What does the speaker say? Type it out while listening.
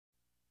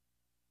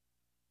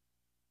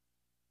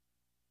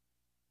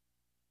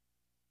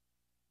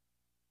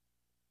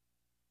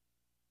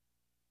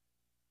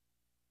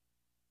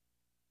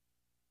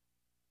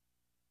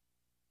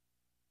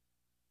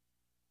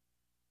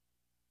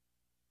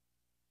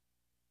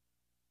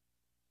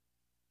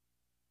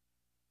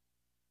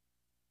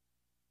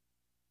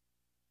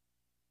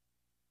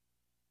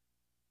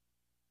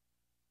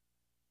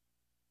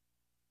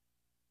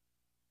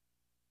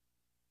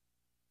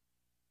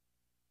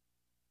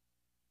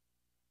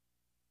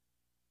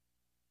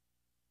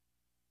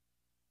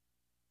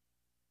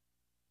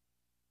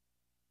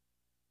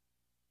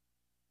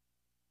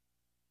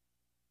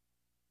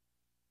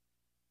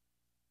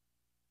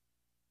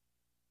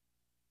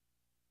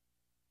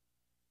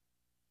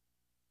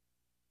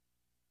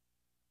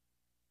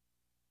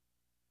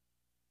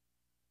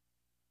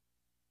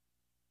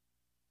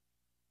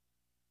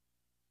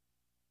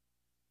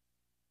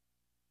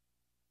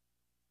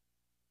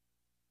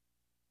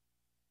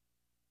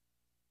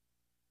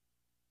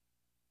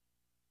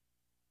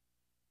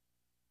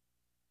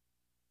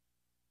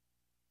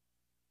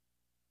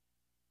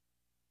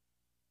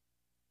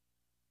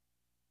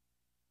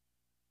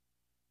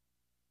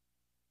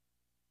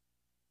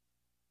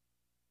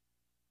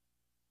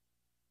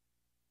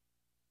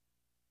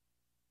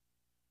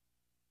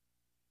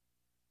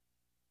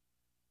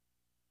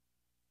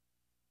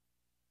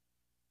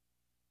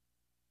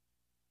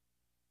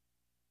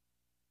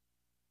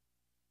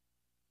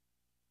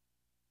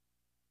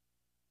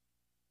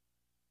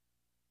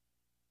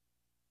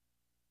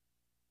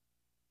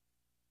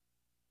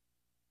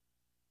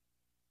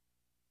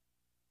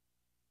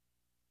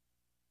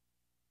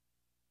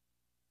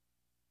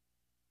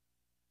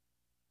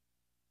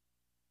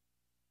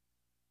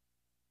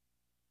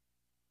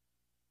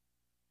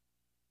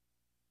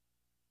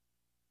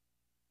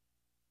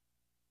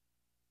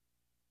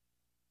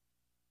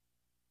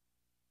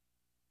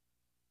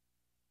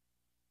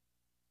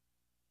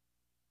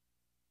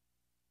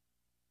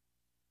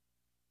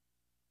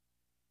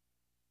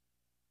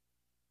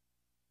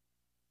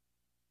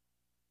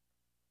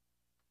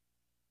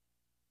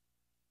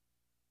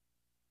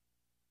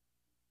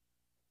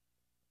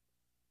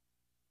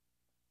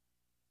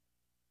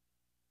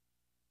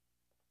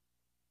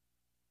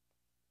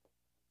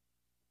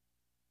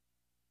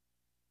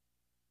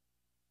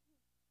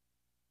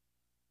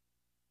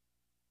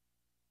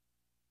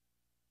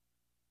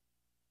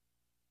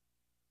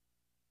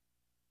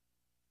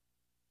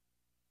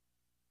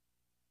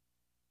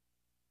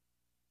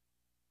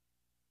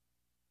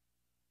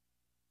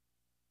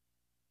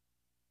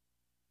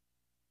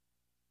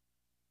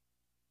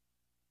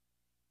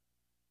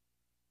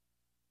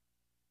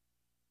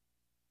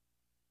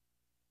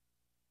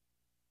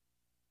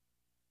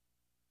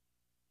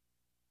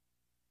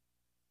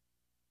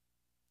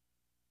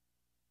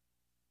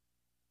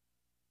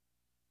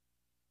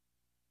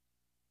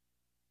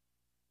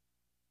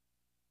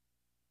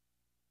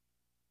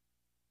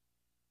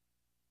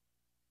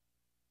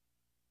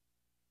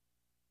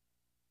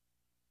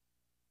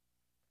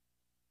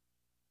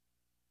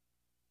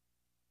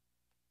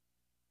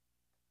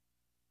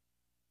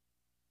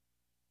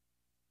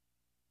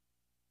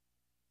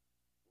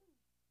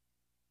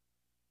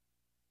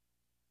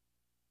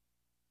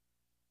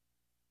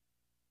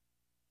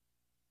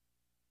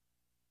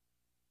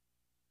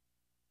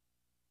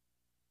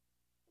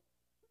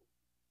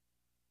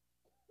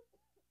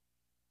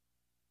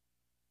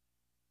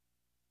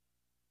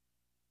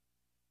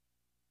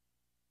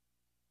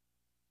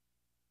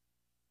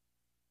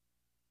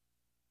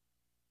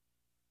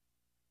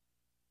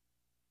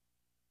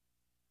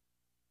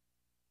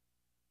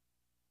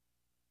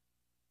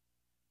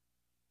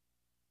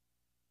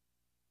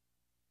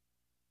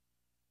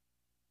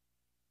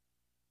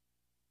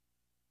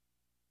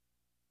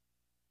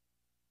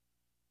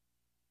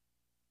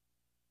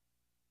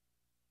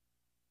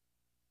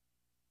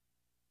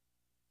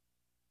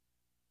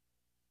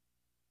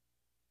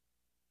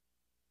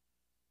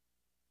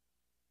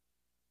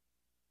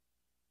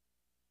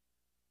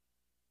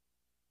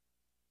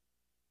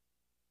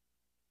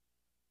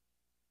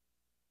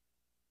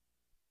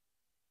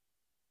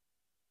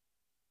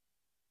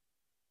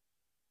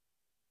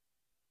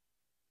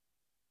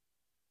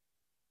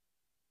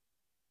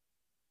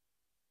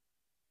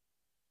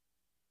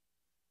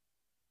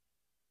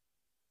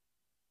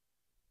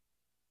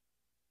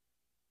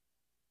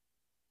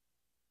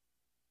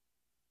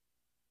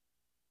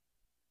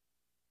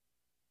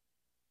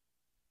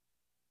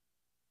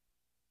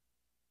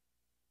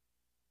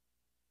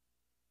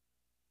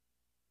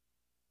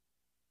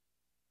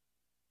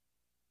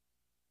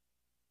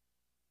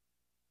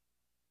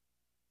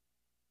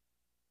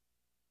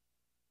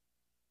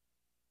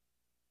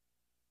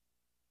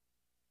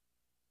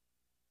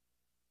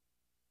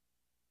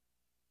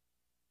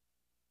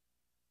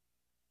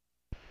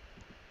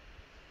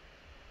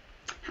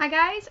Hi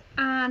guys,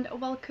 and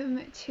welcome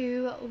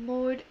to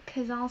Lord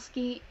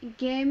Kazalski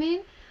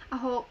Gaming. I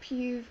hope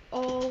you've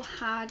all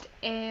had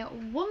a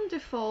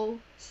wonderful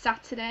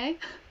Saturday.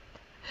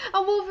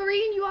 And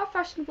Wolverine, you are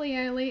fashionably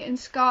early, and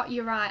Scott,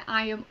 you're right,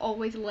 I am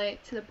always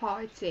late to the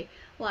party.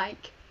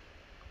 Like,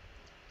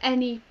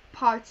 any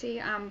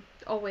party, I'm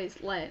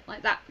always late.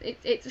 Like that,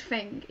 it's a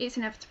thing, it's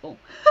inevitable.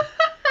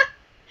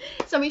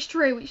 So it's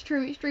true,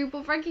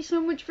 but thank you so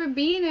much for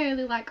being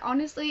early. Like,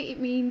 honestly, it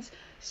means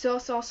so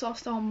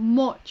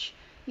much,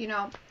 you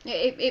know.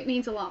 It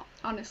means a lot,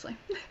 honestly.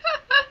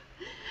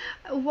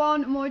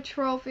 One more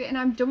trophy and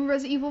I'm done with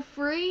Resident Evil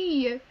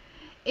 3.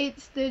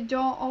 It's the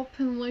Don't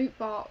Open loot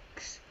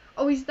box.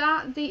 Oh, is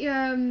that the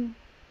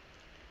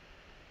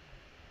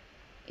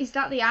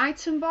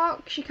item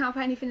box? You can't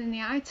put anything in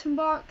the item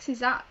box? Is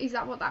that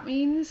what that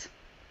means?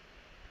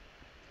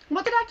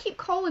 What did I keep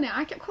calling it?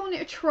 I kept calling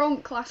it a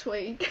trunk last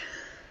week.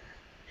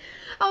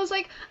 I was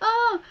like,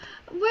 oh,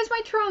 where's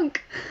my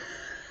trunk?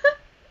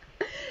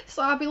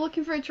 So I'll be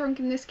looking for a trunk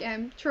in this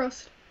game.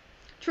 Trust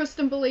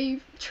and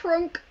believe.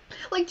 Trunk.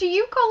 Like, do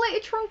you call it a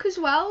trunk as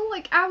well?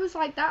 Like, I was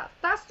like,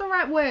 that's the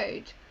right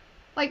word.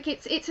 Like,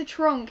 it's a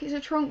trunk. It's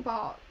a trunk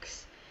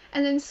box.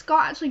 And then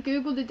Scott actually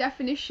googled the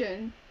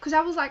definition, because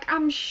I was like,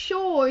 I'm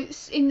sure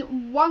it's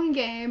in one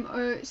game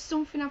or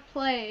something I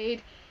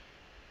played,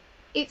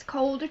 it's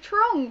called a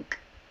trunk.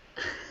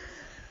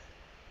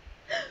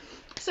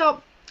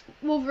 So,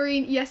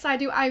 Wolverine, yes I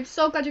do. I'm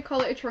so glad you call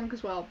it a trunk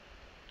as well.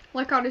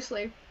 Like,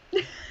 honestly.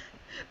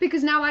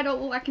 Because now I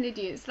don't look like an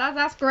idiot. So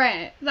that's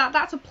great.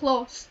 That's a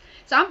plus.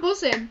 So I'm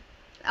buzzing.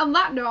 On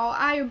that note,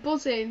 I am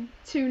buzzing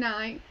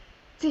tonight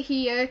to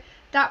hear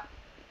that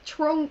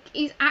trunk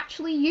is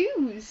actually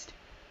used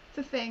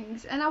for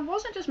things. And I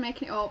wasn't just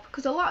making it up,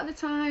 because a lot of the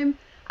time,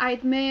 I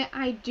admit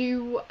I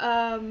do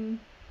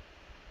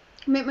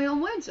make my own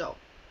words up.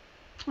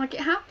 Like,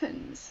 it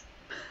happens.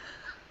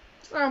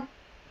 So,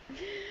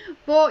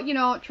 but you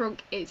know,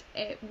 trunk is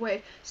a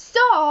word.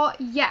 So,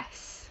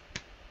 yes.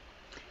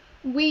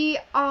 We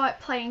are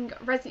playing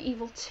Resident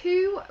Evil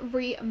 2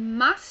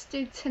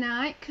 Remastered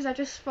tonight, because I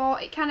just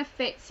thought it kind of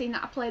fits, seeing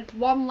that I played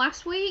 1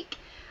 last week,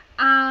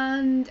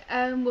 and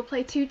we'll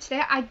play 2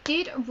 today. I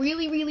did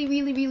really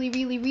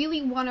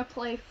want to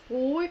play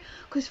 4,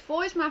 because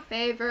 4 is my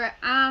favourite,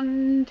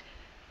 and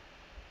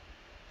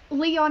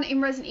Leon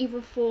in Resident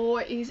Evil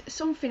 4 is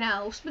something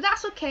else, but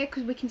that's okay,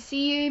 because we can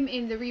see him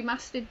in the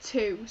Remastered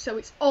 2, so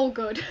it's all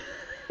good.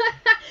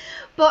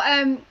 But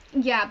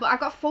yeah, but I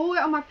got 4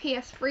 on my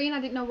PS3 and I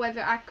didn't know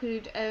whether I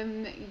could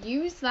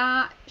use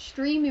that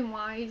streaming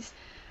wise.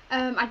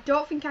 I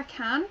don't think I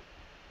can,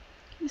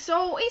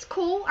 so it's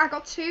cool. I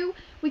got 2,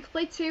 we could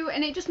play 2,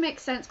 and it just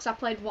makes sense because I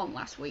played 1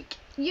 last week.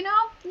 You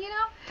know,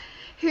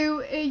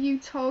 who are you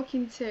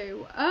talking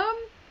to?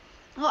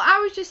 Well, I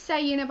was just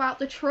saying about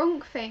the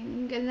trunk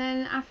thing, and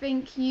then I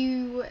think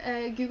you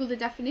googled the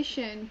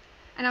definition,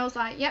 and I was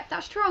like, yep,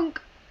 that's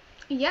trunk.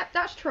 Yep,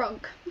 that's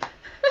trunk.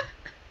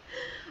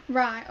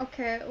 Right,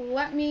 okay,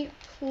 let me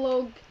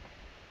plug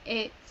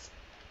it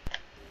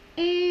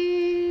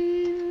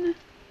in.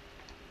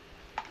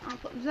 I'll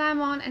put them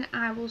on and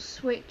I will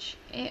switch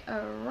it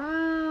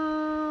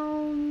around.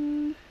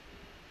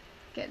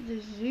 Get the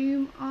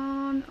zoom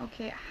on.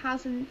 Okay, it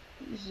hasn't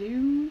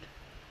zoomed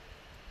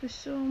for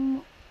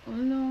some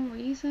unknown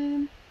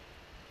reason.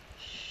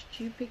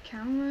 Stupid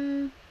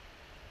camera.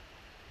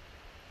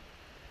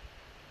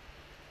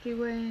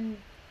 Doing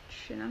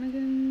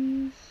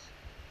shenanigans.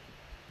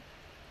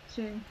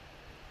 Zoom.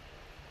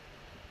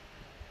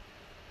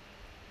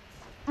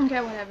 Okay,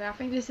 whatever. I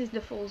think this is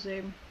the full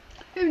zoom.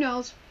 Who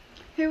knows?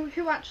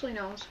 Who actually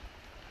knows?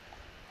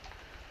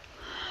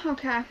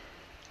 Okay.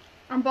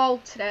 I'm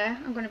bold today.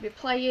 I'm going to be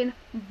playing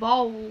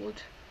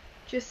bold.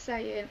 Just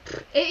saying.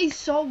 It is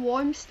so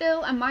warm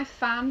still, and my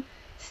fan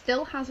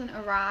still hasn't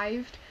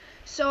arrived.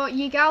 So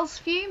your gal's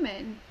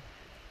fuming.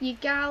 Your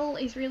gal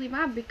is really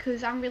mad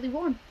because I'm really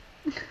warm.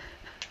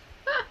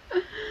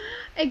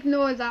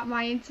 Ignore that,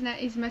 my internet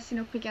is messing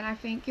up again. I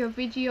think your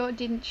video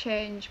didn't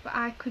change, but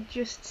I could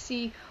just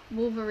see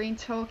Wolverine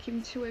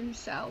talking to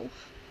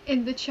himself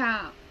in the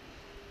chat.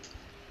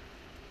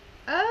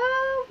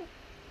 Oh,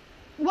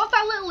 what,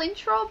 that little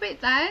intro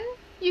bit then?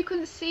 You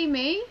couldn't see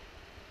me?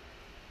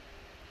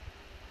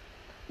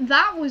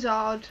 That was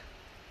odd.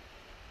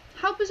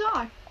 How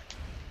bizarre.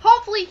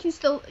 Hopefully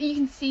you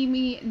can see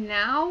me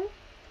now.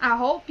 I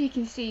hope you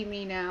can see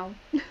me now.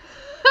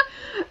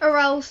 Or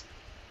else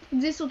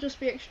this will just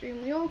be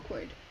extremely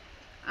awkward.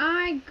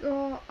 I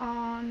got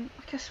on,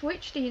 like, I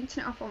switched the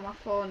internet off on my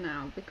phone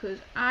now because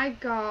I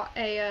got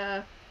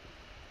a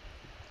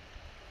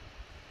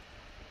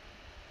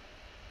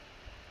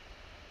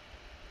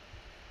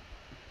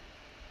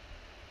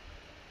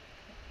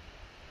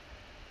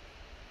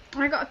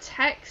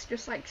text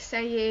just like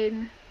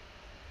saying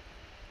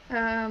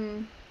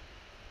I'm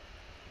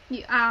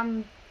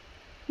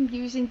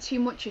using too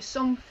much or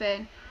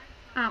something.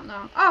 I don't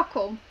know. Oh,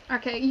 cool.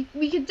 Okay,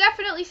 you can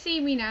definitely see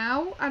me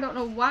now. I don't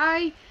know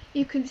why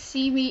you can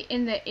see me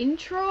in the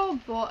intro,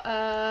 but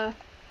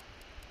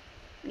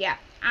yeah,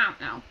 I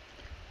don't know.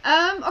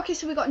 Okay,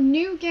 so we got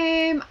new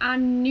game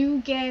and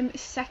new game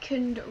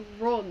second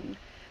run.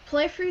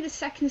 Play through the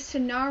second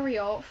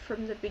scenario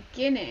from the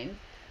beginning.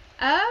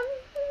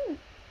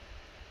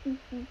 Maybe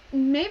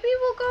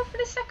we'll go for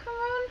the second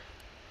run.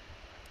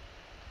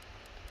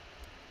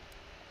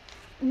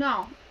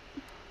 No.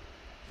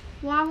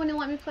 Why wouldn't it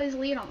let me play as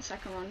Leon on the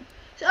second run?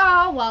 So,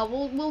 oh well,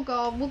 we'll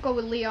go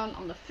with Leon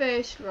on the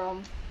first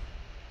run.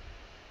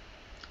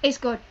 It's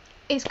good.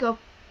 It's good.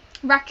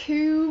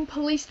 Raccoon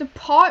Police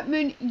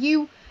Department,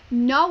 you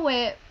know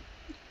it.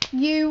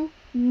 You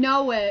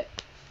know it.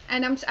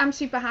 And I'm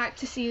super hyped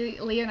to see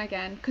Leon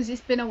again because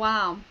it's been a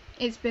while.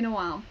 It's been a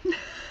while.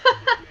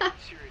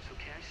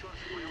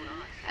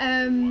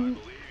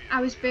 I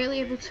was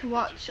barely able to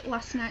watch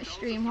last night's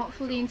stream.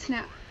 Hopefully the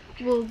internet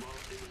will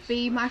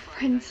be my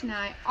friend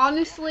tonight.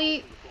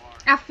 Honestly,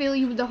 I feel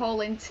you with the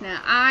whole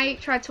internet. I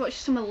tried to watch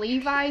some of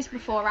Levi's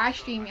before I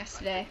streamed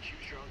yesterday,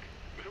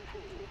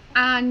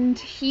 and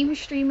he was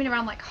streaming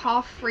around like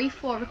 3:30,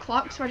 4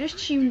 o'clock, so I just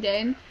tuned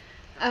in,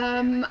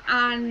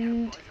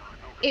 and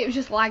it was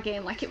just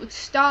lagging. Like, it would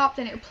stop,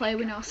 then it would play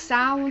with no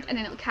sound, and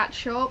then it'll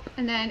catch up,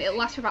 and then it'll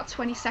last for about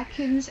 20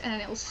 seconds, and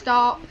then it'll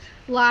stop,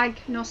 lag,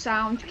 no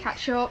sound,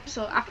 catch up.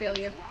 So I feel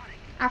you.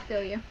 I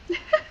feel you.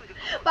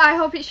 But I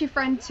hope it's your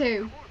friend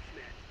too.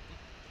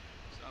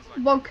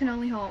 One can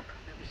only hope.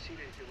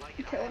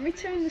 Okay, let me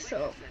turn this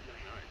up.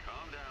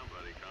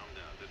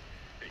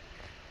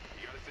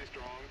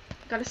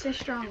 Gotta stay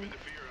strong.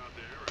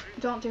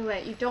 Don't do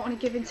it. You don't want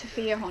to give in to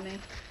fear, honey.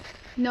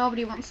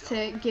 Nobody wants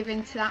to give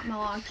in to that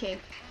malarkey.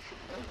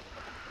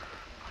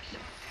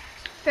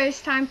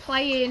 First time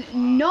playing?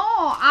 No,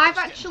 I've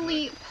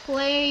actually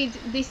played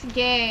this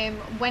game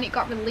when it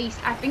got released.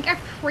 I think I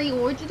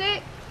pre-ordered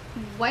it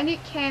when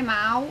it came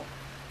out.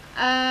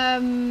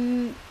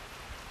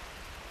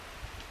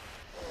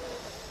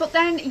 But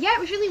then, yeah, it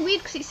was really weird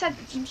because it said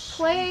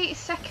play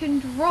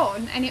second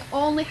run and it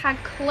only had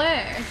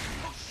Claire.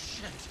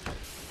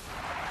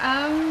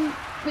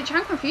 Which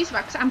I'm confused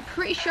about because I'm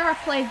pretty sure I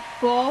played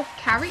both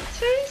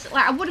characters.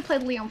 Like, I would have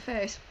played Leon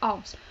first,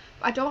 obviously.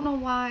 But I don't know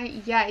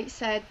why, yeah, it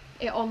said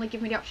it only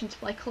gave me the option to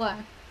play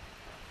Claire.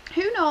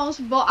 Who knows,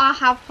 but I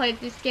have played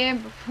this game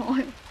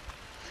before.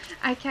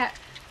 I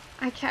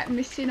kept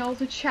missing all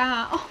the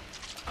chat. Oh.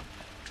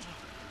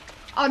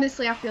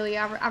 Honestly, I feel you,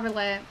 I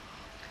relate.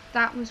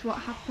 That was what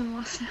happened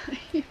last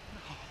night.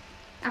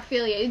 I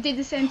feel you. It did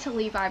the same to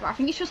Levi, but I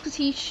think it's just because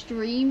he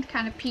streamed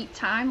kind of peak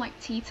time, like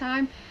tea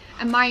time,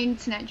 and my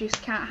internet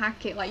just can't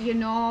hack it. Like, you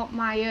know,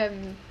 my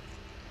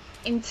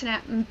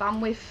internet and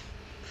bandwidth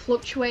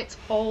fluctuates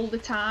all the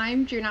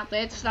time during that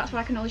day, so that's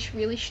why I can only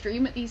really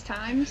stream at these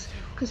times,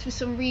 because for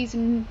some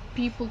reason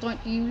people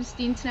don't use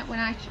the internet when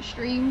I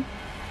stream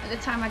at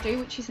the time I do,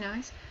 which is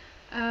nice.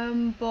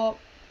 But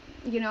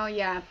you know,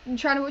 yeah, I'm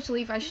trying to watch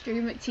Levi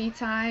stream at tea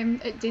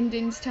time, at Din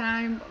Din's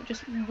time, but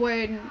just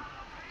weren't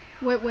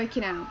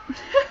working out.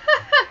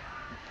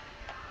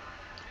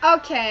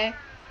 Okay,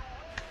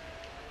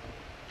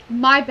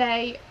 my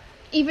bae,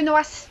 even though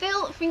I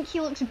still think he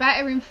looks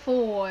better in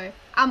 4,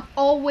 I'm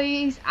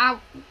always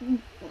out.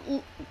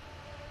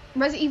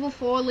 Resident Evil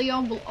 4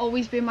 Leon will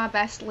always be my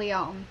best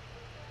Leon,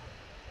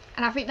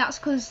 and I think that's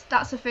because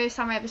that's the first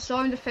time I ever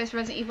saw him, the first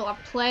Resident Evil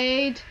I've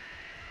played.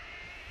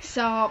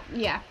 So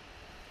yeah,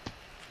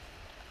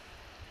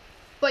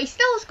 but he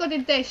still looks good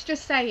in this,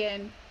 just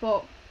saying.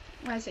 But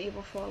Resident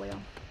Evil 4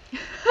 Leon.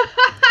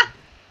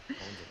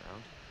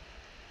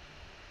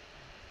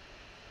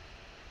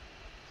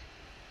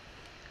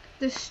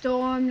 The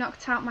storm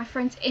knocked out my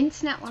friend's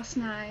internet last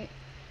night,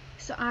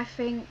 so I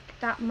think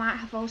that might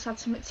have also had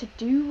something to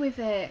do with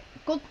it.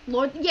 Good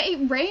lord, yeah,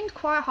 it rained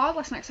quite hard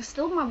last night because I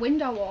still had my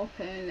window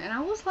open, and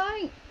I was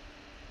like,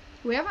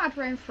 we haven't had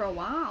rain for a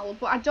while,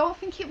 but I don't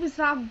think it was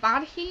that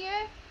bad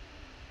here.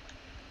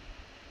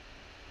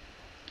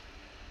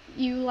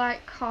 You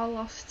like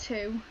Carlos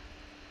too?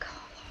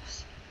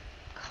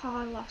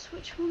 Carlos,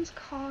 which one's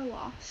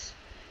Carlos?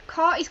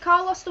 Is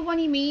Carlos the one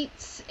he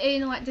meets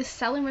in like the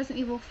cell in Resident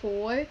Evil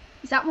 4?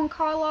 Is that one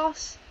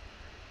Carlos?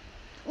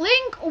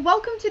 Link,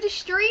 welcome to the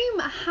stream.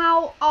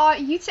 How are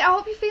you today? I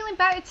hope you're feeling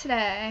better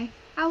today.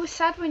 I was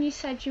sad when you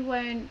said you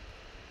weren't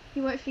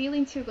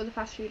feeling too good the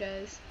past few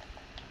days.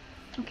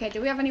 Okay,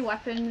 do we have any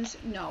weapons?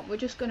 No, we're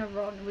just gonna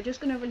run. We're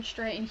just gonna run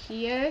straight in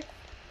here.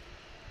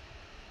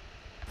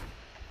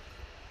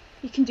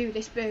 You can do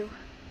this, boo.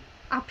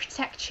 I'll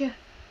protect you.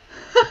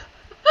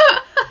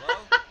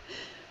 Hello?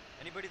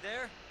 Anybody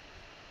there?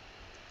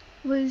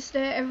 Was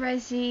there a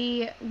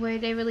Resi where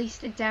they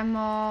released a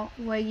demo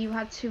where you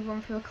had to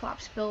run through a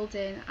collapsed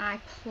building? I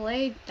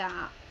played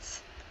that.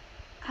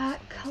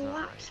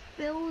 Collapsed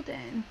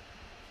building.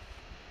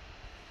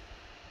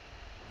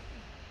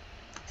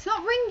 It's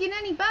not ringing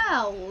any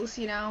bells,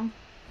 you know.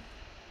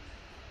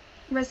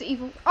 Resident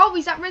Evil. Oh,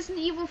 is that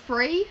Resident Evil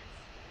 3?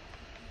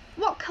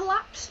 What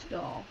collapsed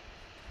door?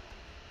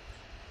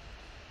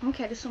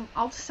 Okay, there's some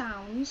odd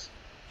sounds.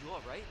 You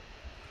alright?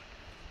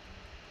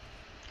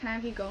 Can I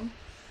have your gun?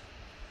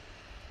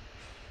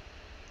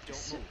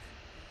 Don't move.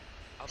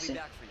 I'll be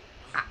back for you.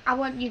 I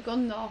want your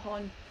gun though,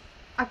 hon.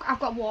 I've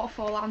got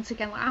waterfall hands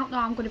again. Like, I don't know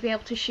I'm going to be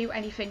able to shoot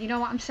anything. You know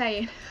what I'm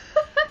saying?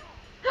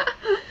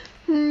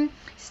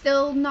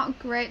 Still not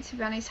great, to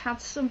be honest.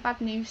 Had some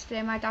bad news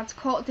today. My dad's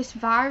caught this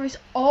virus.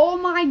 Oh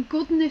my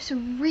goodness,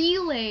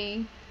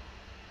 really?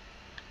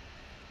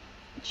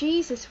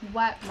 Jesus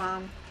wept,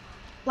 man.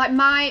 Like,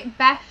 my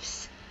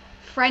Beth's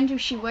friend who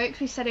she works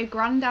with said her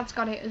granddad's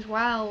got it as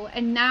well,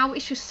 and now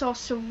it's just so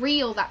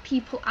surreal that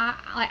people are,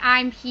 like,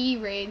 I'm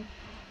hearing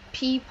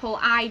people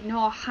I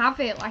know have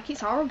it. Like,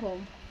 it's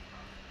horrible.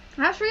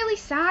 That's really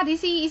sad.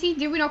 Is he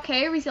doing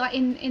okay, or is he like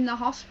in the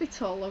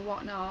hospital or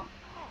whatnot?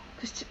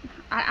 Because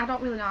I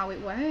don't really know how it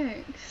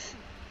works.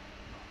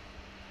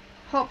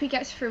 Hope he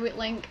gets through it,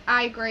 Link.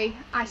 I agree.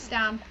 I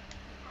stand.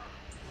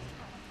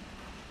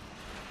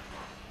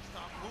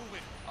 Stop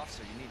moving.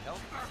 Officer, you need help?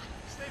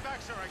 Stay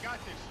back, sir. I got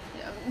this.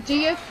 Do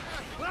you?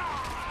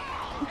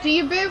 Do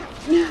you, boo?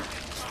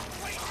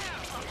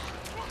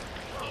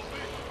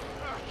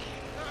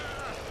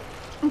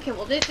 Okay,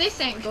 well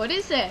this ain't good,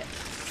 is it?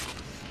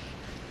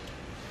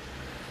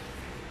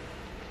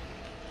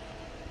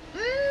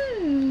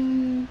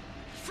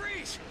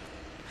 Freeze!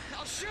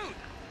 I'll shoot.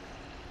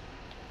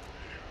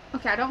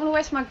 Okay, I don't want to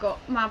waste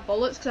my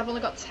bullets because I've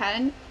only got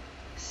 10.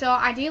 So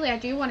ideally, I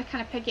do want to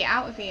kind of peg it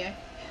out of here.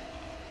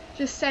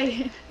 Just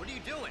saying. What are you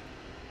doing?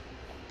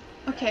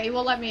 Okay,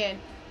 well, let me in.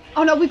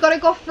 Oh no, we've got to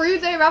go through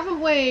there,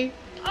 haven't we?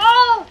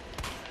 Oh!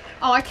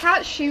 Oh, I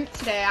can't shoot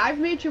today. I've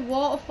made your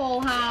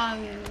waterfall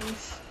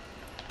hands.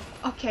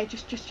 Okay,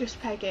 just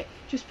peg it.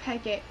 Just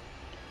peg it.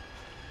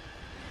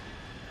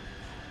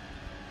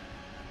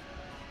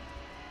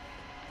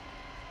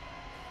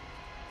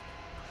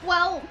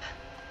 Welp.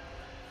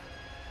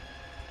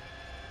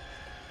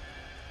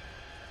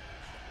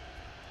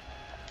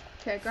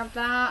 Okay, grab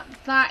that.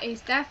 That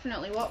is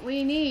definitely what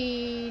we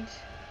need.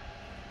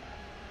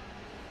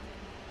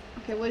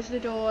 Okay, where's the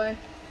door?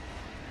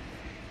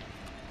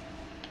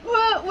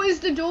 What? Where's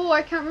the door?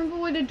 I can't remember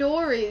where the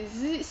door is.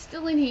 Is it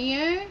still in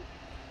here?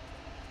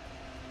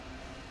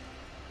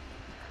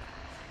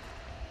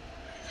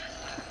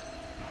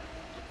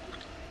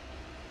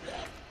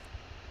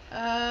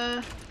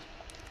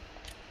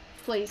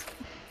 Please.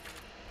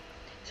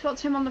 Spoke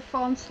to him on the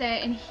phone today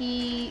and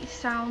he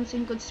sounds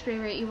in good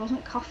spirit. He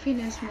wasn't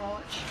coughing as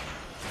much.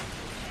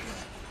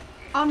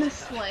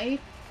 Honestly.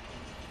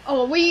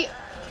 Oh, are we...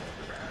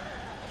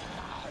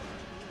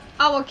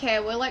 Oh, okay,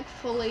 we're like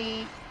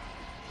fully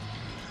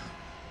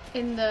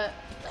in the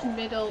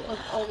middle of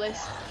all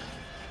this.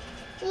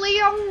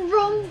 Leon,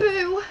 run,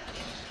 boo!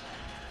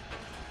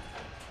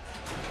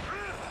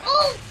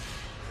 Oh!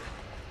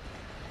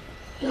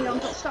 Leon,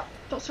 don't stop,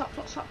 don't stop,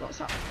 don't stop, don't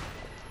stop.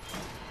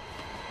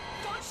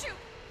 Don't shoot!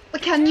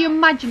 Like, can you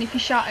imagine if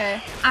you shot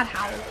her? I'd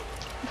howl.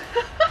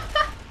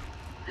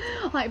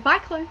 Like, bye,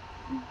 Chloe.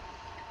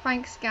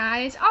 Thanks,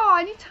 guys. Oh,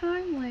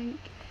 anytime, Link.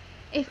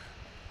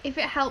 If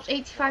it helps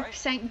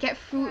 85% get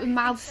through to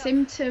mild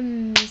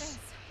symptoms.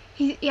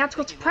 He had to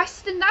go to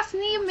Preston. That's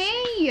near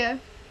me. Holy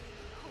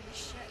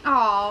shit.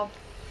 Oh.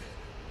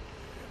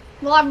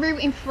 Well, I'm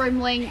rooting for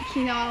him, Link,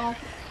 you know.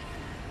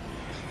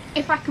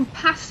 If I can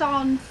pass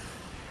on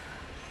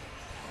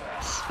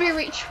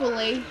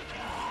spiritually,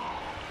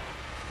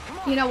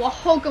 you know, a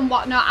hug and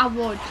whatnot, I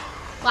would.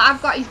 Like,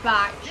 I've got his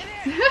back.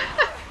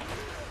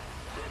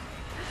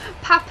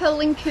 Papa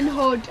Lincoln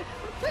Hood.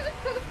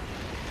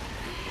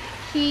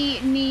 He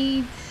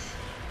needs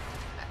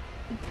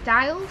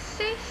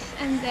dialysis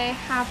and they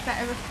have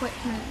better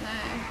equipment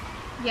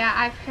there. Yeah,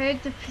 I've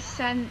heard the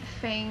percent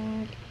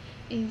thing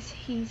is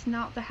he's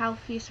not the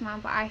healthiest man,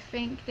 but I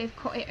think they've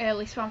cut it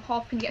early, so I'm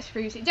hoping he gets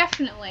through it.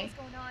 Definitely. What's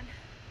going on?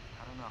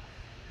 I don't know.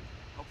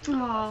 Hopefully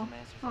we'll have Oh, some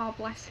answers. oh,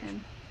 bless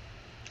him.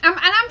 And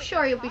I'm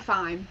sure he'll be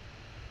fine.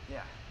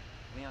 Yeah.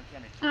 Leon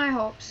Kennedy. I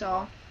hope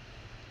so.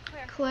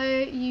 Claire,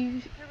 Claire,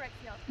 you're right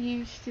field.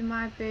 used to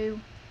my boo.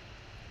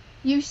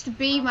 Used to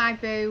be my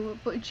boo,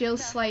 but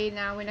Jill's slaying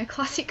now in a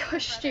classic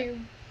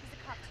costume. He's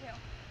a cop too.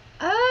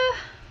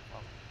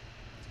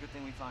 It's a good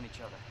thing we found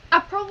each other.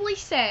 I'd probably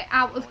say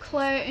out of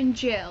Claire and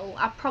Jill,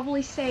 I'd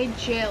probably say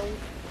Jill.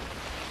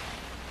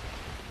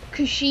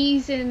 Because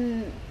she's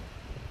in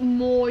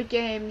more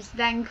games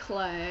than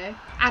Claire.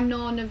 I've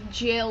known of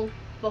Jill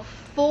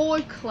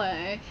before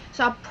Claire.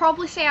 So I'd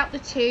probably say out the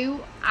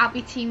two, I'll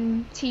be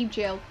team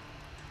Jill.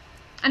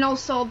 And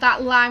also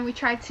that line we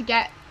tried to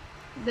get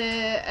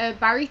the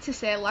Barry to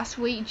say last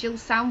week, Jill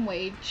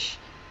Sandwich.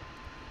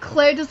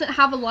 Claire doesn't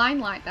have a line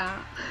like that.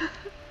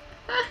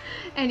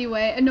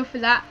 Anyway, enough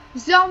of that.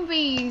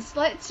 Zombies!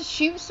 Let's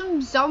shoot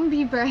some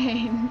zombie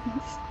brains.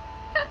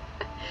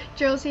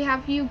 Josie,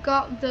 have you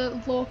got the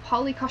low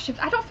poly costumes?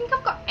 I don't think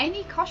I've got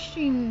any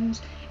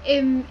costumes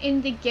in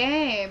the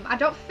game. I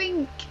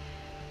think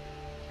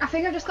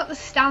I just got the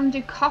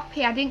standard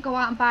copy. I didn't go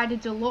out and buy the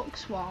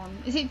deluxe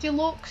one. Is it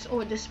deluxe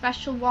or the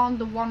special one,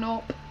 the one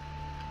up?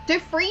 They're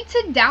free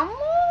to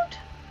download?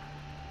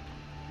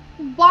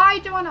 Why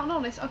do I not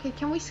know this? Okay,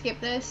 can we skip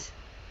this?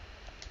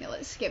 Yeah,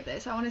 let's skip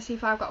this. I want to see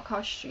if I've got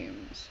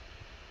costumes.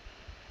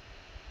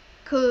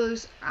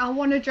 Because I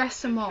want to dress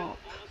them up.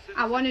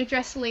 I want to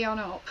dress Leon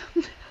up.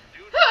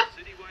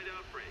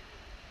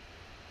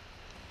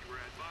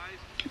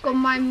 When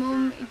my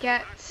mum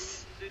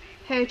gets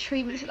her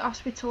treatments at the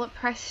hospital at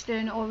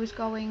Preston, or was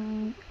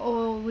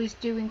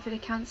doing for the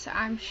cancer,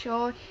 I'm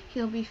sure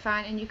he'll be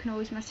fine, and you can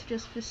always message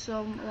us for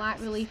some light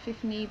relief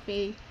if need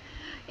be.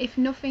 If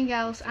nothing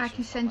else, I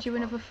can send you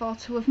another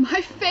photo of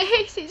my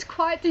face. It's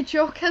quite the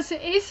joke as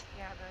it is.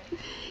 Yeah, but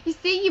You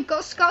see, you've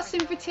got Scott's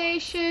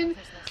invitation.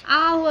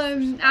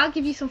 I'll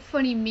give you some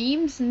funny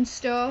memes and Big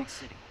stuff.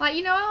 city. Like,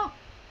 you know,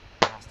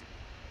 Has to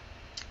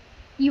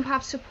be. you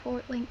have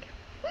support, Link.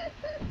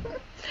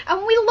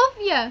 And we love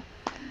you.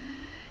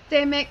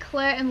 They make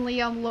Claire and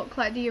Leon look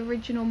like the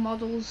original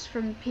models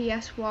from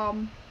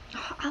PS1.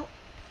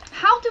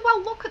 How do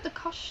I look at the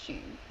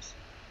costumes?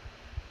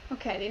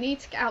 Okay, they need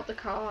to get out the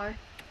car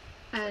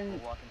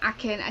and I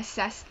can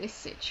assess this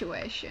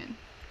situation.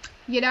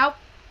 You know?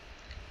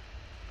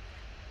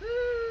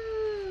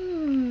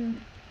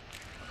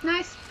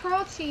 Nice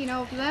protein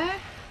over there.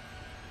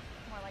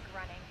 more like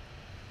running.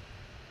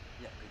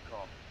 Yeah, good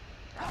call.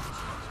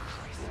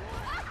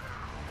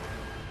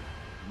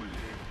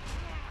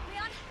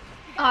 Leon,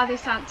 Oh,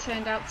 this hasn't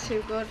turned out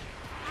too good.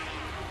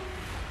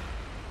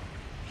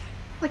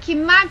 Like,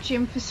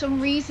 imagine for some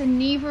reason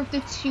neither of the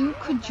two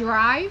could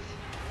drive.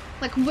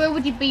 Like, where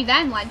would he be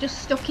then? Like,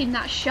 just stuck in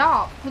that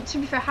shop. But to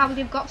be fair, how would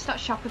he have got to that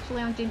shop if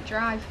Leon didn't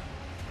drive?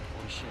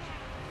 Holy shit.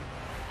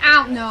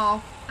 I don't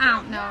know. I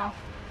don't know.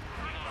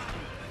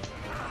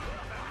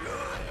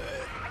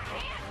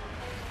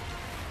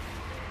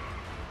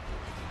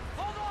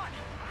 Hold on!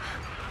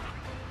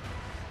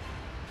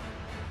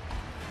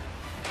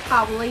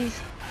 Oh, well, he's...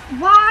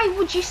 Why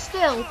would you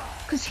still?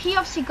 Because he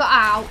obviously got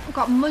out,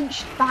 got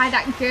munched by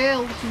that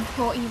girl he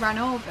thought he ran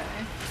over.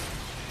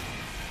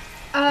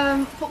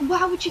 But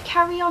why would you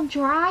carry on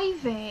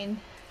driving?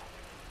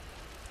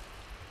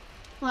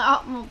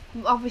 Like, well,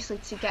 obviously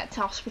to get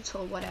to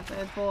hospital or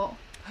whatever, but...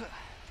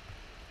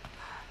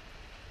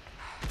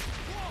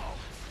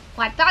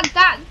 Like,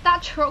 that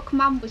truck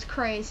man was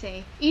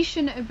crazy. He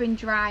shouldn't have been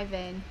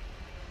driving.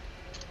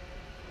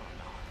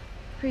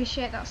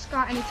 Appreciate that,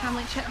 Scott. Anytime,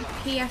 like, check the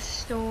PS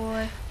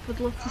store. Would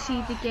love to see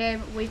the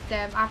game with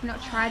them. I've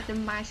not tried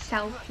them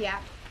myself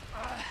yet.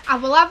 I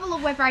will have a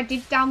look whether I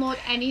did download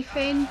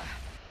anything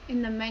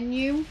in the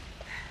menu.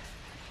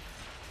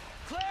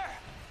 Claire!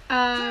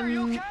 Claire,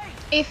 you okay?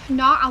 If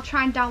not, I'll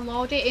try and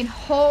download it in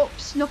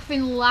hopes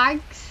nothing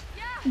lags.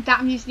 yeah. That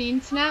I'm using the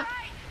internet.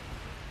 Hi.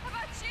 How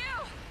about you?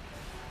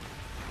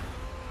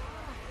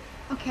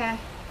 Okay.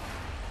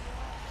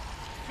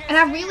 And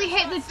I really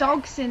hate the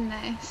dogs in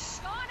this.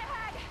 Go on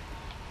ahead.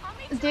 I'll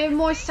meet you They're at the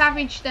more station.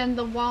 savage than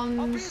the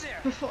ones there.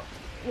 before.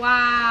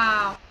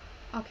 Wow.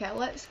 Okay,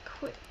 let's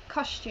quit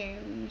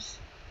costumes.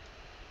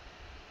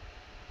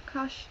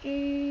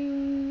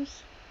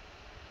 Costumes.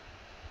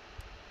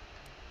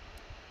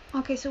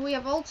 Okay, so we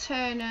have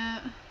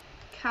alternate,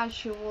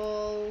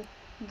 casual.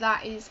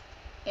 That is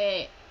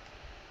it.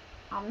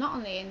 I'm not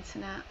on the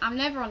internet. I'm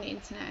never on the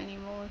internet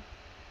anymore.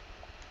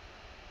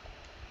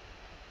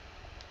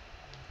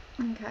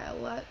 Okay,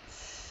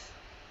 let's...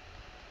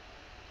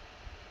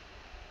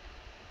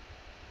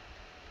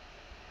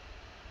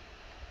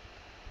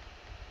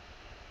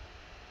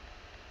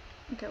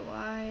 Okay,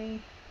 why?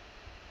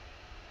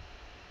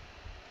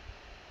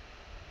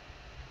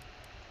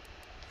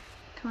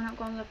 Can we not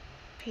go on the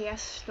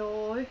PS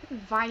store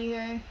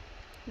via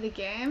the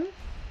game?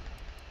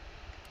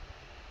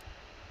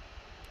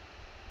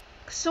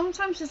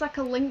 Sometimes there's like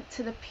a link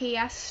to the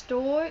PS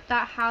store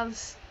that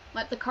has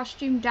like the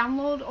costume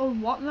download or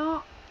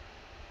whatnot.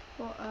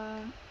 But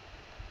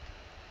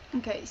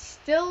okay, it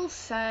still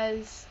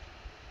says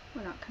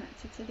we're not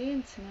connected to the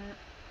internet.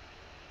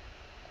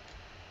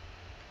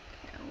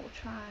 Okay, we'll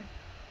try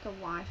the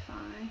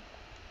Wi-Fi.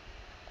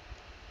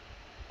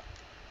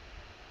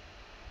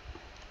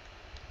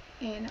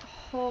 In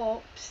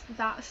hopes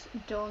that's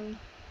done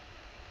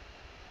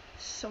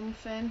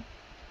something.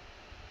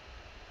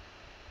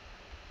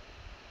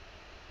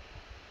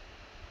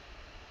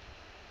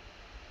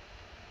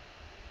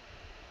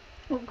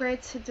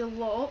 Upgrade to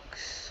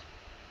deluxe,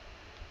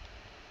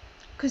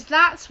 because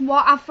that's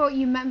what I thought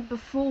you meant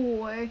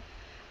before,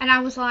 and I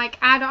was like,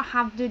 I don't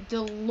have the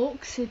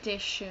deluxe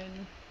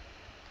edition.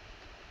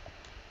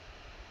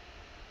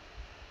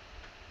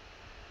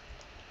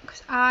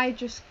 Because I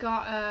just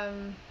got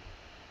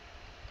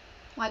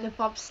like the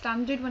Bob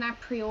Standard when I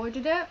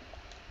pre-ordered it.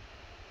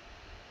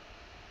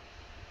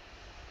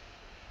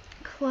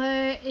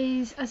 Claire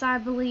is, as I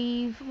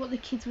believe what the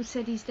kids would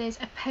say these days,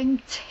 a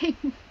painting.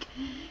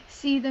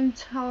 See them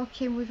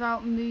talking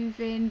without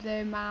moving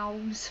their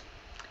mouths.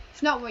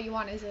 It's not what you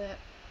want, is it?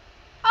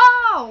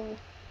 Oh!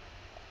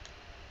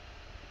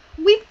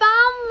 We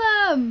found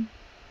them!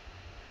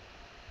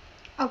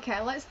 Okay,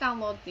 let's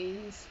download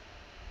these.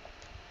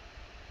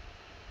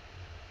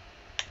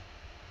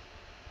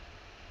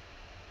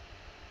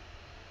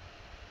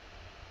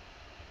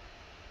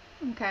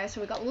 Okay, so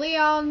we got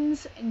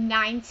Leon's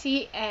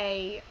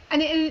 98,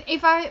 and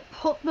if I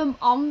put them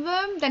on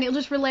them, then it'll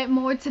just relate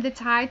more to the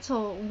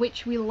title,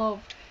 which we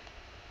love.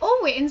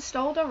 Oh, it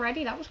installed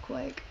already. That was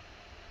quick.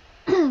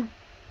 I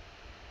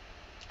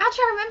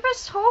Actually, I remember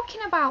us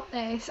talking about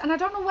this, and I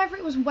don't know whether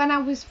it was when I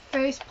was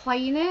first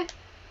playing it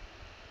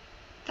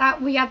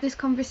that we had this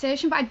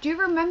conversation, but I do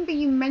remember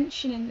you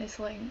mentioning this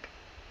link.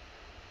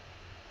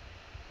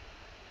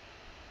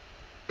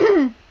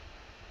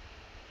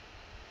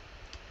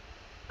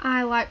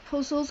 I like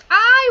puzzles.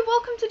 Aye,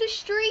 welcome to the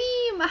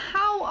stream.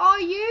 How are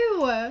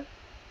you?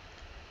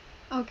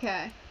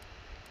 Okay.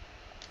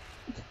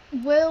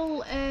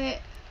 Will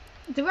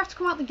do we have to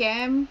come out the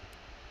game?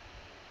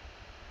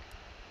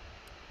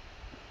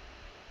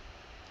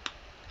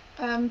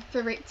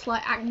 For it to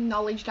like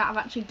acknowledge that I've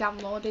actually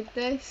downloaded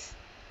this.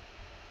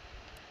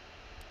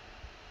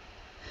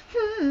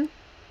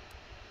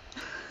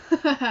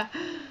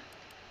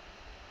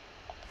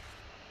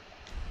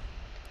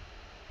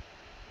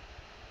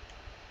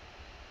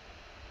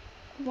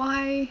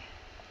 Why?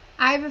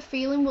 I have a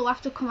feeling we'll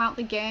have to come out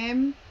the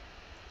game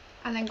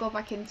and then go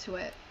back into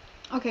it.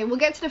 Okay, we'll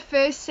get to the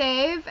first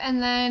save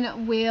and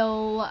then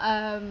we'll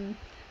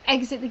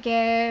exit the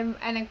game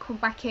and then come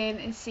back in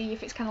and see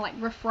if it's kind of like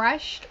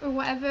refreshed or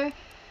whatever.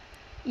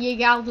 Your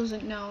gal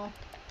doesn't know.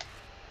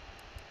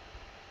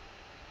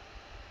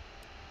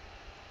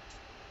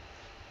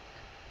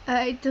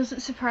 It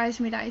doesn't surprise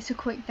me that it's a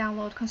quick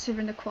download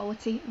considering the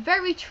quality.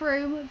 Very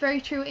true,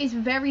 very true. It's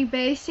very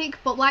basic,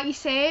 but like you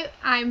say,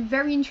 I'm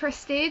very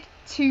interested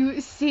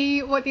to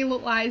see what they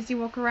look like as they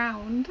walk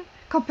around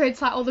compared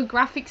to like all the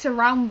graphics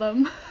around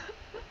them.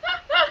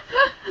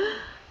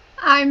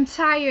 I'm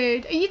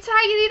tired. Are you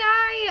tired,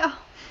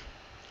 oh,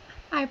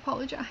 I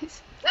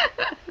apologise.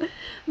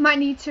 Might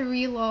need to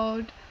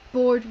reload.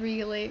 Bored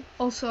really.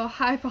 Also,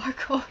 hi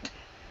barcode.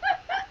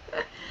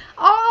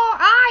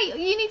 Oh,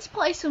 you need to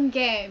play some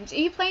games. Are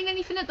you playing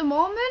anything at the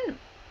moment?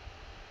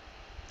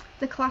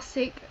 The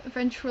classic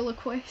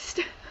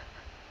ventriloquist.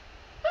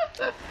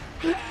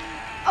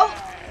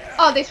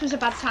 oh, this was a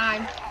bad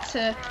time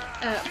to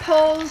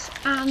pause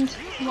and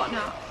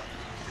whatnot.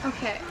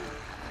 Okay.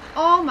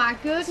 Oh my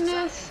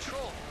goodness.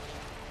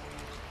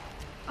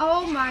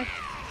 Oh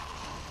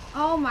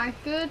my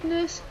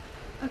goodness.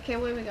 Okay,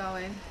 where are we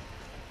going?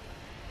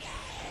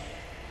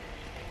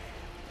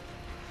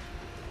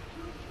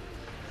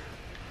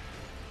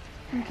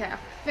 Okay, I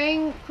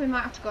think we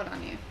might have to go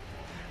down here.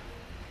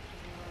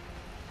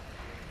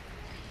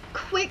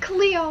 Quick,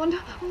 Leon,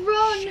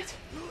 run! Shit.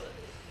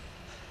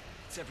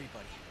 It's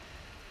everybody.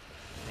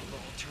 They've all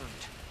turned.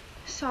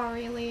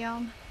 Sorry,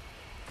 Leon.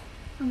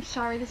 I'm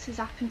sorry this has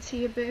happened to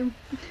you, Boom.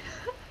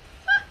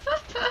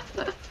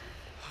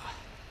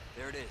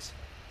 There it is.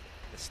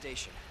 The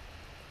station.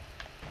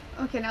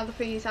 Okay, now the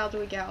thing is, how do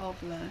we get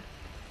over there?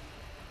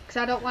 Because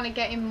I don't want to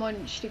get him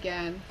munched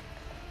again.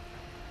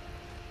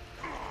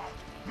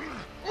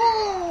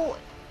 Oh!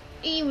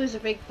 He was a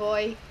big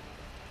boy.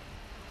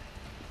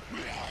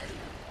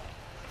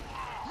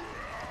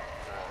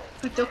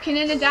 A ducking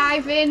and a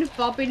diving,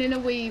 bobbing and a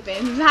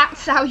weaving.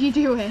 That's how you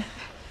do it.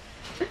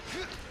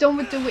 Done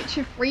with The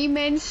Witcher 3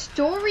 main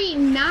story.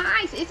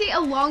 Nice. Is it a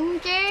long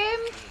game?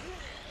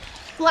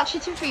 Well,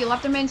 actually, to be fair, you'll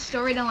have the main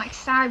story and like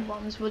side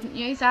ones, wouldn't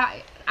you? Is that?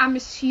 I'm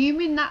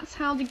assuming that's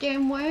how the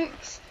game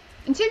works.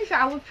 And to be fair,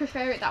 I would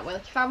prefer it that way.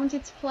 Like, if I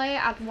wanted to play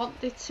it, I'd want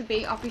it to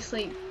be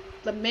obviously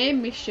the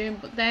main mission,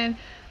 but then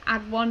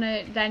I'd want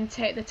to then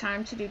take the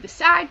time to do the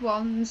side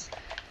ones.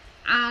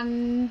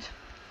 And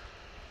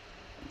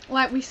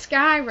like with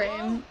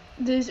Skyrim,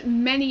 there's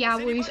many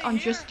hours on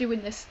just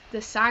doing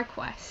the side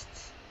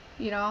quests,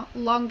 you know,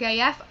 long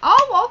AF.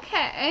 Oh,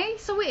 okay,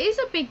 so it is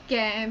a big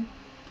game.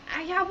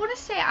 I want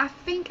to say, I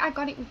think I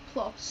got it with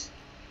Plus.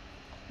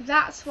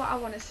 That's what I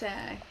want to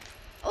say.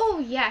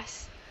 Oh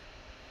yes.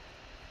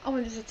 Oh,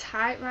 and there's a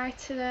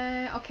typewriter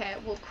there. Okay,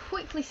 we'll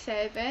quickly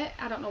save it.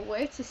 I don't know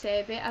where to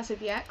save it as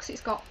of yet because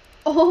it's got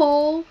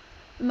all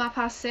my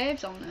past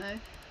saves on there.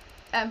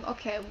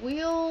 Okay,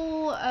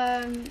 we'll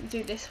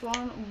do this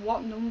one.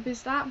 What number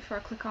is that before I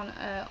click on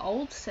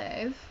old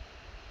save?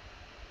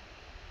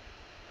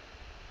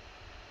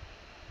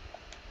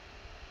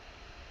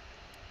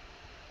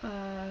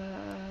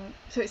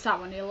 So it's that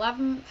one, the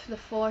 11th, the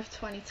 4th,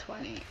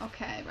 2020.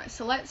 Okay, right,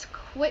 so let's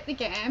quit the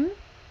game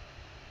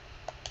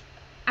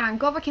and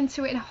go back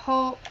into it and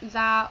hope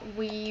that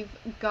we've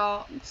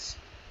got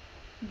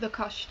the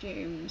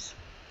costumes.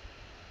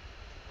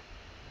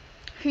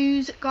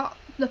 Who's got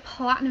the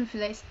platinum for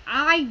this?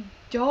 I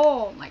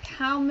don't. Like,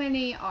 how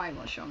many? Oh, it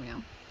won't show me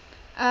now.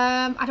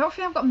 I don't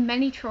think I've got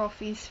many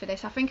trophies for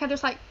this. I think I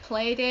just like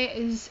played it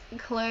as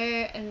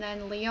Claire and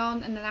then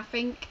Leon, and then I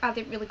think I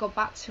didn't really go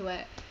back to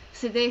it.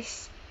 So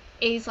this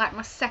is like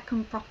my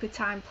second proper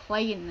time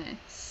playing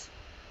this.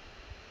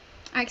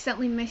 I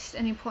accidentally missed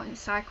an important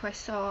side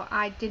quest, so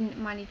I didn't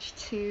manage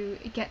to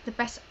get the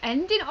best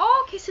ending.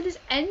 Oh, okay, so there's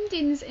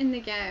endings in the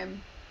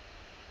game.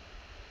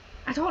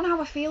 I don't know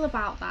how I feel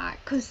about that,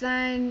 because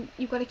then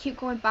you've got to keep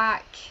going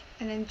back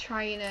and then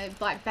trying to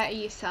like better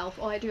yourself,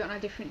 or I do it on a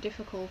different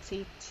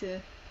difficulty to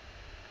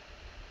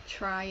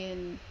try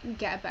and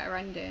get a better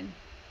ending.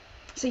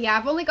 So yeah,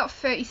 I've only got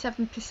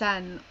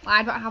 37%.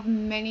 I don't have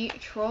many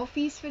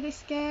trophies for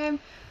this game,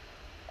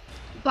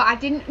 but I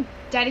didn't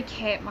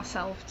dedicate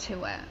myself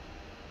to it.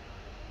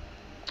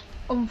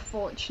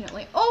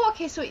 unfortunately. Oh,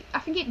 okay, so I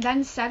think it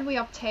then said we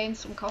obtained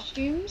some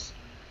costumes.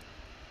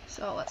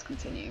 So let's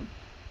continue.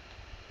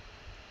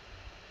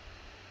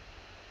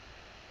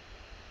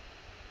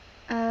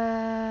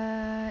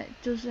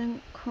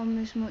 Doesn't come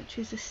as much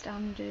as a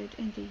standard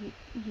in the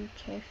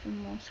UK for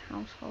most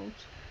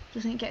households.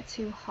 Doesn't get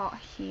too hot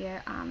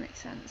here. Makes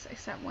sense,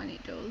 except when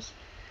it does.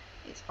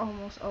 It's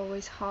almost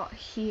always hot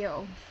here,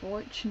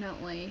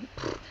 unfortunately.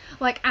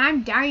 Like,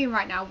 I'm dying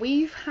right now.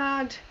 We've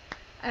had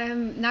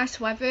nice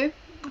weather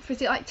for,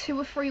 is it like 2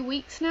 or 3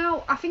 weeks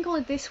now? I think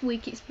only this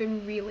week it's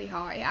been really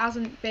hot. It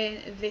hasn't been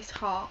this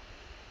hot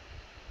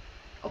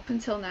up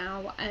until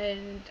now,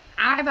 and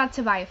I've had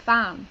to buy a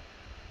fan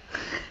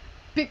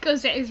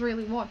because it is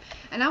really warm,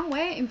 and I'm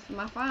waiting for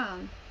my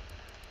fan.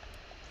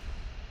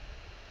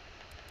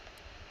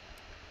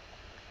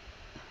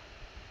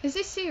 Is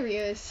this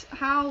serious?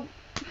 How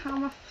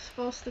am I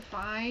supposed to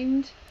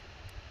find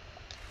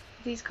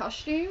these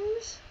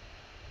costumes?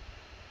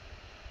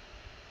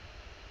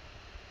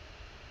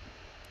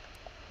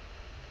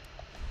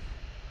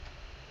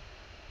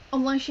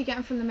 Unless you get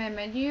them from the main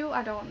menu,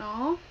 I don't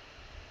know.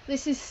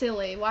 This is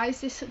silly. Why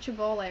is this such a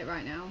ball ache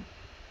right now?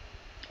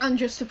 And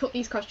just to put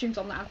these costumes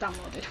on that I've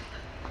downloaded.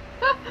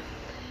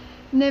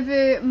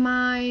 Never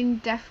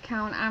mind death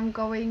count, I'm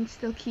going to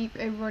still keep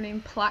a running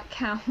plat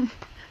count.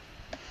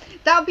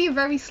 That would be a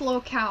very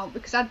slow count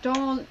because I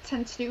don't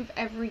tend to do it with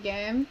every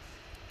game.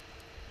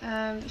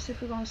 So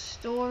if we go on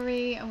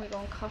story and we go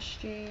on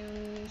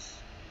costumes,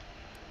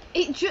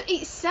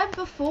 it said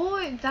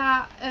before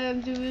that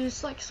there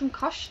was like some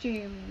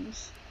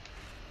costumes.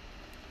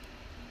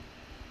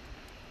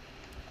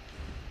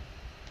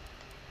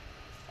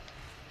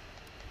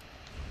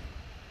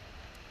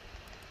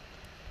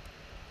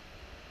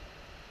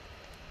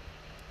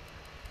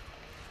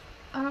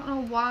 I don't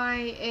know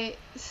why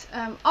it's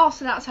oh,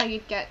 so that's how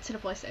you'd get to the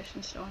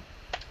PlayStation Store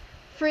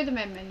through the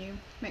main menu.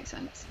 Makes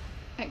sense.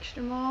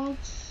 Extra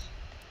modes,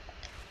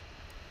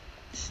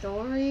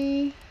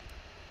 story,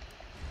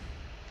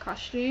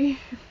 costumes.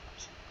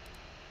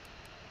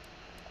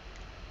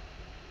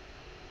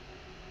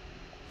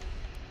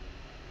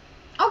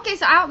 Okay,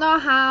 so I don't know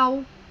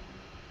how.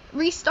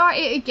 Restart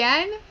it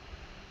again.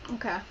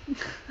 Okay.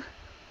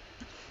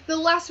 The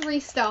last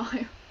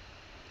restart.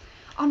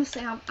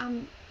 Honestly,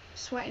 I'm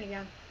sweating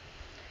again.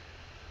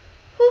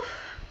 Whew.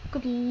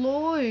 Good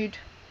lord.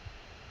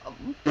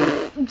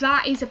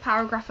 That is a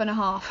paragraph and a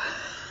half.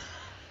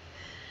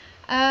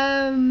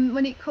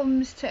 When it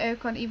comes to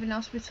aircon, even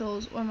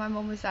hospitals, when my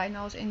mum was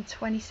diagnosed in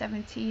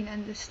 2017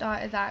 and the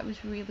start of that, it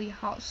was really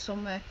hot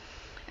summer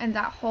and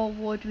that whole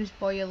ward was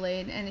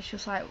boiling, and it's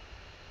just like,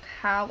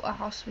 how are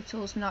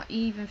hospitals not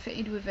even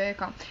fitted with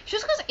aircon? It's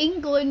just because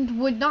England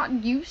were not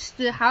used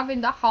to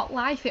having the hot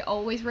life. It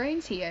always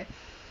rains here.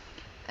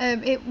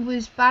 It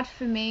was bad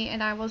for me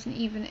and I wasn't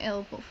even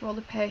ill, but for all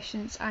the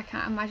patients, I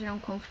can't imagine how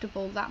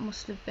uncomfortable that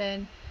must have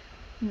been.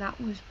 And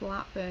that was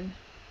Blackburn.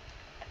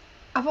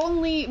 I've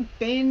only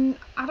been,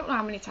 I don't know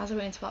how many times I've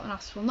been into Blackburn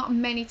Hospital, not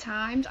many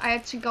times. I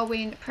had to go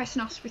in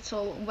Preston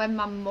Hospital when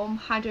my mum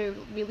had a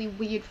really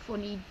weird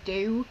funny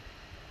do,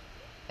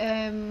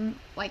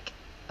 like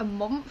a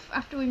month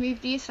after we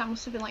moved here, so that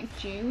must have been like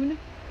June.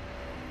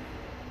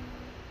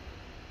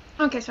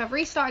 Okay, so I've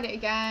restarted it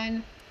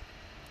again.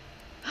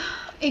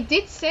 It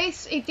did say,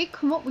 it did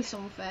come up with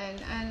something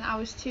and I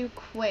was too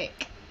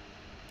quick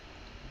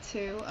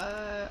to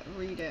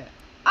read it.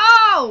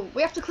 Oh!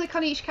 We have to click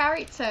on each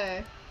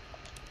character.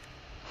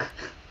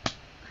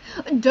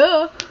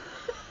 Duh!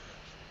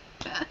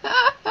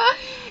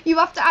 You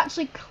have to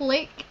actually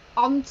click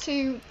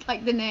onto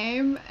like the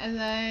name and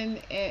then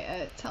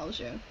it tells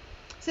you.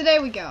 So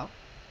there we go.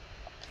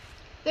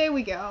 There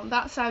we go.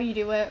 That's how you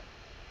do it.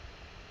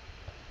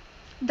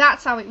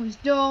 That's how it was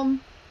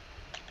done.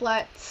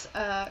 Let's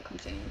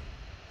continue.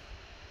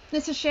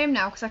 It's a shame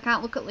now because I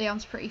can't look at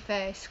Leon's pretty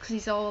face because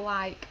he's all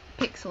like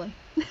pixely.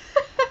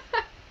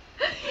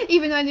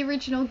 Even though in the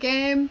original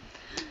game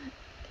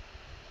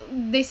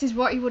this is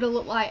what he would have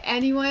looked like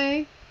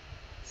anyway.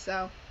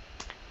 So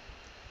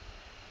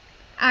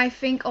I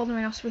think all the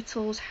main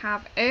hospitals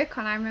have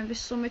aircon. I remember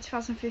summer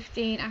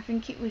 2015, I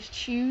think it was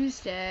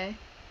Tuesday.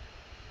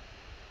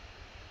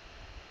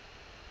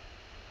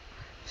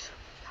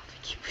 I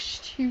think it was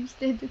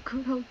Tuesday, the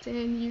good old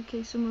day in the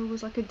UK summer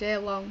was like a day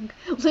long.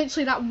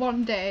 Literally that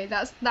one day,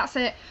 that's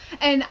it.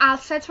 And I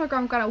said to my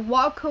grandma,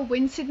 what a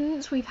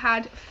coincidence, we've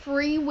had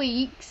 3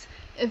 weeks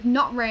of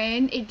not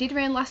rain. It did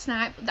rain last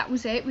night, but that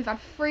was it. We've had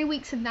 3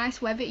 weeks of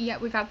nice weather,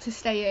 yet we've had to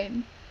stay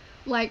in.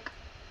 Like,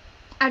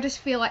 I just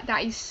feel like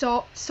that is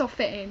so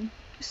fitting.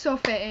 So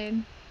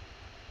fitting.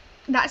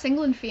 That's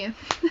England for you.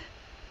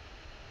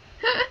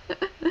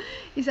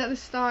 Is at the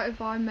start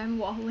of our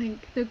memoir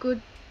link. The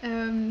good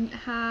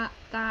hat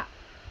that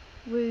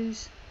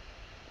was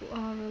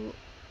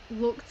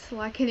looked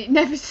like, and it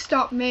never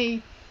stopped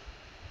me.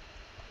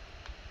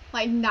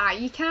 Like, nah,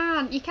 you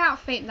can't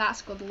think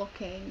that's good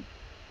looking.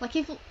 Like,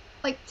 if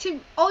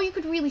all you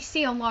could really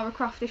see on Lara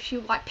Croft if she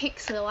was like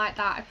pixely like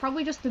that,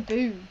 probably just the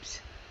boobs.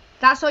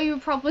 That's all you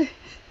would probably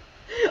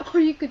Or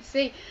you could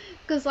see,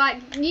 because like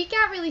you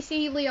can't really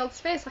see Leon's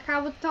face. Like I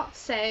would not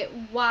say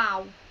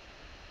wow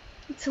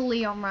to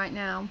Leon right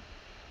now.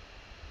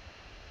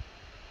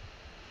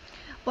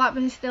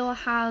 Blackburn still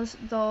has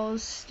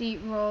those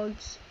steep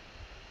roads.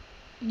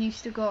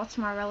 Used to go to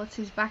my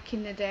relatives back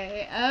in the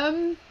day.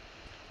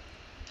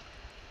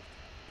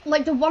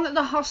 Like the one at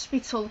the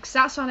hospital, because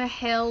that's on a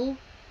hill.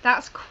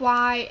 That's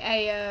quite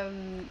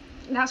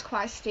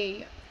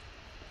steep.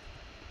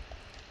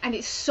 And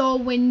it's so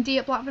windy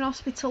at Blackburn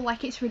Hospital,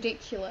 like it's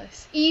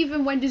ridiculous.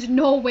 Even when there's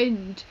no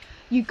wind,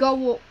 you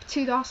go up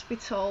to the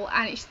hospital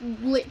and it's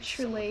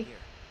literally...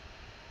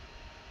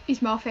 Is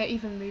Morphe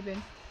even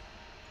moving?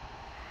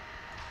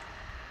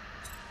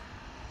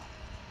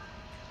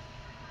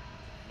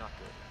 Not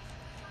good.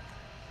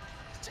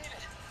 David,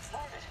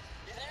 Marvin,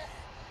 you there?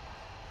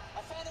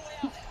 I found a way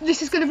out.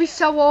 This is going to be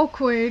so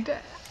awkward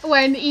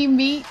when he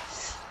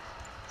meets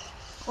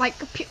like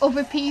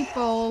other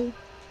people.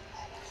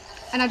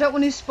 And I don't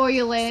want to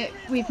spoil it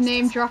with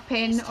name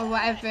dropping or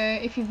whatever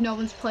if no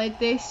one's played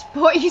this,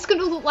 but he's going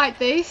to look like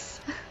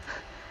this.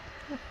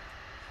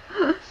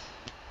 Gotta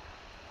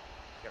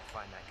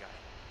find that guy.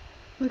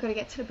 We've got to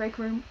get to the break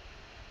room.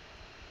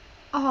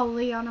 Oh,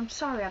 Leon, I'm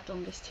sorry I've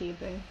done this to you,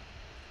 boo.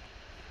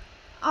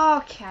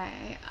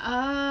 Okay,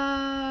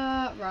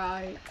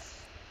 right.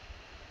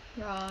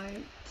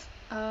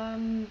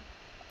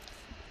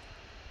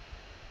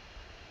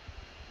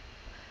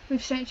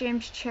 With St.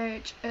 James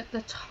Church at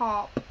the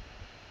top.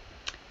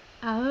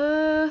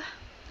 I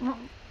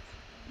don't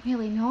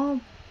really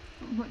know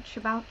much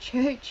about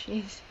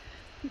churches.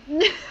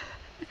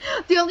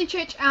 The only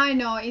church I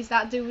know is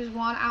that there was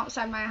one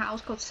outside my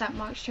house called St.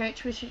 Mark's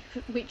Church,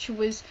 which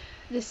was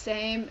the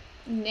same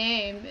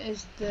name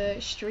as the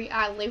street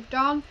I lived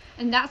on,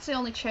 and that's the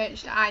only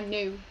church that I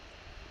knew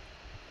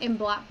in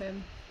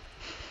Blackburn.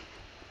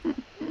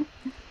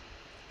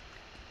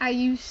 I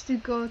used to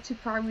go to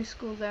primary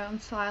school there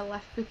until I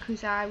left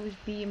because I was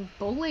being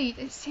bullied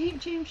at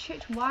St. James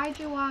Church. Why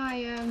do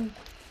I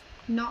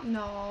not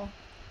know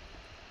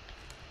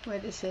where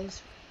this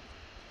is?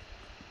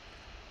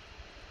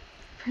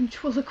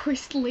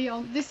 Ventriloquist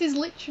Leon. This is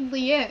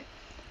literally it.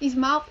 His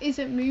mouth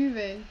isn't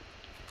moving.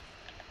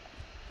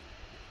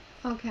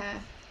 Okay.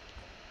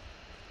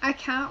 I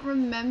can't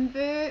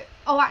remember.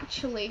 Oh,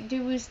 actually,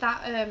 there was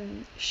that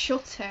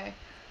shutter.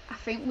 I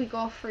think we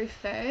go through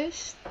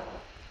first.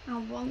 I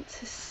want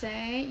to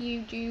say you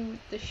do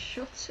the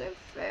shutter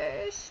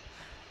first.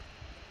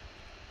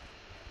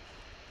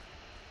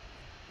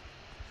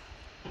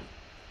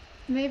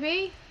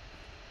 Maybe?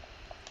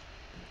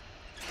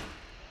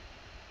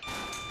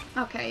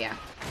 Okay, yeah.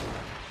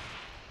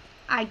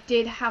 I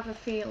did have a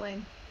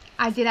feeling.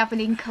 I did have an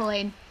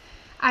inkling.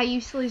 I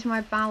used to lose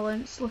my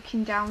balance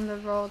looking down the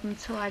road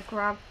until I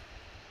grabbed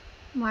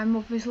my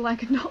mother's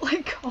leg and not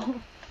let go.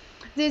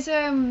 There's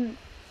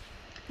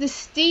the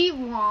steep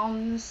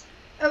ones.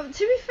 To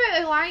be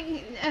fair,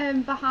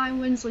 like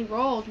behind Winsley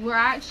Road, where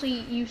I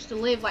actually used to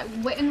live, like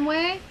Whitton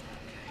Way,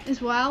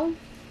 as well.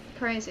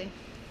 Crazy.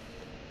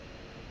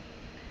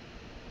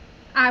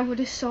 I would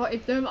have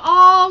sorted them.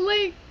 Oh,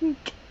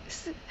 Link!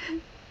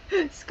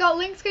 Scott,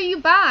 Link's got you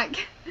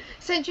back.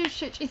 St. James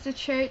Church is the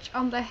church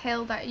on the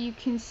hill that you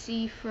can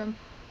see from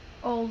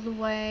all the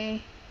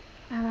way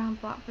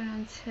around Blackburn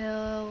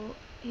until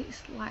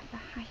it's like the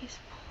highest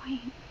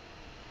point.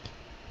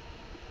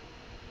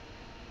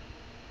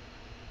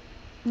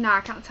 No,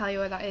 I can't tell you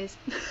where that is.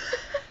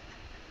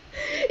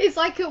 It's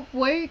like at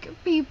work,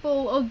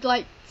 people would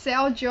like say,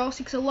 oh,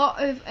 Josie, because a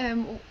lot of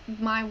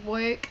my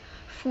work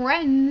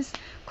friends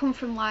come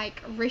from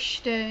like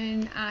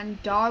Rishton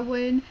and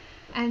Darwin,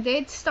 and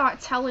they'd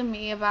start telling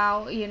me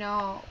about, you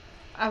know,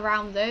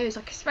 around those,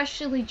 like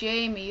especially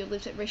Jamie who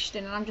lives at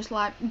Rishton, and I'm just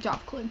like, don't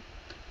have a clue.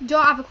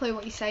 Don't have a clue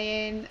what you're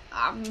saying.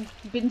 I've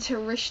been to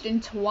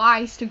Rishton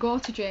twice to go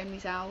to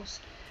Jamie's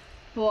house,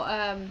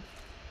 but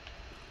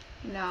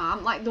no,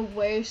 I'm like the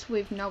worst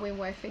with knowing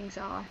where things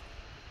are.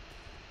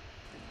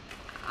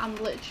 I'm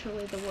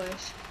literally the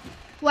worst.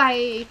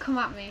 Wait, come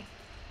at me.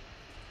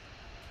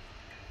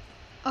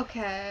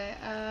 Okay,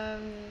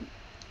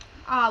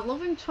 I'd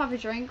love him to have a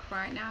drink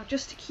right now,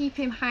 just to keep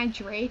him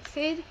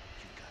hydrated. You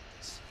got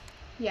this.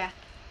 Yeah.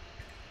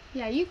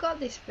 Yeah, you got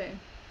this, boo.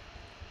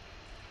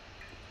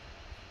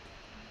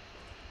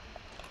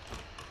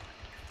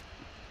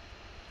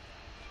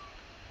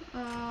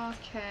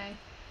 Okay.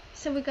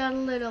 So we got a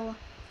little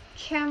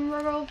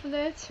camera over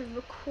there to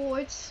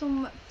record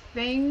some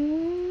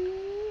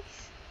things.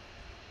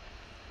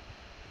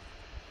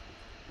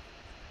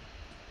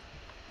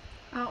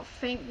 I don't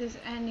think there's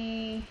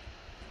any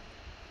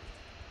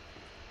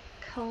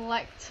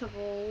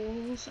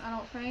collectibles, I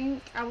don't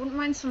think. I wouldn't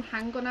mind some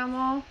handgun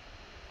ammo.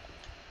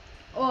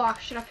 Oh,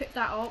 should I pick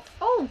that up?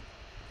 Oh,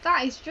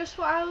 that is just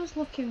what I was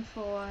looking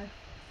for.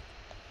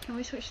 Can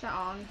we switch that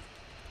on?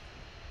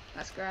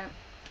 That's great.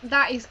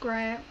 That is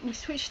great. We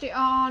switched it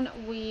on.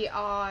 We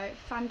are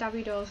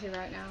fan-dabby-dozy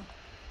right now.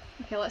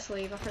 Okay, let's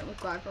leave. I think we've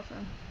got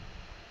everything.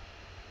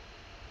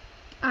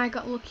 I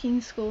got lucky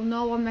in school.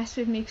 No one messed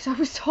with me because I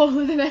was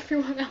taller than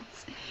everyone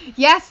else.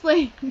 Yes,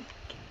 Link.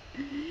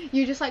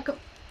 You just like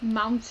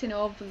mounting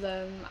over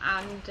them,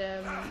 and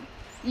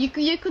you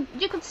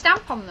could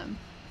stamp on them.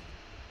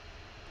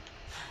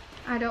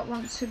 I don't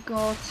want to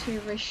go to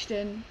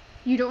Rishton.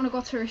 You don't want to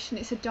go to Rishton.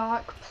 It's a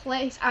dark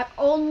place. I've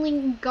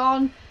only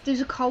gone.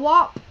 There's a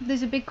co-op.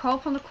 There's a big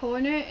co-op on the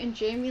corner, and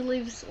Jamie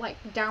lives like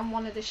down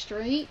one of the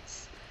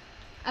streets.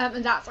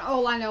 And that's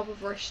all I know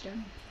of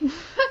Rishton.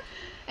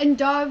 In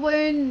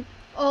Darwin,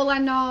 all I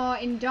know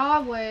in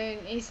Darwin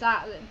is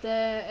that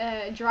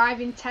the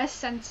driving test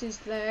centre's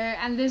there,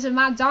 and there's a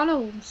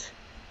McDonald's,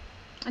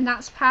 and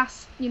that's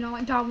past, you know,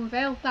 like Darwin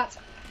Vale. That's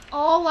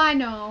all I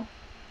know.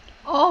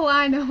 All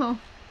I know.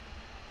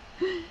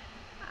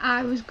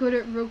 I was good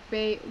at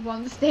rugby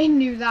once they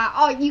knew that.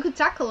 Oh, you could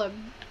tackle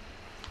them.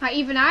 Like,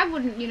 even I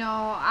wouldn't, you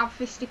know, have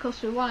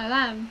fisticuffs with one of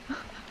them.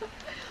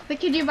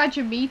 Like, can you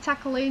imagine me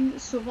tackling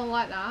someone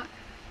like that?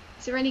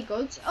 Is there any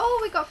goods? Oh,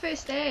 we got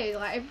first aid.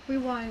 Like,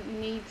 everyone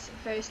needs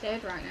first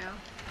aid right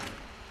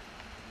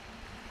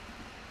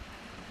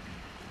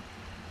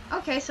now.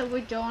 Okay, so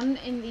we're done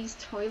in these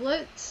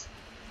toilets.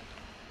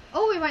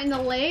 Oh, we went in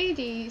the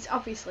ladies.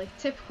 Obviously,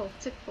 typical.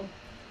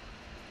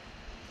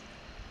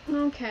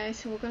 Okay,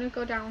 so we're gonna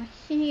go down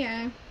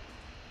here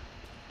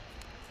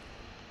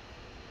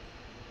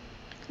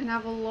and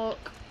have a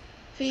look.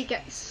 If he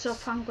gets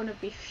up, I'm gonna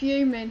be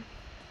fuming.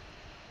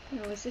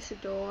 Oh, is this a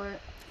door?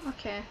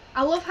 Okay.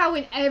 I love how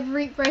in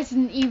every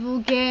Resident Evil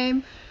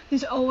game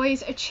there's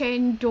always a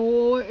chain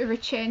door or a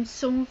chain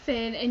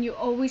something, and you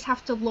always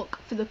have to look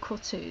for the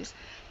cutters.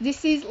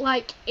 This is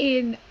like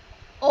in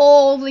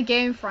all the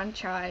game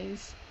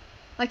franchise.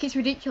 Like, it's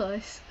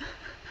ridiculous.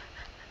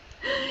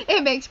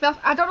 It makes me laugh.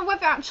 I don't know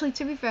whether, actually,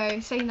 to be fair,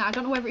 saying that, I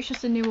don't know whether it's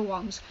just the newer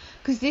ones,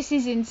 because this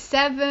is in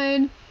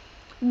 7.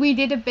 We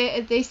did a bit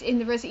of this in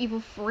the Resident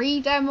Evil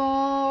 3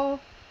 demo.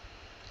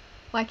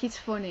 Like, it's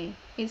funny.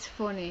 It's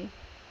funny.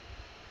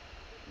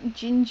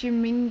 Ginger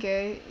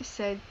Mingo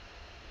said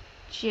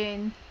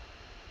gin,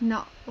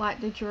 not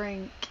like the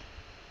drink.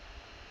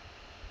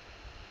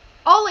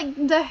 Oh,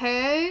 like the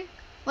hair,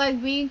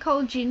 like being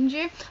called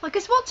Ginger. Like, I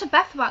spoke to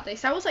Beth about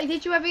this. I was like,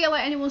 did you ever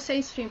let anyone say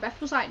this to me? Beth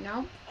was like,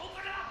 no.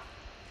 Open up!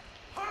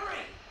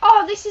 Hurry!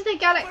 Oh, this is the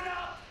guy. Open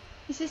up!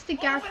 Is this the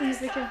guy from the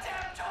Open this video?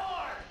 goddamn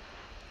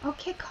door!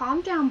 Okay,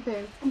 calm down,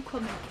 boo. I'm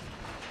coming.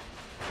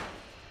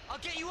 I'll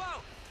get you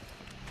out.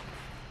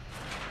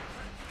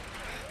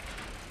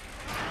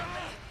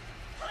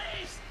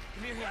 Please!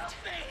 Give me your hand.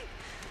 Help me!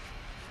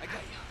 I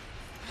got you.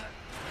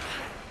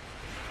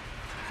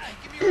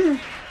 Give me your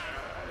hand.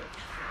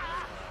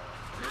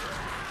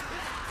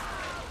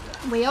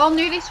 We all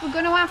knew this was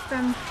gonna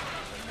happen.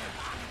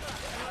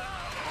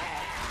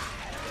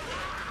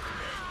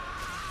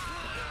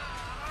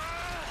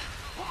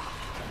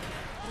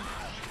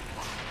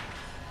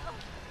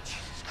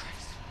 Jesus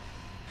Christ.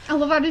 I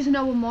love how there's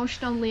no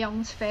emotion on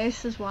Leon's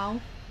face as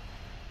well.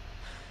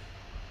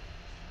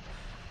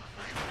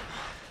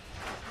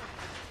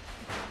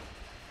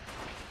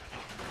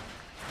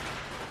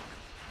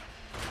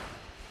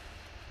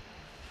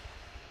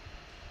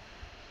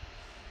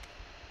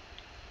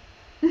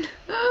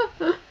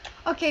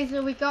 Okay,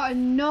 so we got a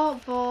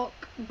notebook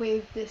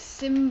with the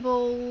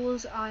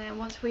symbols, and then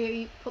once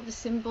we put the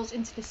symbols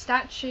into the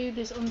statue,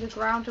 there's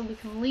underground and we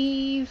can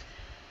leave.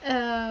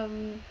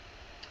 And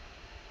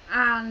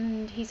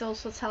he's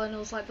also telling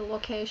us like the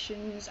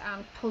locations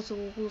and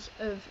puzzles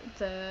of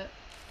the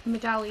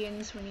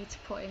medallions we need to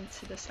put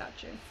into the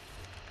statue.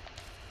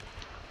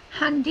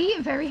 Handy,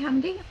 very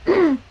handy.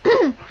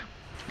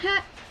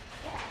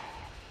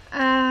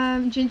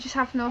 Gingers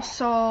have no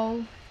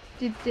soul.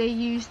 Did they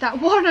use that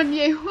one on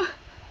you?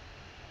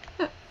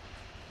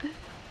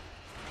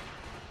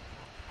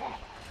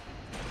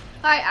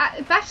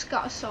 Beth's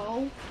got a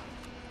soul.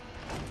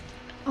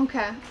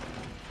 Okay.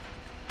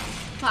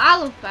 Well, I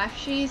love Beth.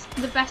 She's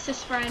the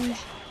bestest friend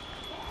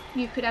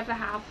you could ever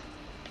have.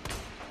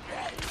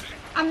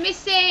 I'm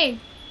missing!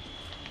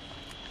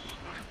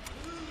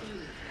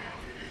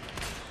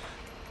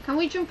 Can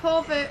we jump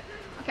over?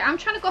 Okay, I'm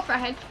trying to go for a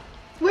head.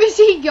 Where's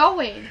he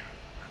going?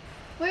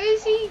 Where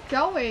is he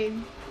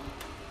going?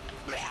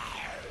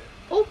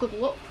 Oh, good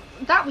luck.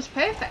 That was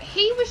perfect.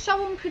 He was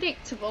so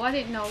unpredictable. I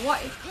didn't know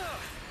what.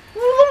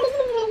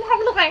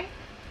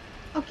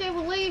 Okay,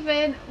 we're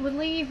leaving. We're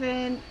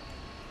leaving.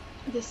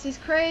 This is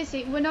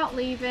crazy. We're not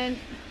leaving.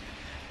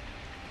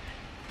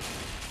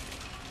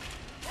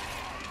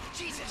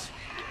 Jesus,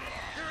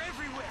 they're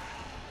everywhere.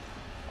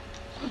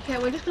 Okay,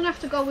 we're just gonna have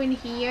to go in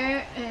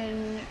here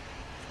and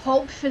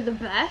hope for the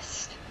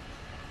best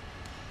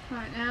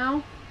right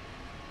now.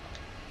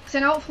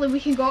 Then hopefully we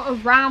can go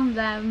around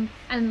them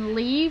and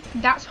leave.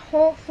 That's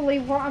hopefully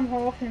what I'm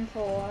hoping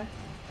for.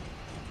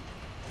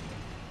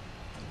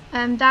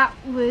 And that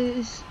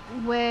was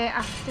where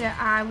after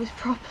I was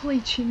properly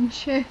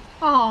ginger.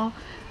 Oh,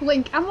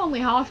 Link, I'm only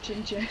half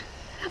ginger.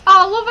 Oh,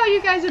 I love how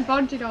you guys are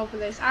bonding over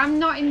this. I'm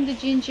not in the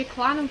ginger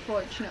clan,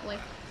 unfortunately.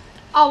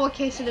 Oh,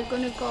 okay, so they're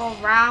gonna go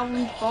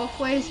around both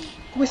ways.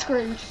 We're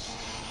screwed.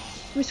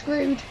 We're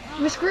screwed.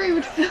 We're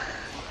screwed.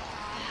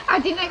 I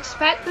didn't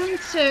expect them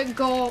to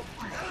go.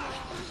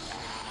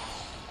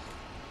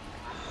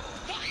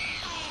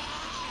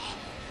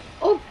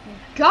 Oh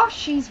gosh,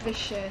 she's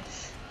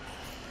vicious.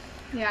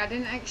 Yeah, I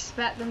didn't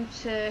expect them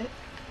to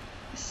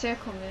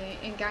circle me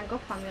and gang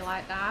up on me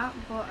like that,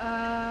 but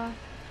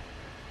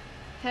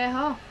hey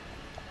ho.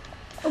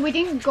 We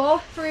didn't go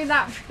through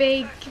that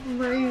big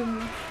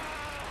room.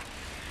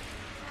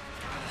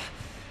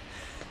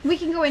 We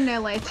can go in there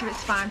later,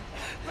 it's fine.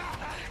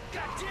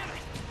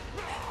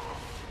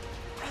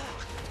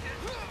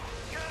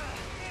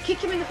 Kick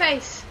him in the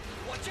face.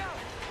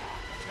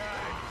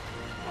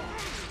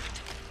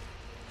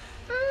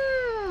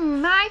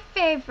 My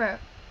favourite.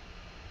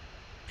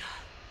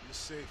 You're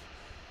safe.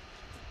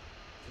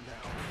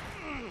 Now.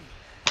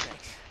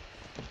 Thanks.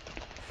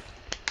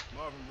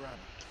 Marvin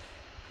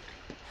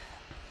Branagh.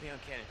 Leon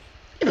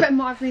Kennedy. But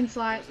Marvin's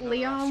like,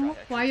 Leon,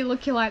 why are you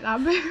looking like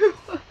that, boo?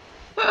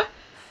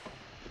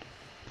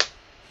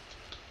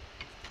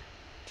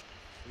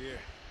 Yeah.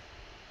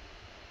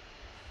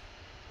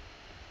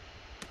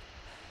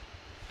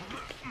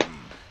 I'm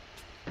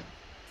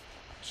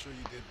sure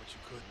you did what you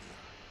could,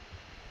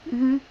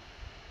 Leon.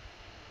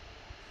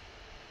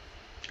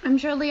 I'm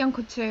sure Leon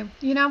could too,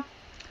 you know?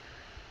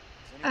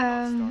 Does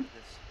anyone else start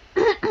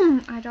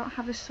this? I don't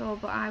have a saw,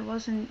 but I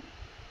wasn't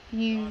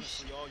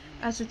used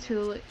as a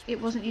tool.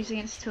 It wasn't used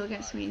against a tool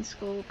against me in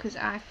school because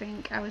I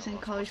think I was in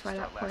college by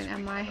that point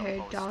and my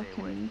hair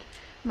darkened.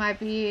 My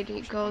beard,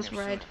 it goes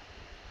red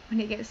when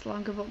it gets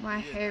longer, but my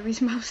hair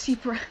is mousy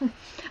brown.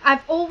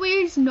 I've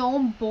always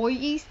known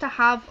boys to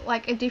have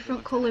like a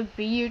different coloured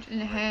beard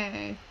and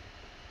hair.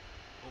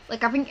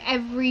 Like I think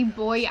every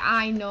boy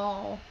I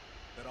know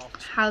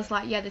has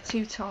like, yeah, the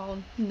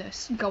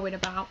two-toneness going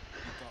about.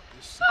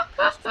 This is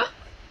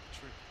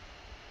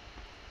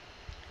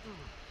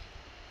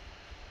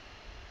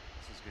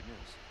good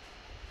news.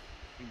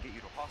 We can get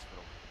you to a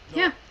hospital. No,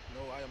 Yeah.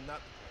 No, I am not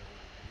the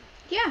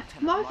priority. Yeah,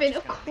 Marvin,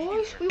 of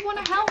course, we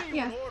want to help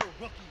you.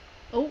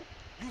 Oh.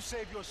 You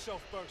save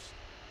yourself first.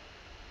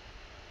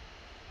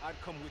 I'd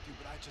come with you,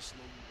 but I just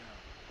slow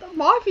you down.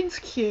 Marvin's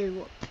cute.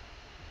 Now,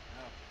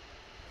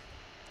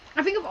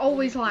 I think I've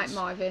always liked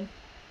Marvin.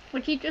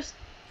 Like he just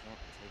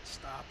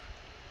stop.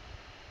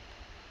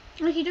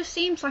 Like he just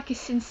seems like a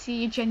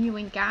sincere,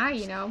 genuine guy,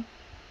 you know.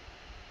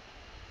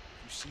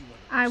 You see one of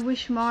I those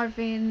wish things.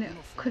 Marvin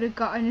could have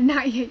gotten a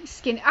 98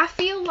 skin. I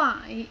feel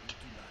like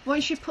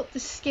once you put the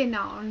skin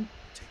on,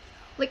 Take it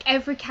out. like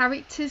every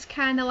character's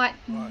kind of like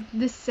Right.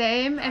 the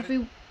same. Got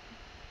it.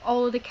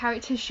 All of the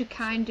characters should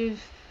kind of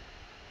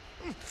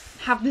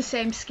have the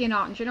same skin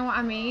on. Do you know what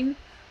I mean?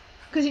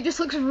 Because it just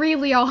looks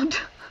really odd.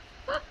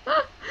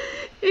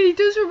 He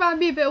does remind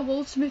me a bit of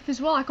Will Smith as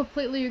well. I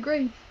completely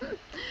agree.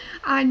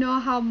 I know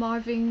how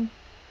Marvin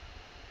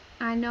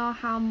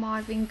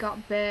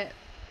got bit.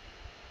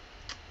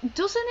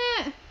 Doesn't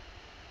it?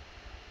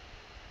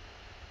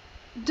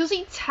 Does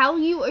he tell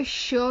you or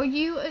show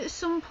you at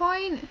some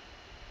point?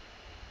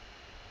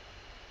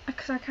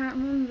 Because I can't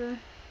remember.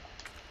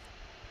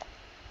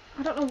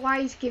 I don't know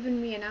why he's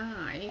given me a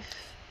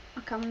knife.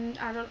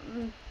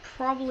 I'm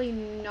probably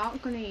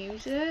not gonna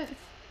use it.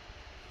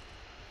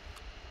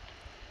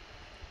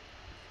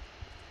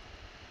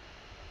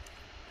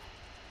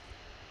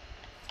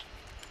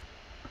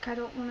 Like I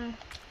don't wanna.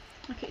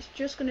 Like it's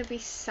just gonna be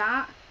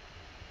sat.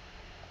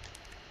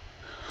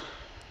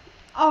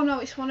 Oh no,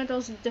 it's one of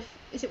those.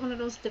 Is it one of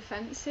those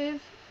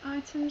defensive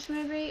items?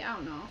 Maybe, I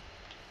don't know.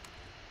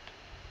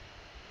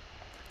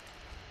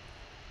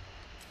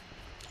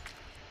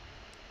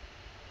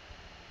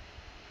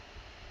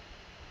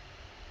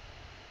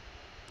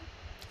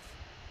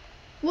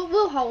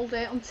 We'll hold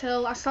it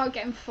until I start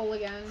getting full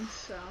again.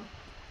 So.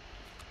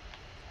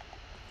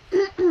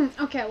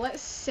 Okay,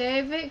 let's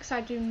save it because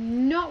I do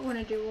not want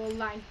to do all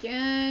that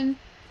again.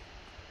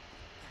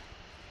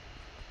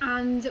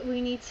 And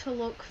we need to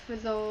look for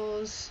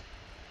those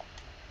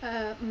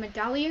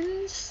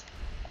medallions.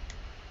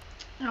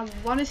 I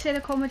want to say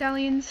they're called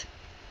medallions.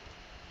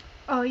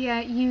 Oh yeah,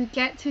 you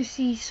get to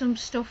see some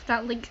stuff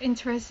that links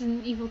into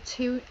Resident Evil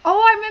 2. Oh,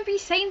 I remember you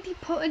saying they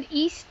put an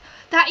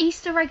that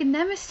Easter egg in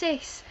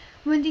Nemesis.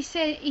 When he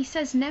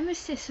says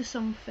Nemesis or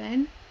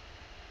something.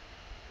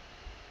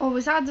 Or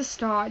was that at the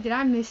start? Did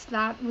I miss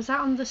that? Was that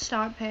on the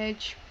start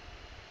page?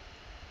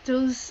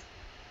 Does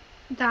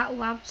that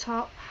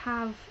laptop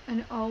have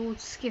an old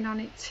skin on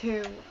it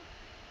too?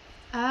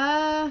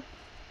 Oh,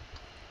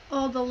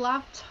 the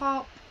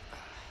laptop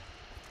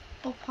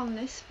up on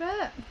this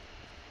bit?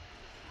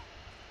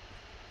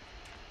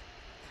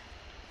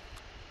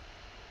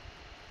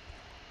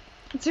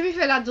 To be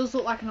fair, that does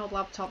look like an old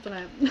laptop,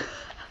 doesn't it?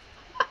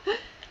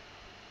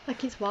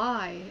 Like it's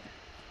white.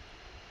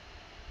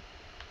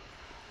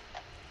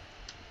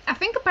 I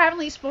think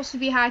apparently it's supposed to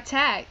be high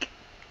tech.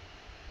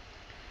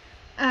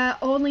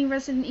 Only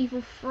Resident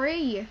Evil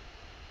 3.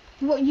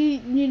 What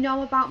you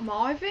know about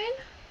Marvin?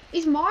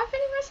 Is Marvin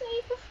in Resident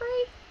Evil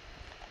 3?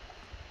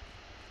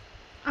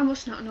 I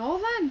must not know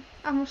then.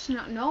 I must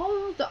not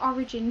know the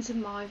origins of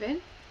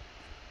Marvin.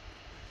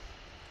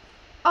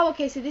 Oh,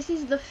 okay, so this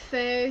is the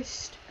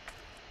first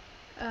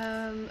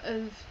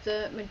of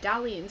the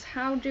medallions.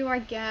 How do I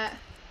get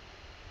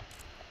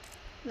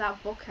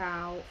that book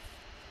out?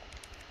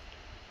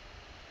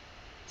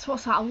 So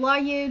what's that? A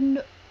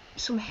lion,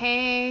 some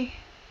hay,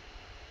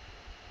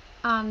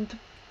 and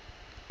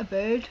a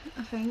bird,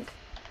 I think.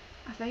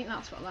 I think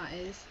that's what that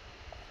is.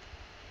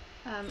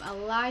 A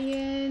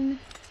lion,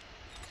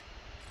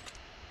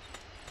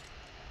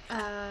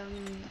 a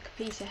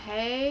piece of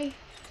hay,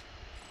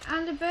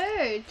 and a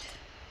bird.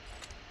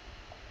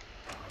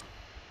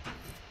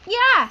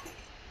 Yeah!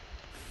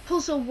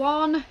 Puzzle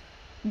 1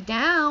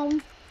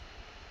 down.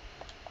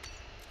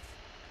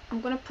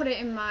 I'm gonna put it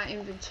in my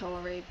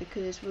inventory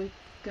because we're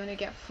gonna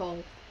get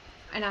full.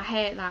 And I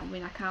hate that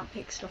when I can't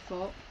pick stuff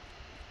up.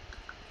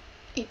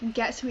 It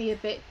gets me a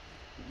bit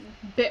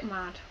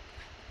mad.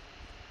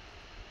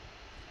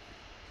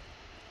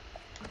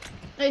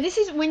 This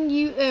is when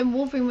you,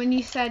 Wolverine, when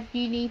you said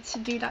you need to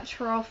do that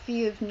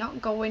trophy of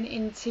not going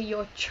into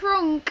your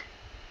trunk.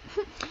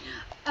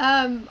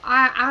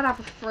 I'd have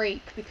a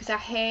freak because I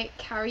hate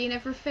carrying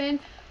everything,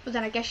 but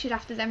then I guess you'd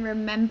have to then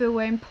remember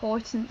where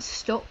important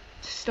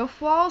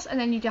stuff was, and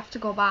then you'd have to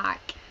go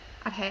back.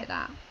 I'd hate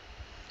that.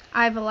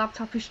 I have a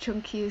laptop as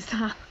chunky as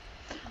that.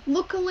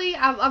 Luckily,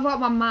 I've got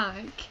my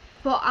Mac,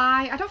 but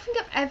I don't think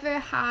I've ever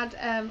had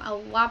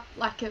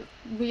like a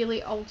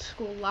really old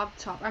school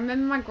laptop. I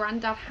remember my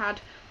granddad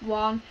had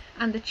one,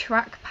 and the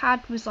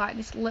trackpad was like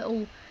this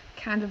little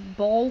kind of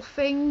ball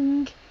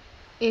thing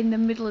in the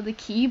middle of the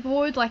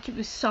keyboard. Like, it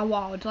was so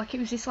odd. Like, it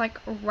was this like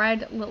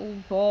red little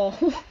ball.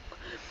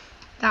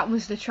 That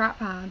was the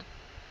trackpad,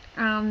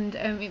 and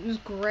it was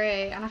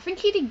grey, and I think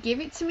he did give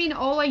it to me, and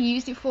all I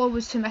used it for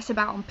was to mess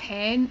about on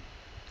paint.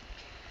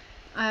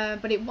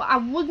 But I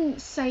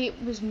wouldn't say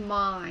it was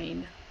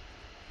mine.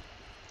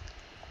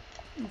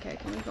 Okay,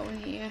 can we go in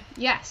here?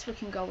 Yes, we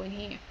can go in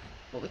here,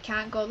 but we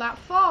can't go that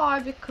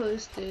far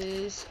because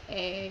there's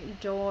a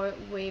door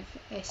with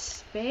a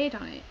spade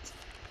on it.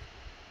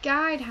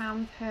 Guide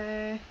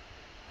hamper,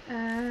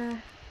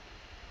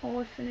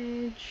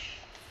 orphanage,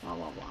 blah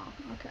blah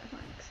blah. Okay,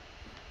 thanks.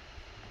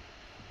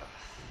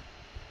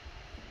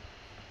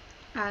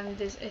 And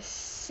there's a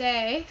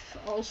safe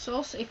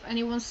also, so if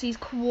anyone sees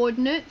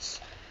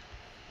coordinates,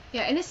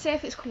 yeah, in a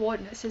safe it's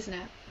coordinates, isn't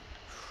it?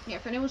 Yeah,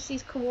 if anyone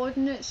sees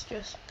coordinates,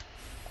 just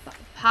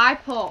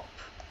pipe up.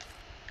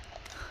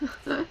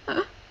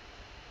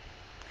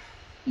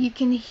 You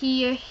can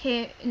hear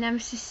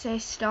Nemesis say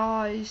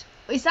stars.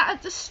 Is that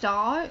at the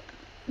start?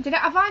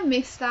 Have I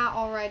missed that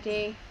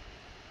already?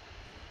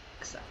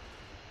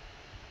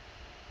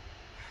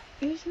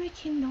 Who's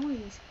making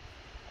noise?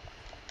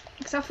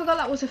 Because I forgot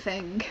that was a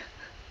thing.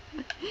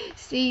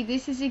 See,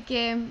 this is a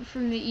game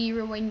from the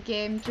era when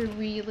games were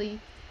really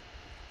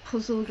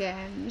puzzle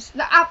games.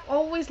 I've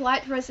always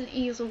liked Resident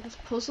Evil's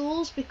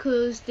puzzles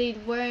because they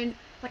weren't,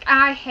 like,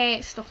 I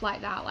hate stuff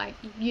like that. Like,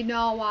 you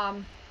know,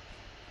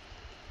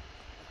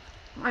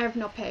 I have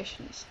no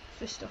patience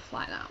for stuff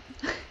like that.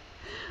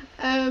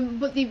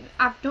 But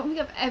I don't think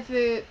I've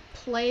ever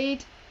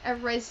played a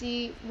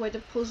Resi where the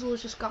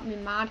puzzles just got me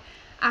mad.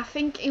 I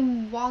think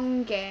in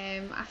one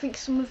game, I think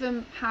some of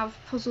them have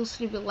puzzles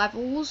to do with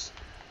levels,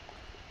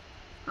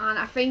 and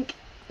I think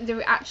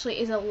there actually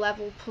is a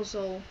level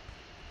puzzle.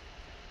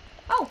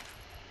 Oh!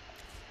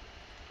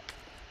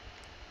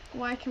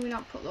 Why can we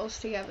not put those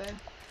together?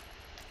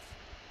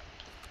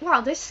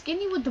 Wow, they're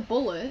skinny with the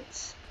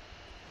bullets.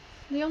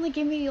 They only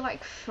give me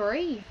like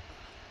 3.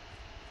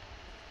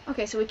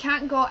 Okay, so we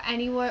can't go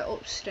anywhere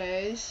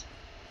upstairs.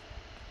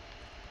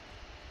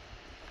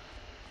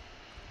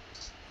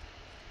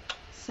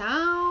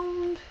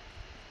 Sound.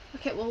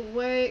 Okay, well,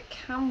 where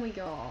can we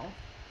go?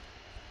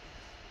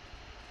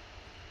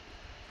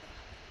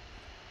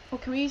 Oh,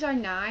 can we use our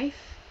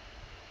knife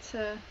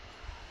to...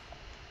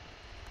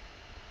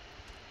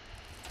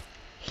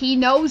 He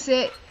knows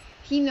it.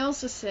 He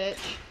knows the search.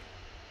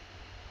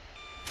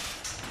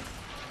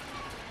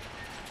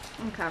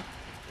 Okay.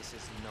 This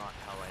is not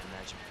how I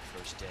imagined my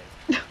first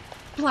day.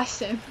 Bless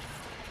him.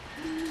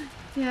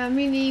 Yeah,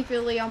 me neither,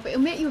 Leon, but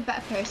it'll make you a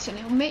better person.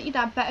 It'll make you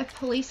that better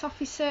police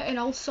officer, and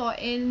also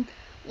in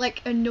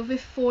like another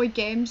 4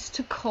 games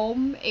to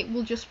come, it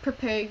will just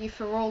prepare you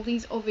for all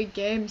these other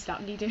games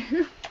that they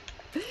do.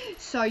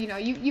 So, you know,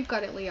 you've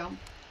got it, Leon.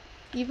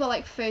 You've got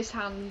like first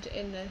hand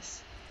in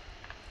this.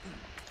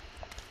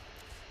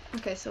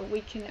 Okay, so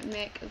we can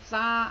make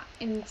that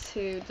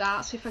into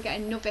that. So if I get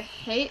another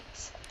hit,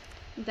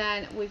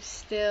 then we've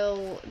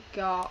still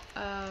got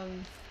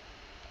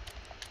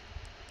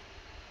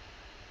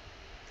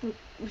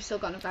we've still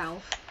got a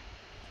valve.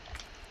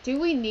 Do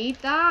we need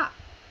that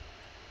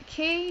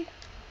key?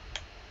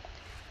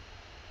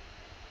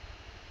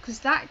 Because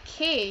that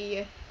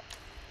key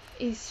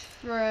is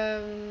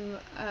from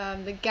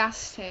the gas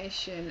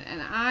station,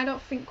 and I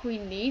don't think we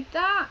need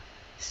that.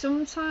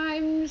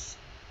 Sometimes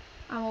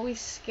I'm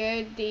always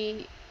scared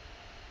they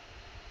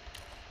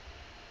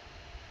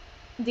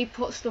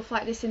put stuff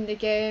like this in the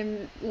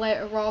game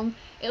later on.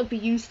 It'll be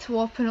used to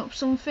open up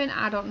something,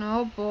 I don't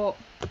know, but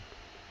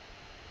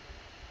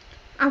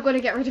I'm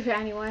gonna get rid of it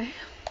anyway.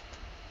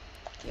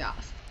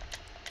 Yes.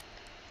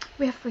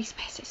 We have 3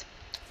 spaces.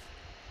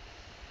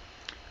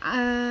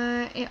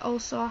 It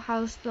also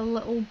has the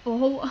little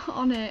ball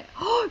on it.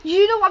 Oh,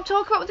 you know what I'm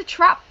talking about with the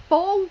trap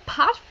ball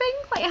pad thing?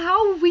 Like,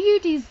 how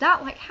weird is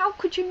that? Like, how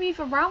could you move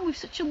around with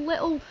such a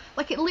little,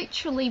 like, it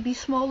literally be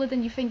smaller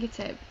than your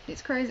fingertip?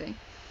 It's crazy.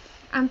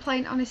 I'm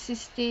playing on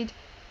assisted,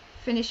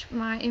 finished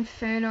my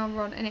Inferno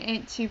run, and it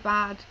ain't too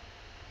bad.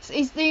 So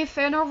is the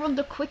Inferno run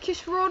the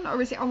quickest run,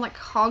 or is it on, like,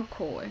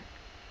 hardcore?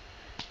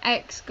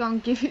 X, gone,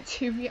 give it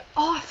to me.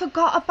 Oh, I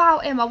forgot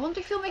about him. I wonder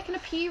if he'll make an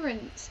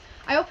appearance.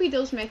 I hope he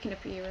does make an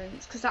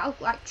appearance, because that'll,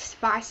 like,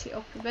 spice it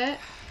up a bit.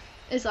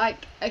 It's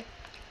like a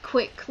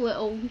quick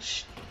little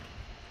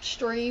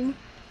stream.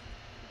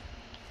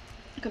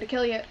 I'm gonna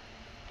kill you.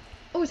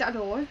 Oh, is that a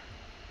door?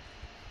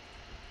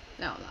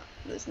 No,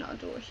 there's not a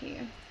door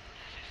here.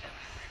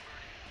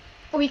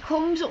 Oh, he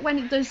comes up when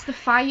it does the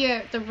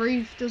fire, the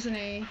roof, doesn't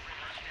he?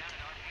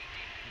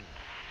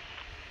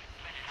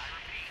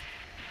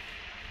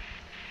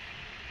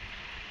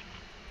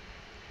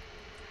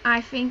 I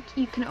think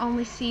you can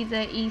only see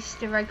the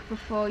Easter egg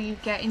before you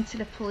get into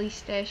the police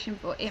station,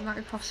 but it might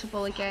be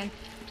possible again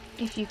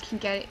if you can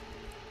get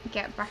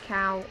back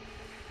out.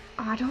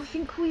 Oh, I don't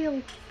think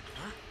we'll.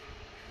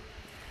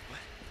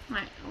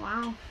 Right,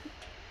 wow.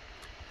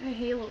 Oh,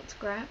 he looked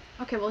great.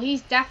 Okay, well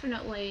he's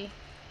definitely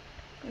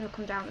gonna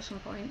come down at some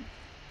point.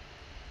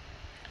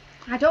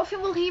 I don't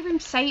think we'll hear him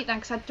say it then,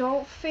 because I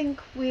don't think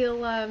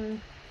we'll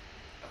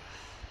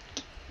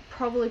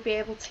probably be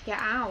able to get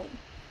out.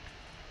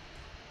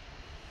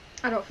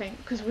 I don't think,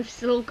 because we've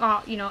still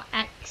got, you know,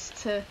 X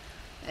to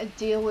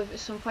deal with at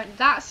some point.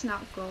 That's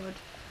not good.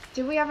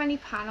 Do we have any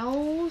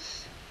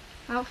panels?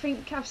 I don't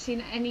think I've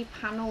seen any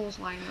panels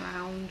lying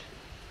around.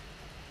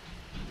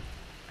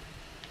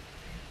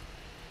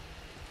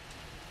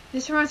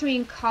 This reminds me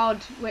in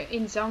COD,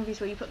 in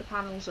Zombies, where you put the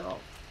panels up.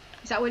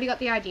 Is that where you got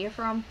the idea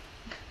from?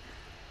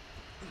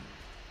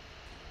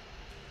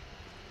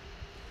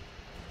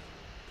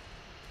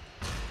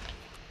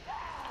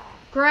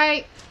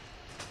 Great.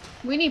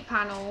 We need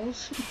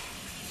panels.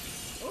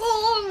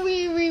 Oh,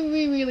 we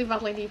really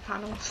badly need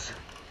panels.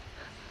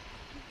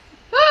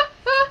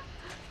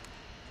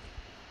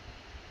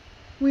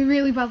 We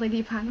really badly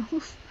need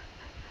panels.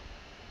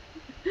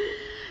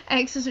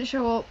 X doesn't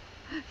show up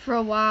for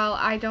a while.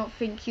 I don't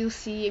think you'll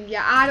see him.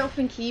 Yeah, I don't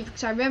think he,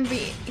 because I remember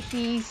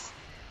he's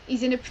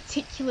in a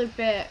particular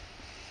bit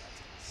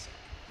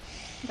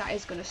that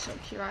is gonna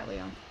suck you right,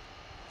 Leon.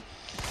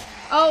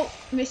 Oh,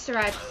 Mr.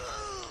 Ed.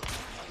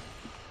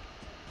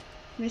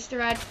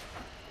 Mr. Ed.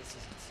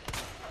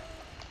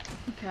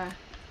 Okay.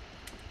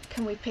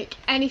 Can we pick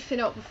anything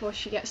up before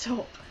she gets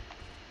up?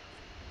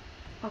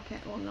 Okay,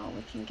 well no,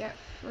 we can get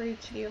through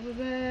to the other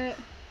bit.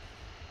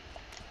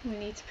 We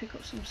need to pick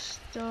up some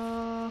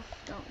stuff.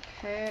 Don't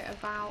care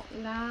about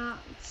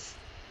that.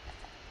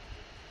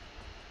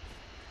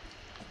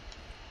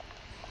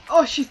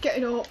 Oh, she's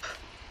getting up.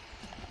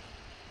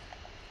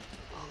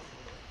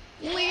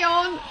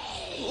 Leon!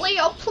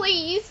 Leon,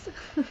 please!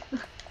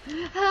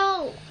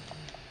 Help!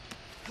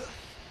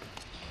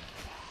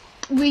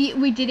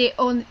 We did it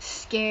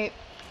unscaped.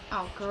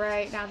 Oh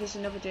great, now there's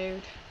another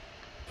dude.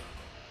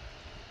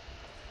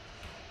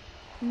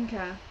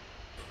 Okay.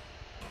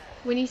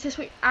 We need to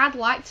switch. I'd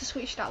like to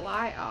switch that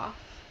light off.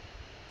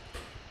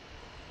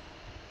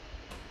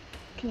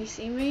 Can you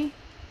see me?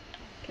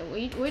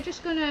 Okay, we're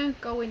just gonna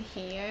go in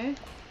here.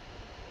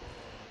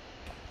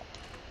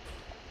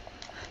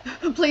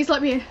 Please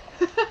let me in.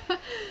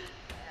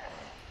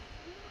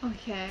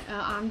 Okay,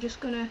 I'm just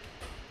gonna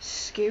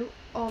scoot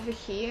over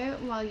here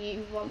while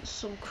you want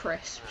some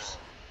crisps.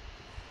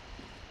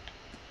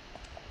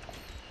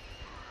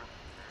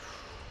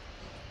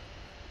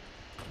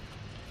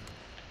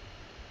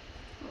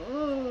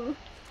 Oh.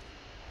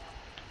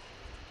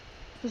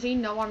 Does he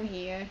know I'm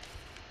here?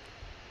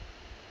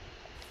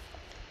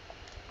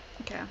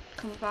 Okay,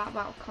 come back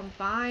about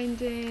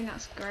combining.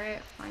 That's great,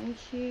 thank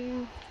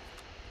you.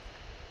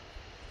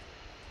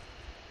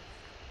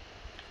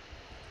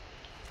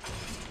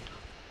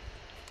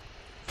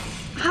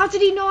 How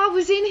did he know I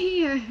was in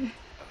here?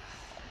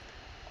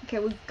 Okay,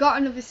 we've got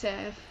another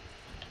save.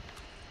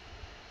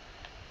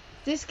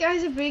 This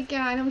guy's a big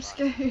guy and I'm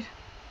scared.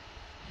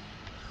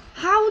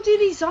 How do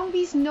these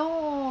zombies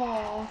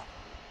know?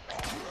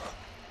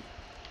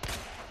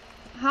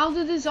 How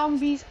do the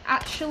zombies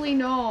actually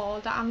know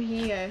that I'm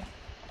here?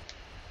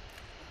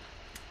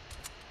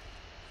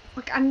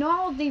 Like, I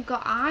know they've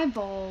got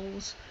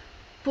eyeballs,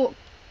 but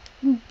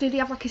do they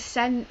have like a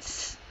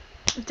sense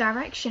of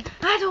direction?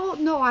 I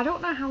don't know. I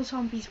don't know how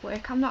zombies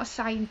work. I'm not a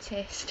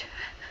scientist.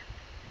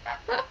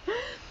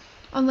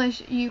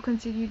 Unless you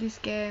continue this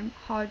game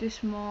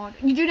hardest mode.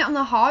 You're doing it on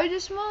the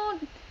hardest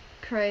mode?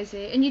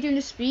 Crazy. And you're doing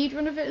a speed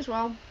run of it as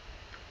well.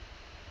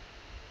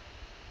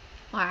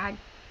 Like,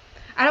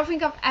 I don't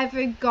think I've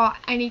ever got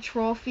any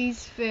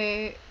trophies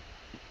for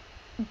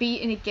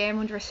beating a game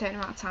under a certain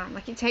amount of time.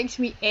 Like, it takes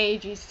me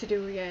ages to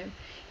do a game.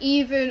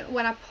 Even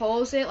when I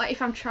pause it, like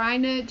if I'm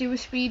trying to do a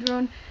speed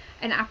run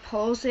and I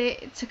pause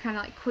it to kind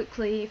of like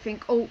quickly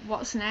think, oh,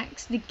 what's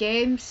next? The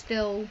game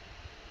still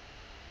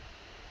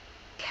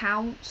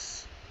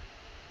counts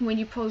when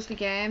you pause the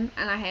game,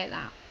 and I hate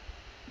that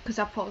because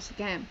I paused the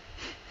game.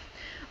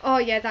 Oh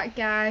yeah, that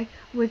guy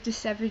with the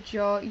severed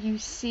jaw, you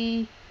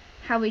see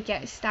how he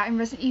gets started in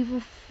Resident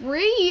Evil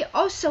 3.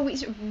 Oh, so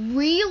it's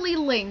really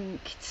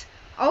linked.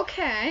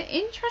 Okay,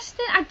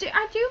 interesting. I do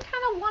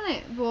kind of want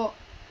it, but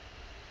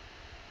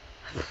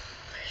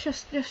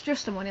it's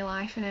just a money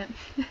life, innit?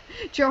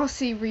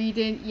 Josie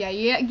reading. Yeah,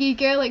 your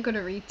girl ain't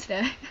gonna read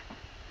today.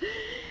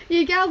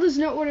 Your girl does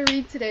not want to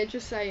read today,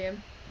 just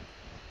saying.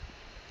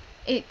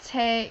 It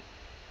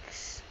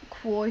takes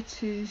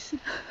quarters.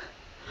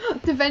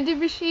 The vending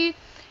machine.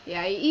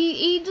 Yeah,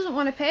 he doesn't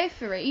want to pay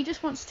for it. He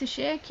just wants to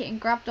shake it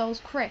and grab those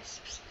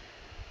crisps.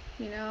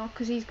 You know,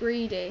 because he's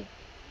greedy.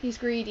 He's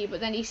greedy, but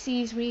then he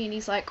sees me and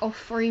he's like, oh,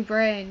 free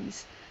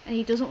brains. And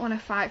he doesn't want to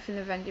fight for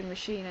the vending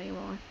machine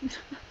anymore.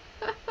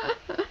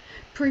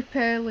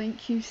 Prepare,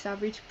 Link, you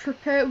savage.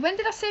 Prepare. When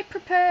did I say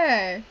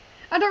prepare?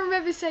 I don't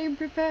remember saying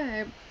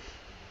prepare.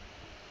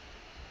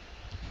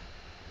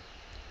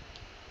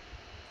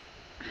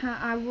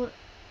 I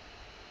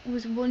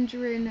was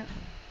wondering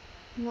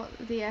what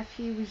the F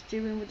he was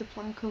doing with the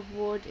plank of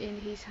wood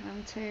in his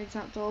hand. Turns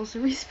out those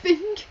are his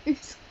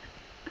fingers.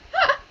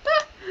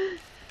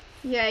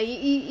 Yeah,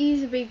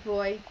 he's a big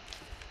boy.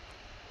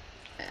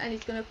 And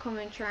he's gonna come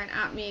and try and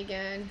at me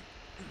again.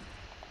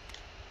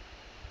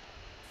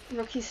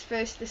 Rocky's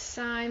first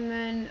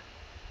assignment.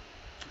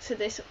 So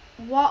this,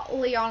 what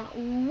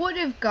Leon would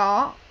have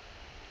got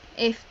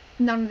if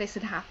none of this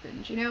had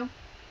happened, you know?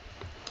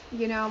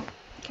 You know,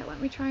 okay, let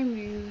me try and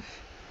move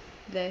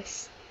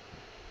this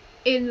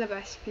in the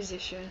best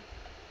position.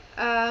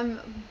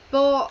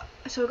 But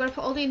so we're gonna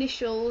put all the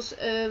initials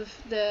of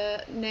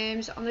the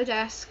names on the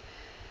desk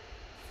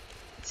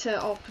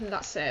to open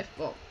that safe,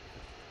 but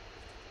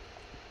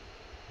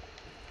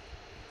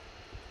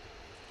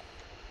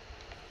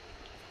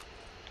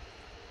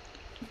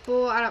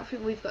I don't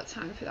think we've got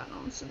time for that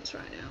nonsense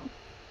right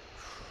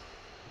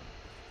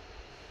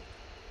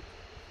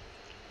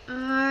now.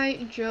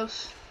 I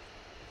just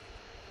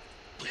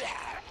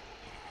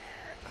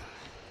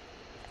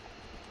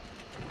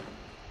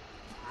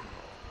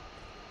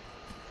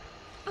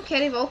okay,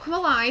 they've all come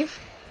alive.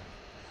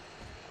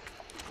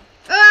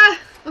 Ah!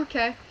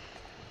 Okay.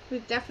 We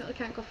definitely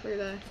can't go through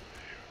there.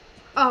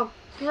 Oh,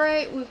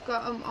 great, we've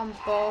got them on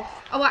both.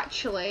 Oh,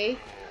 actually,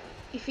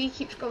 if he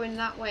keeps going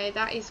that way,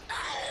 that is...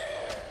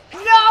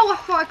 No! I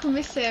thought I could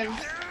miss him.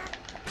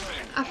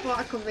 I thought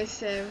I could miss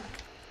him.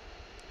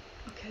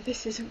 Okay,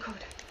 this isn't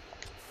good.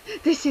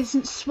 This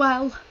isn't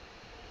swell.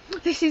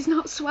 This is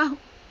not swell.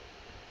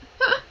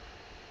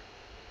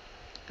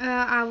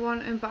 I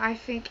want him, but I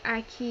think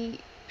I keep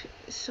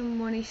some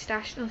money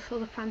stashed until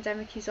the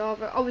pandemic is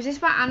over. Oh, is this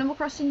about Animal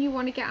Crossing? You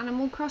want to get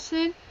Animal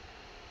Crossing?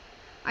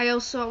 I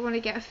also want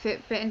to get a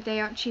Fitbit, and they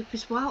aren't cheap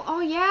as well. Oh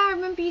yeah, I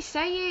remember you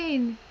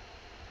saying.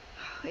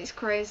 It's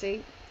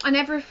crazy. And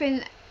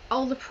everything,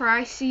 all the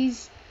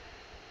prices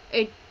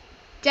are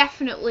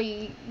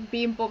definitely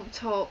being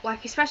bumped up,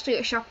 like especially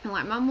at shopping.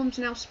 Like my mum's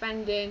now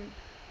spending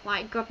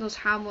like God knows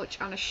how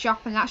much on a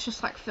shop, and that's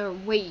just like for a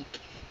week.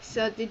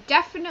 So they're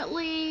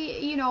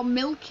definitely, you know,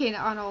 milking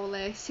on all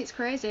this. It's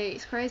crazy,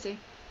 it's crazy.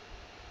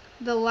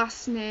 The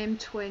last name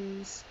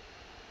twins.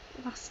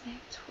 Last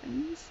name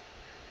twins?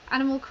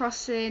 Animal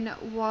Crossing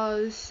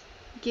was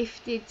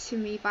gifted to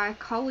me by a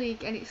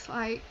colleague, and it's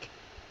like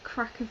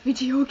crack of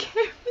video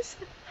games.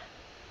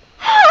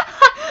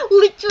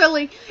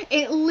 Literally,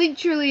 it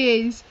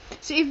literally is.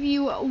 So if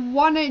you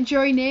want to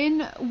join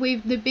in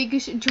with the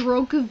biggest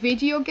drug of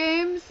video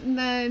games,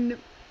 then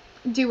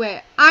do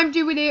it. I'm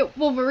doing it,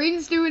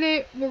 Wolverine's doing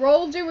it, we're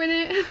all doing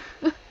it.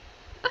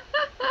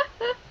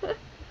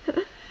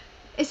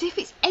 As if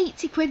it's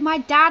 80 quid. My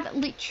dad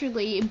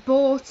literally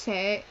bought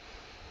it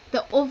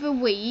the other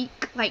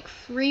week, like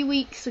 3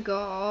 weeks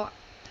ago,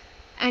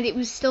 and it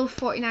was still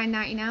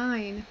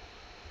 $49.99.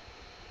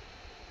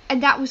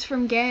 And that was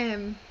from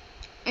Game.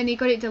 And he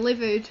got it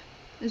delivered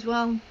as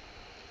well.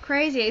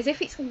 Crazy, as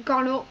if it's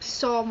gone up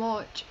so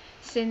much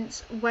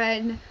since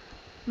when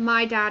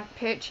my dad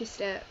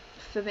purchased it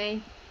for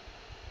me.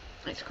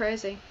 It's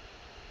crazy.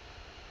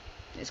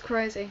 It's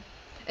crazy.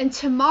 And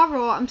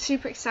tomorrow, I'm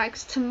super excited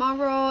because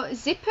tomorrow,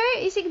 Zipper,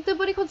 is it the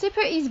buddy called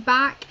Zipper? He's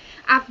back.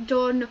 I've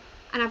done,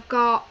 and I've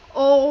got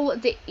all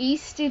the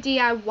Easter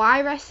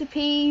DIY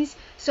recipes,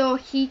 so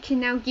he can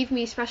now give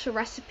me a special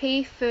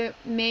recipe for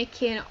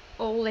making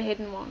all the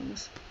hidden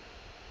ones.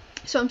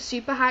 So I'm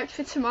super hyped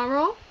for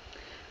tomorrow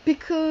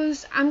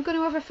because I'm going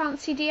to have a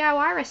fancy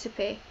DIY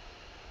recipe.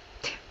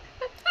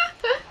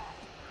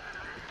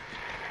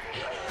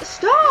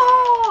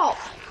 Stop!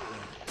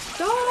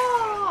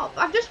 Stop!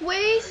 I've just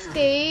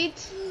wasted.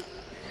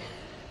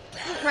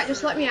 Right,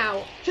 just let me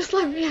out. Just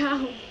let me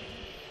out.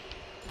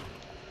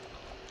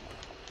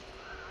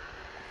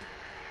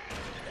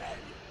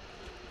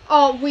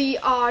 Oh, we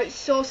are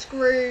so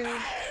screwed.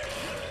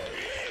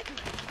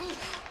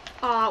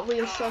 Oh, we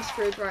are so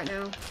screwed right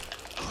now.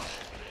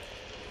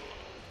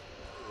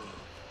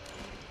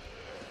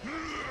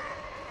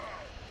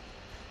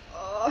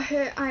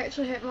 I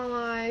actually hate my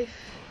life.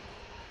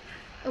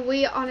 Are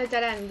we on a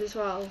dead end as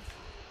well?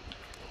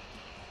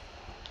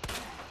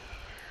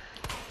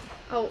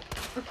 Oh,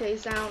 okay,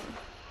 he's down.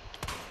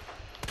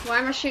 Why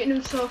am I shooting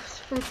him so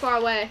from far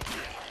away?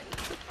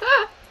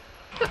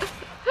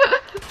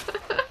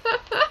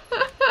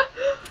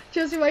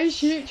 Chelsea, why you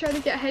shoot trying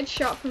to get a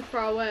headshot from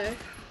far away?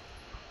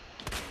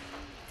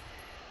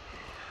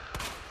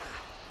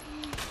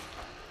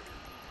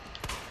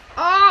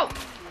 Oh,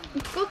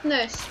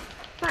 goodness.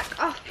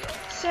 Back off.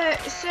 Sir.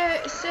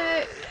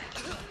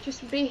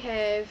 Just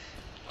behave.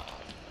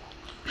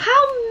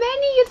 How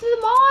many of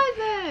them are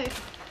there?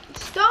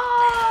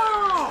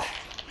 Stop!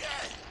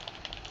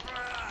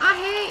 I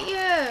hate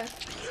you.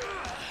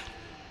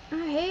 I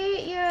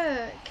hate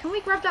you. Can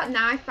we grab that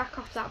knife back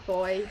off that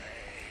boy?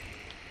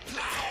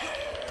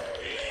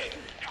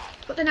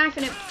 Put the knife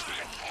in him.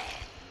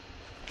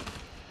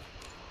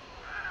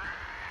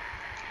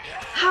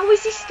 How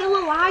is he still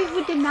alive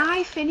with the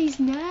knife in his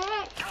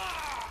neck?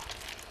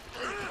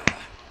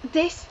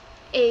 This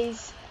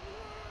is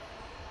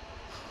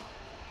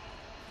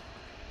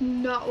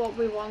not what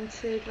we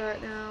wanted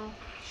right now.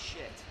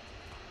 Shit.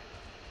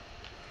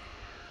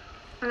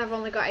 And I've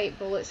only got 8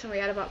 bullets and we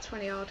had about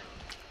 20 odd.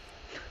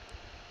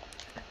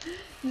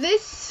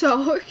 This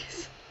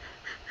sucks.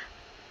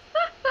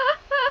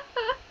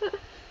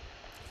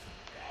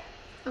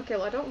 Okay,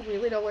 well I don't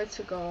really know where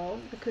to go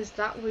because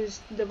that was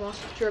the most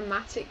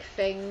dramatic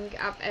thing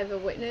I've ever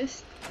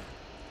witnessed.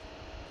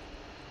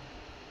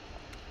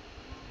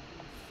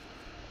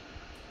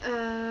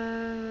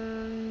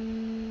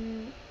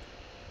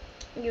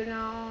 You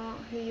know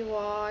who you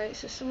are.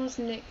 So someone's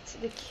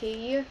nicked the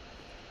key.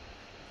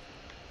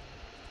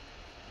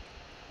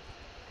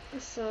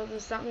 So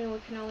does that mean we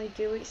can only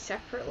do it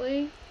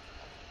separately?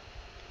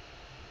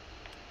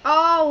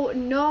 Oh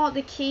no,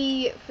 the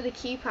key for the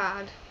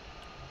keypad.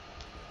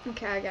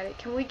 Okay, I get it.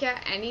 Can we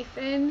get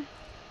anything?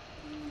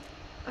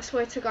 I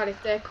swear to God,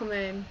 if they come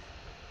in,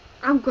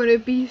 I'm gonna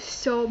be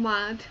so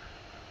mad.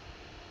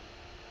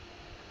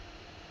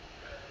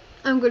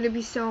 I'm gonna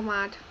be so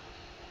mad.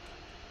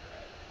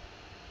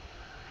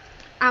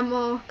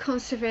 Ammo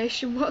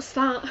conservation, what's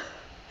that?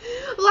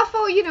 Well, I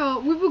thought, you know,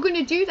 we were going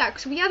to do that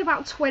because we had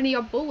about 20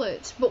 odd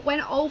bullets, but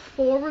when all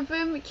 4 of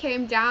them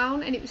came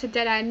down and it was a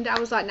dead end, I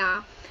was like,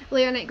 nah,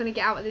 Leon ain't going to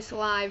get out of this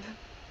alive.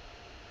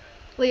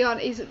 Leon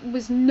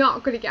was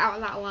not going to get out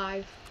of that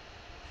alive.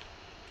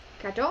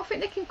 Okay, I don't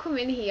think they can come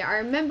in here. I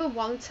remember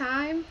one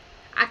time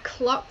I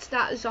clocked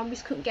that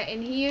zombies couldn't get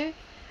in here,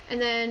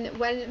 and then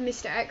when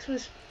Mr. X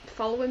was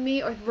following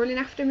me or running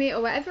after me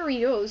or whatever he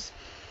does,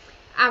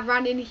 I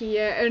ran in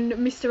here and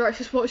Mr. X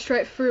just walked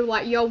straight through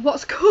like, yo,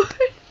 what's good?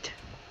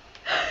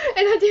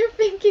 And I didn't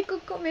think he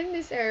could come in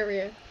this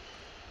area.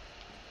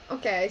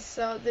 Okay,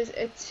 so there's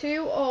a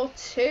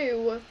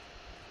 202.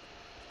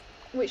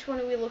 Which one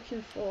are we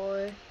looking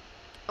for?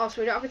 Oh,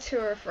 so we don't have a 2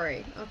 or a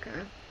 3.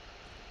 Okay.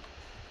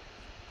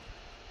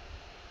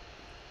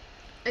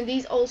 And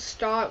these all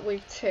start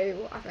with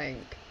 2, I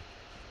think.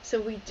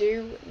 So we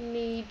do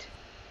need...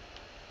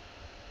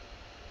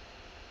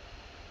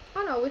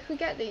 Oh no, we could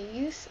get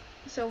these.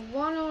 So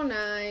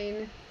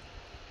 109.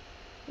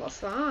 What's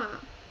that?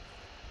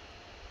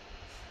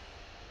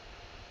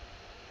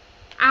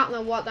 I don't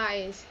know what that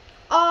is.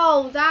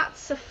 Oh,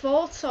 that's a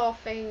photo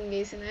thing,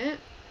 isn't it?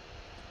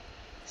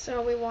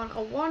 So we want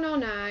a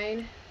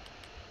 109.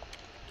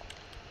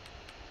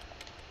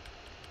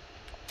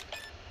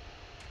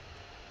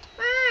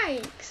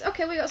 Thanks.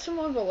 Okay, we got some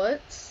more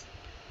bullets.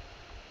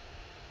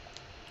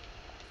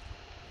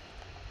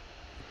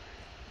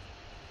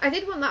 I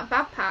did want that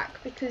backpack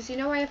because you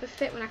know I have a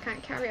fit when I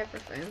can't carry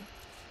everything.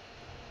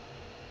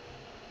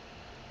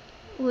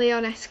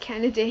 Leon S.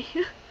 Kennedy.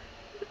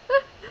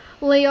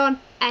 Leon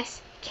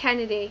S.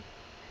 Kennedy.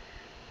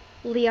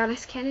 Leon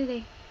S.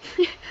 Kennedy.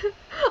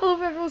 I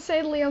love everyone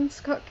saying Leon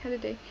Scott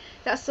Kennedy.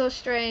 That's so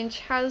strange.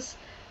 Has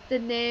the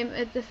name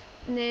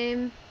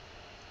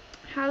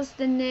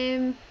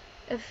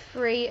of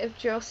 3 of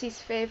Josie's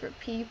favourite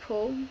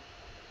people.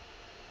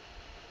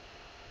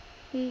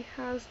 He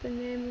has the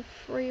name of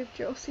 3 of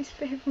Josie's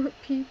favourite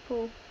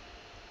people.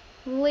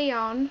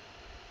 Leon.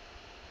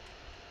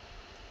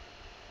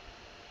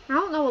 I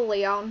don't know a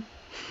Leon.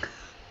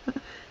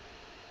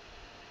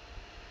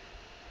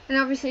 And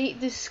obviously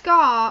there's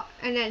Scott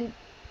and then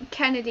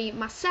Kennedy,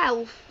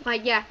 myself.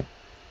 Like, yeah,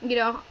 you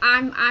know,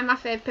 I'm my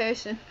favourite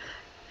person.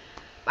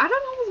 But I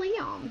don't know a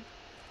Leon.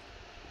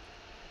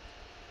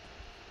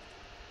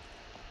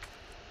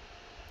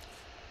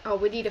 Oh,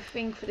 we need a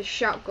thing for the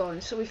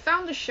shotgun. So we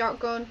found the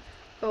shotgun,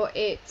 but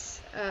it's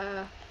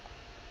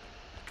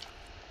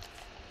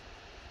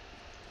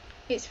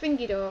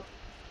fingered up.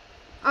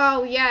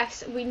 Oh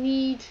yes, we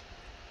need...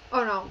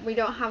 Oh no, we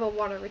don't have a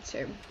 1 or a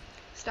 2.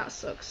 So that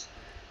sucks.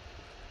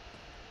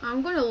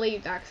 I'm gonna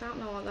leave that because I don't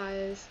know what that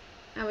is.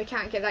 And we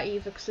can't get that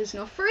either because there's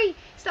no 3.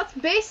 So that's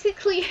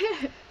basically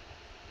it.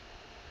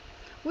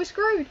 We're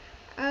screwed.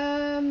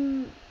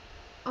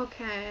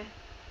 Okay.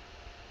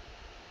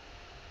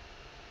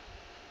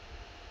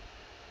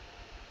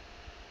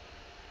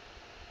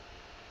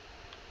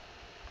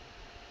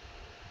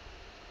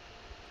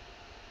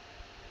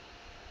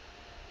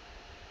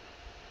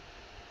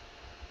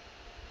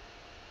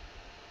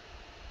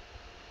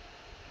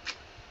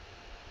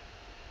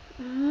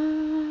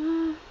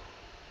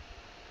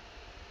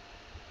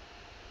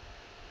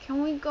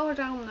 Can we go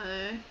down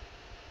there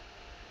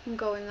and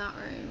go in that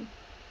room?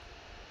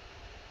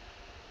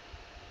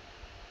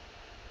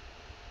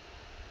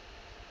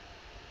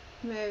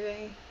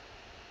 Maybe.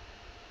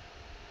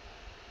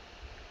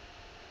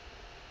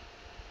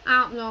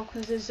 I don't know,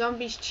 because the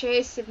zombies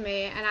chasing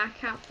me and I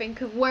can't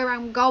think of where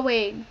I'm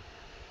going.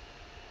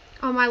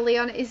 Oh, my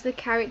Leon is the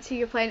character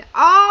you're playing.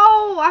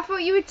 Oh, I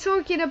thought you were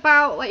talking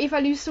about like if I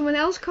knew someone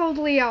else called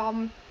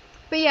Leon.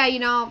 But yeah, you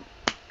know,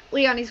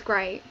 Leon is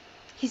great.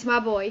 He's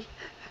my boy.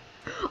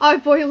 Oh,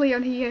 boy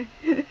Leon here.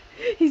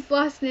 His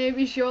last name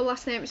is your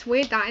last name. It's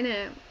weird, that, isn't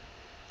it?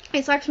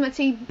 It's like my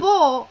tea.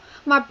 But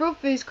my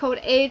brother's called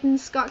Aiden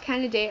Scott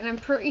Kennedy, and I'm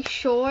pretty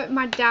sure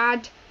my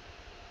dad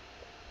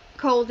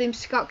called him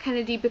Scott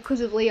Kennedy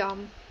because of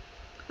Leon.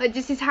 Like,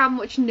 this is how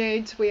much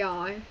nerds we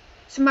are.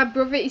 So my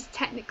brother is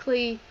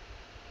technically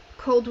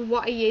called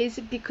what he is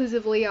because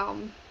of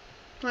Leon.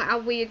 Like, how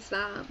weird's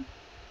that?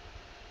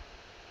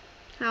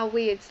 How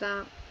weird's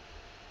that?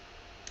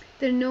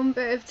 The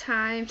number of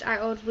times I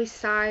audibly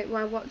sigh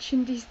while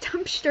watching these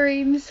damn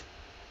streams.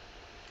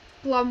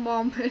 Blonde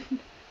Mormon.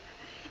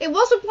 It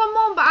was a blonde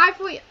Mormon, but I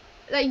thought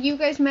that you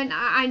guys meant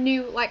I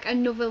knew like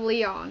another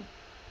Leon.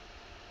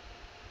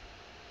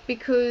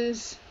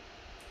 Because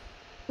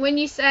when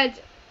you said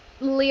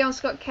Leon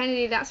Scott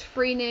Kennedy, that's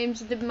 3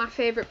 names of my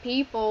favourite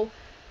people.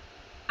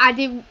 I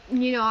didn't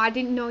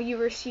know you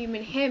were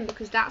assuming him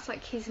because that's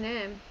like his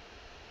name.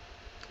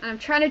 And I'm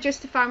trying to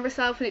justify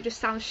myself and it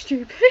just sounds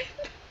stupid.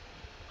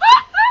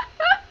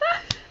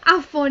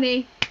 I'm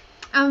funny.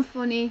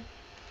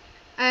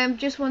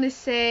 Just want to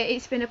say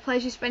it's been a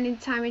pleasure spending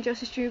time in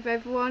Joss's stream with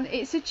everyone.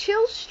 It's a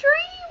chill stream.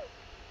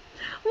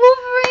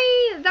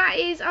 Wolverine, that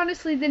is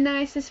honestly the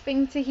nicest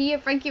thing to hear.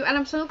 Thank you, and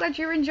I'm so glad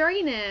you're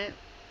enjoying it.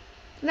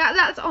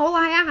 That's all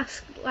I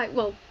ask. Like,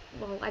 well,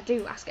 I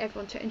do ask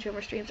everyone to enjoy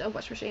my streams or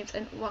watch my streams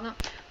and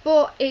whatnot.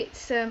 But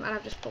it's and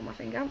I've just pulled my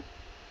finger out.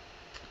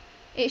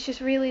 It's just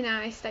really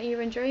nice that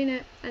you're enjoying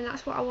it, and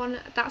that's what I want.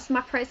 That's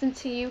my present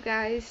to you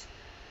guys.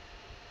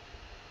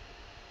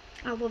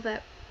 I love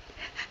it.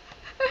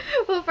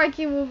 Well, thank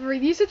you,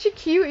 Wolverine. You're such a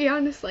cutie,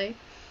 honestly.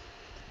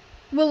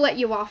 We'll let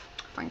you off.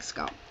 Thanks,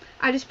 Scott.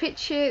 I just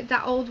picture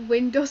that old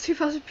Windows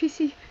 2000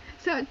 PC.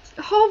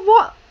 Oh,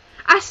 what?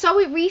 I saw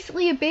it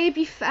recently. A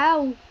baby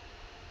fell.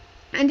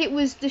 And it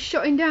was the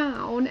shutting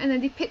down. And then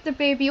they picked the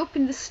baby up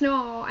in the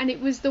snow. And it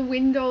was the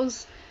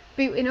Windows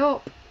booting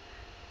up.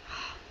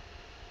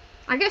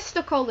 I get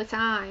stuck all the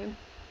time.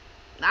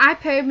 I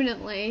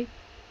permanently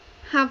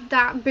have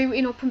that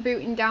booting up and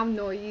booting down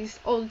noise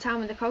all the time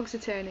when the cogs are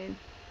turning.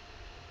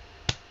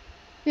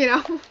 You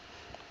know?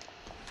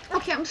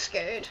 Okay, I'm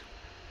scared.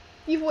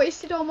 You've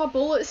wasted all my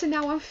bullets and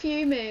now I'm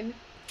fuming.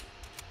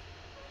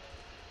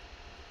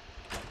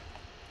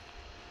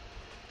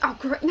 Oh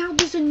great, now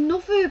there's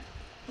another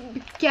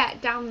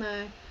get down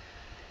there.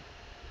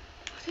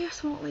 Oh, they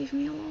just won't leave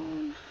me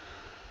alone.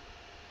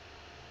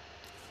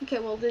 Okay,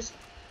 well there's...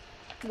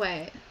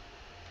 Wait.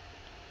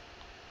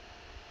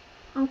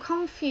 I'm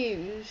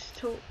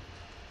confused.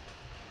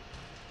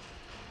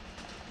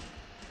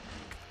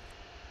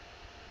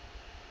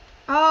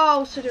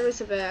 Oh, so there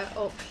is a bit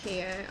up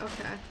here.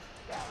 Okay.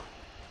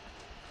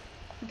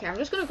 Okay, I'm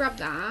just gonna grab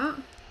that.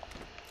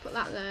 Put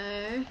that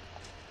there.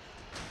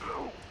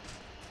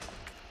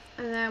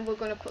 And then we're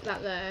gonna put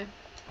that there.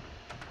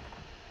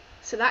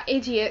 So that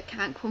idiot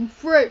can't come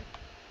through.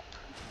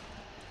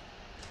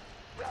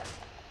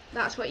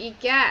 That's what you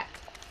get.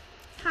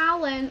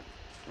 Howling.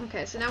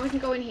 Okay, so now we can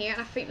go in here,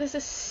 and I think there's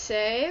a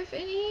save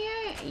in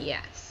here.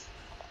 Yes.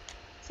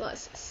 So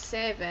let's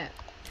save it.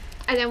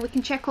 And then we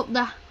can check up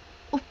the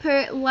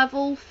upper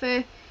level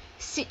for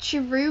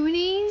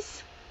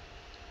Ciceroonies.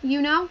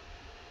 You know?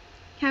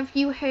 Have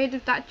you heard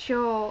of that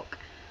joke?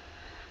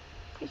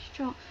 Which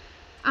joke?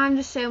 I'm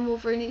just saying,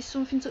 Wolverine, it's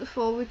something to look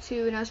forward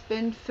to and has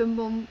been for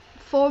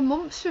 4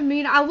 months for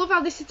me. I love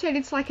how this has turned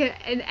into like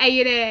an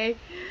A&A.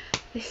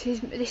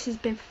 This has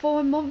been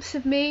 4 months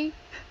of me.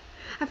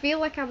 I feel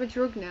like I'm a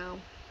drug now.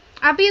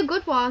 I'd be a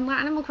good one, like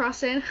Animal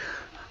Crossing.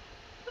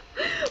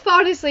 But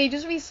honestly, it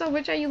just means so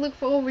much how you look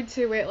forward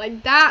to it.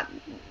 Like, that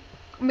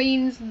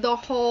means the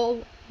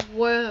whole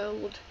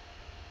world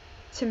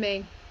to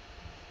me.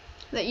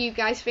 That you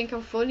guys think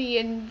I'm funny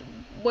and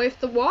worth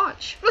the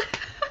watch.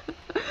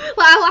 Like,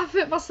 I laugh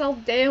at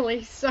myself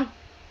daily, so.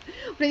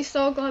 But it's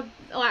so glad,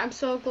 like, I'm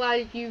so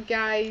glad you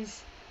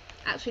guys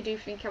actually do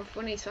think I'm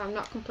funny, so I'm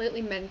not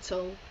completely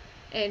mental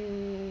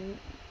and,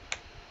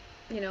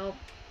 you know,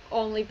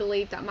 only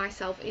believe that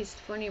myself is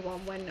the funny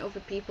one when other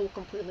people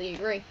completely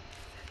agree.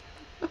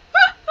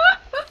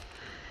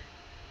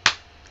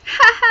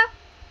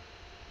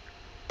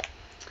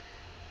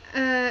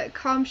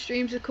 Calm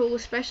streams are cool,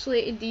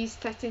 especially in these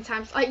testing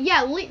times. Like,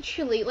 yeah,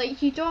 literally,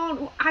 like, you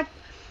don't, I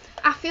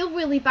feel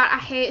really bad. I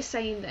hate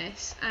saying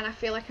this, and I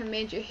feel like I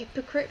made you a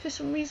hypocrite for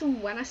some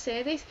reason when I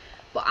say this,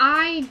 but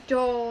I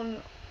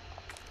don't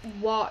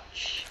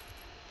watch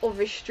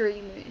other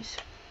streamers,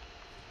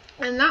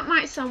 and that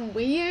might sound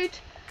weird,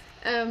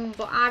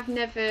 but I've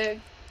never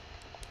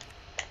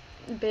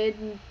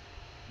been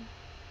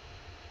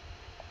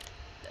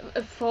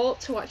a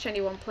thought to watch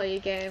anyone play a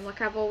game.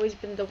 Like, I've always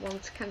been the one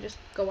to kind of just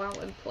go out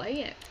and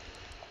play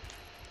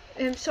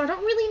it. So I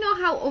don't really know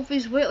how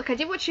others work. Like, I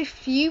did watch a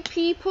few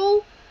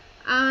people,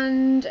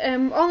 and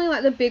only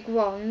like the big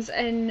ones,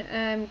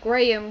 and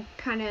Graham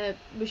kind of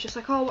was just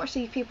like, oh, watch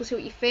these people, see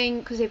what you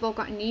think, because they've all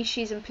got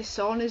niches and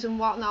personas and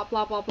whatnot,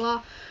 blah blah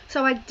blah.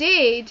 So I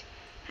did,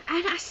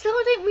 and I still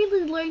didn't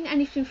really learn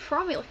anything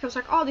from it. Like, I was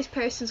like, oh, this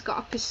person's got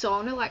a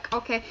persona, like,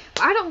 okay,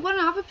 but I don't want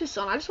to have a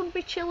persona, I just want to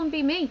be chill and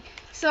be me.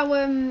 So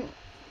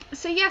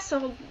yeah,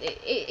 so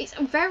it's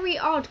very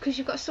odd, because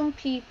you've got some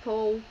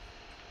people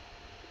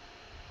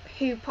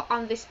who put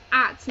on this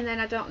act, and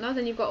then I don't know,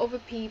 then you've got other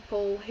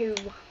people who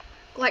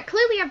like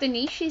clearly have the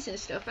niches and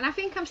stuff, and I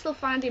think I'm still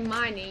finding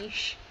my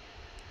niche.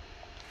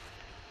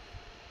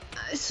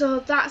 So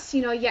that's,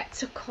 you know, yet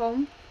to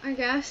come, I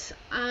guess.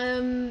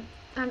 And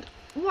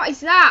what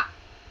is that?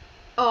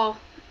 Oh,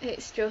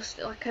 it's just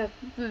like a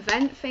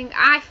vent thing.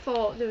 I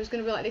thought there was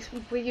going to be like this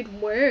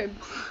weird worm.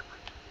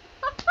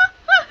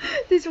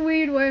 This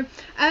weird worm.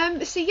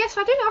 So yes,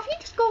 I don't know, I think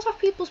it just goes off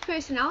people's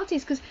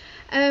personalities, because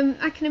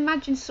I can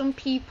imagine some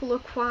people are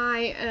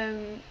quite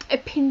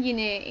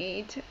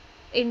opinionated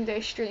in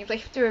their streams, like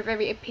if they're a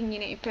very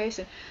opinionated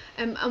person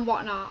and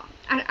whatnot.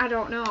 I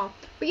don't know,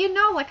 but you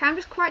know, like, I'm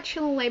just quite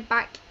chill and laid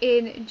back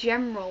in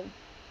general.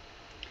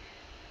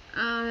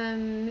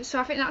 So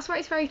I think that's why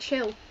it's very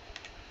chill,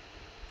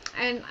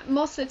 and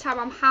most of the time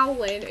I'm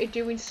howling or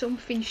doing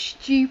something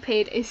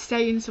stupid is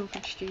saying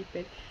something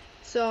stupid,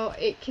 so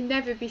it can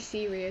never be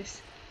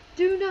serious.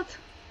 Do not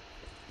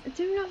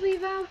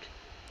leave out.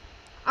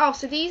 Oh,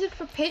 so these are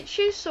for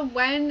pictures. So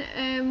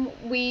when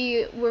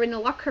we were in the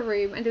locker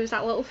room and there was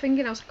that little thing,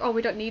 and I was like, oh,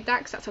 we don't need that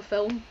because that's a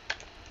film.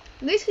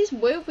 This is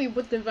where we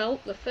would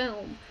develop the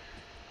film.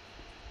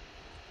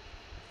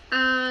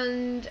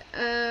 And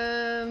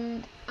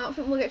I don't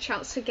think we'll get a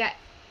chance to get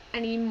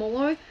any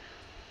more.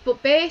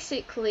 But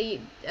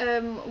basically,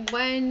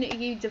 when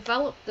you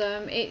develop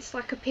them, it's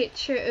like a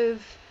picture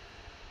of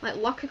like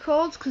locker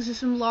codes, because there's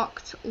some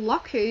locked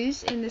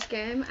lockers in this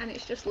game, and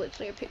it's just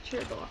literally a picture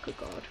of the locker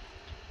code.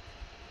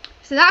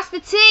 So that's the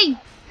tea.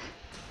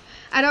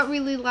 I don't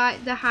really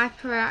like the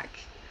hyperactive,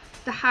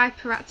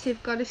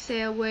 gotta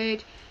say a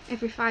word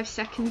every 5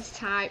 seconds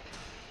type.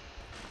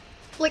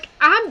 Like,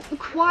 I'm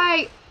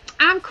quite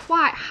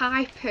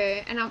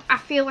hyper, and I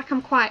feel like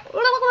I'm quite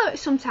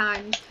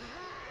sometimes,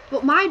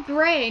 but my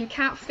brain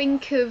can't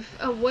think of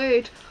a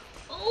word.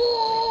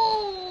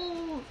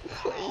 Oh,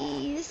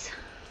 please.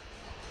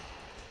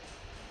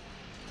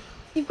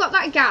 You've got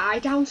that guy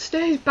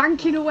downstairs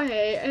banking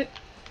away, and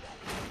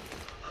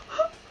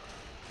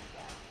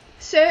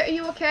sir, are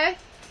you okay?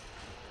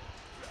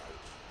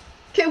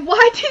 Okay,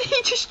 why did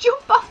he just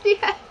jump off the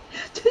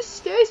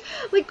stairs?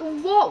 Like,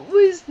 what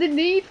was the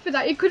need for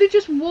that? He could have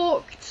just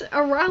walked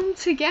around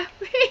to get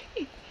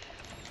me.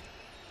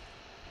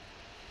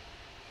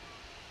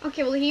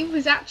 Okay, well, he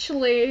was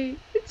actually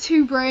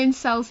 2 brain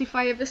cells if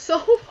I ever saw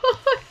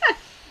one.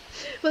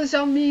 Well,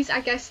 zombies, I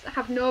guess,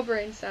 have no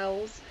brain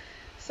cells.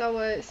 So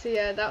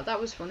yeah, that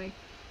was funny.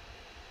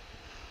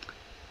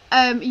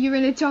 You're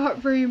in a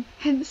dark room,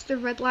 hence the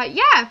red light.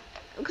 Yeah.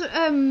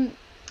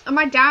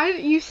 My dad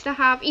used to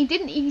have,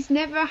 he's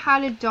never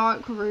had a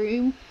dark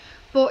room,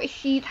 but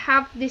he'd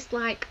have this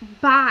like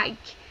bag,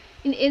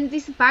 and in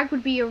this bag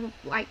would be a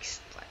like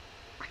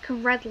a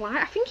red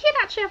light. I think he'd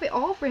actually have it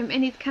over him,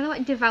 and he'd kind of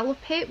like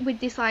develop it with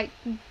this like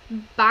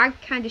bag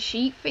kind of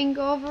sheet thing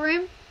over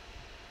him.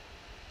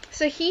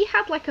 So he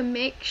had like a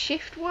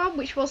makeshift one,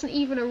 which wasn't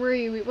even a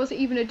room, it wasn't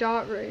even a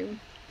dark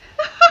room.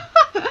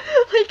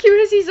 Like, it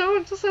was his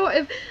own sort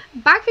of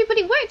bag thing, but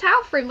it worked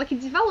out for him. Like, he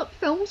developed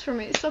films from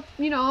it, so,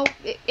 you know,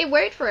 it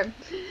worked for him.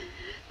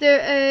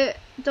 The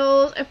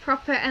doors are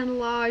proper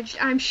enlarged.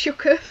 I'm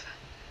shook of.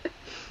 Oh,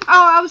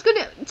 I was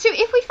gonna. So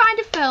if we find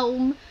a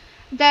film,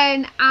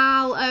 then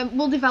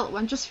we'll develop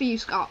one just for you,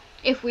 Scott.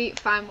 If we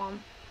find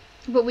one,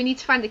 but we need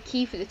to find the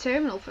key for the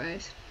terminal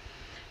first.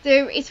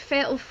 There is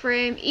Fatal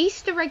Frame,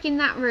 Easter egg in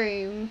that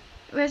room.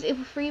 Whereas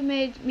Evil 3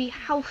 made me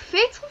how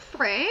Fatal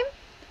Frame.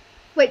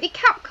 Wait, did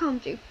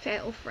Capcom do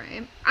Fatal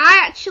Frame?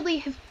 I actually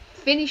have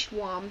finished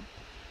one,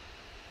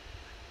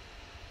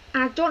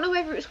 and I don't know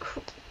whether it was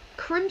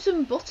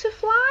Crimson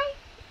Butterfly.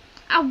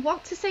 I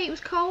want to say it was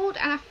called,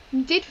 and I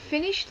did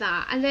finish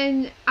that, and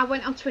then I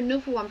went on to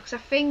another one because I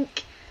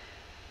think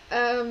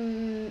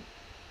they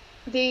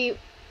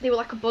were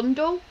like a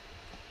bundle,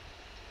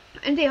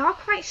 and they are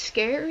quite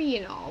scary,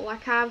 you know.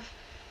 Like, I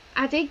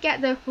did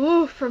get the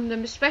from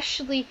them,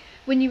 especially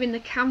when you're in the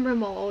camera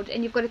mode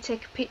and you've got to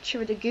take a picture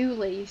of the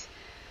ghoulies,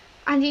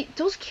 and it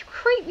does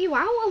creep you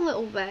out a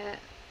little bit.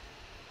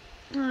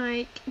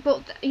 Like,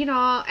 but you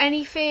know,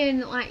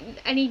 anything like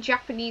any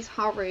Japanese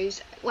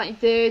horrors, like,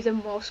 they're the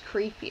most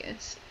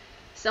creepiest.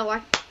 So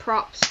like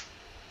props.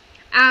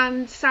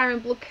 And Siren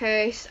Blood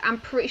Curse, I'm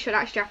pretty sure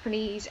that's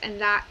Japanese,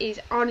 and that is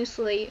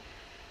honestly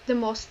the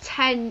most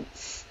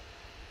tense,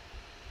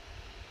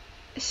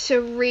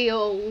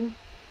 surreal,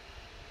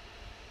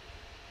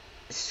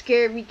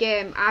 scary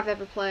game I've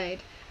ever played.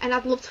 and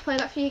I'd love to play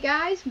that for you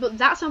guys, but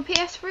that's on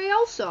PS3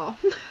 also.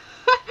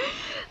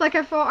 Like,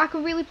 I thought I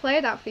could really play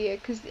that for you,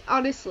 because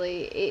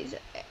honestly, it's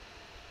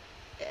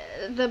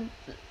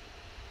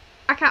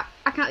I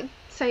can't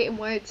say it in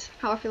words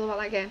how I feel about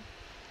that game.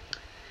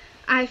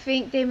 I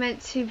think they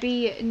meant to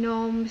be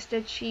gnomes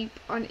dead cheap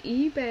on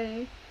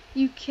eBay.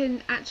 You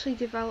can actually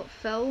develop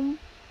film.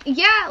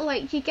 Yeah,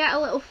 like, you get a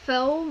little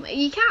film.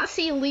 You can't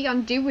see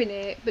Leon doing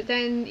it, but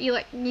then you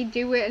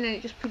do it and then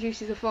it just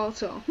produces a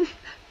photo.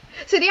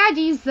 So the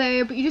idea's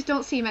there, but you just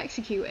don't see him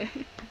execute it.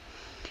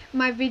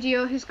 My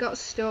video has got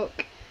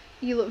stuck.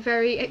 You look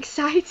very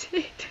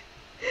excited.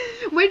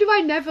 When do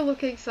I never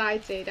look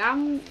excited?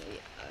 I'm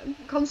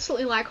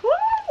constantly like,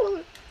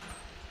 woo!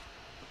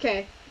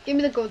 Okay, give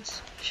me the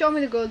goods. Show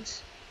me the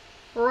goods.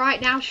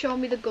 Right now, show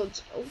me the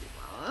goods.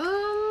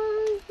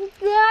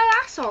 Yeah,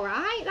 that's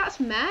alright. That's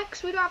meh,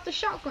 'cause we don't have the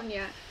shotgun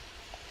yet.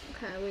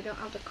 Okay, we don't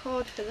have the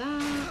code for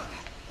that.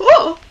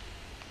 Oh!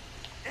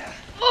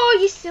 Oh,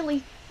 you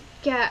silly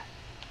get.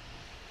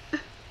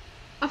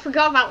 I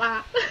forgot about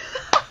that.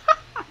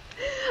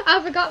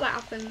 I forgot that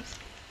happens.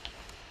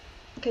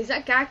 Okay, has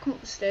that guy come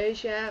up the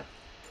stairs yet?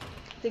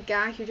 The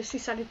guy who just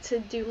decided to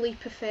do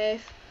leap of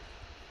faith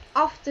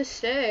off the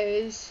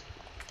stairs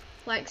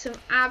like some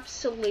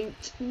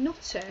absolute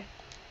nutter.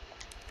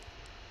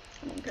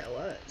 Okay,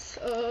 let's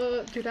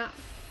do that.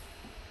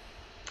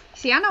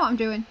 See, I know what I'm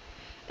doing.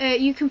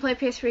 You can play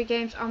PS3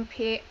 games on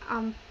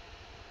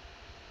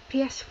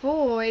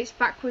PS4. It's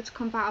backwards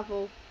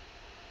compatible.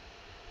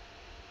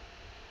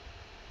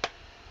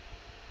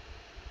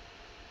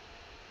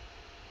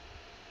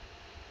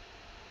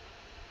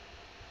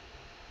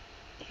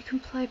 You can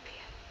play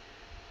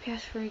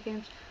PS3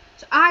 games.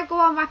 So I go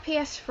on my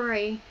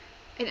PS3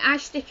 and I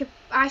stick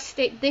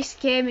this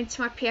game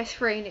into my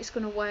PS3 and it's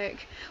gonna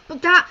work.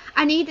 But that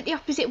I need it the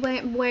opposite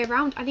way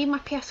around. I need my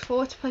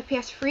PS4 to play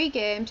PS3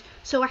 games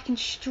so I can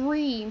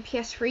stream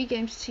PS3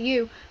 games to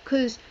you.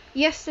 Because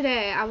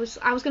yesterday I was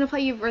gonna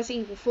play you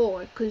Resident Evil 4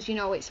 because you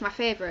know it's my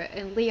favourite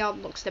and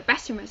Leon looks the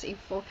best in Resident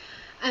Evil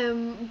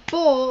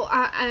 4.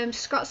 But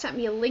Scott sent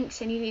me a link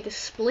saying you need a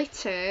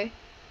splitter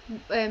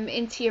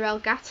into your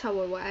Elgato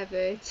or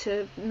whatever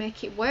to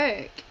make it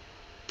work.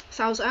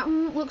 So I was like,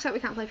 looks like we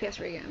can't play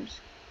PS3 games.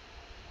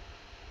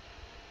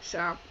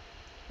 So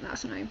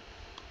that's annoying.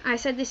 I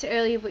said this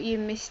earlier but you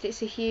missed it,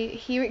 so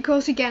here it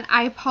goes again.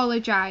 I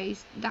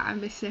apologise that I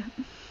missed it.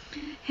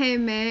 Hey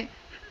mate,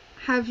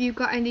 have you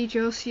got any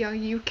Josie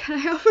on you? Can I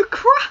have a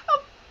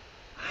crab?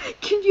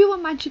 Can you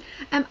imagine?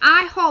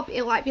 I hope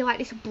it'll be like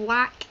this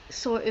black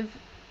sort of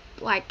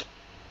like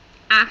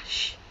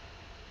ash.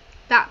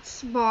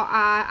 That's what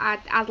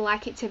I'd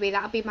like it to be.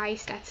 That'd be my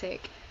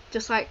aesthetic.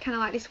 Just like kind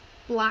of like this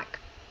black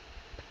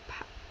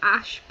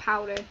ash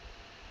powder.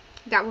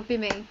 That would be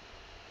me.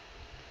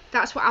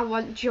 That's what I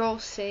want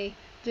Josie,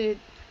 the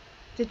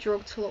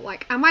drug, to look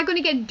like. Am I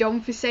gonna get dumb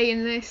for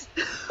saying this?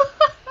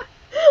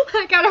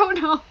 Like, I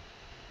don't know.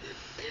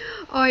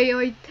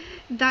 Oi,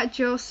 that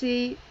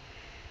Josie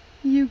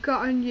you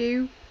got on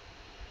you.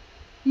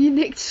 You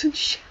nicked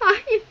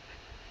sunshine.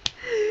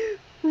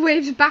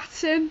 Waves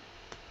baton.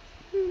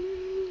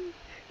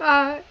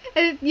 Yeah,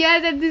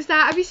 then there's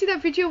that. Have you seen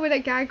that video where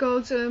that guy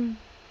goes,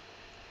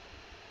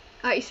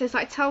 like he says,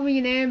 like, tell me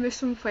your name or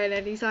something,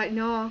 and he's like,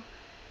 no. And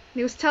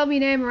he goes, tell me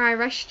your name or I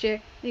arrest you.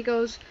 And he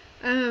goes,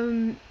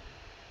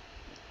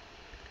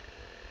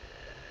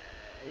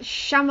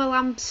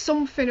 Shamalam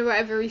something or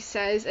whatever he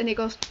says, and he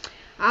goes,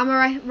 I'm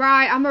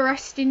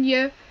arresting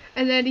you.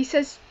 And then he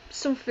says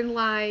something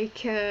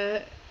like,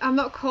 I'm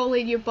not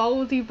calling you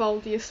Baldy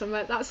or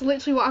something. That's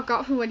literally what I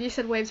got from when you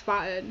said Waves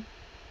Baton.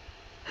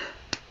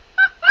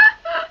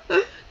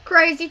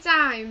 Crazy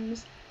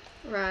times.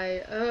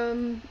 Right,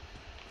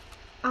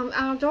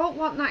 I don't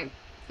want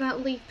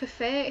that leap of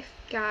faith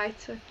guy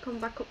to come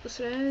back up the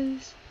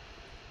stairs,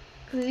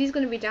 because he's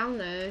going to be down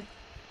there.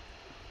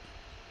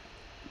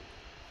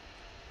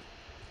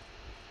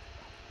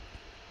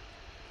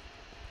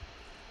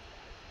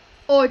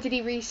 Or did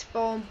he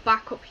respawn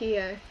back up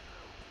here?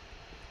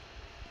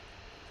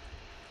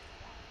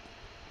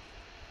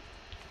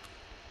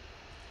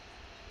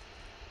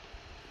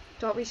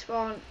 Don't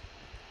respawn.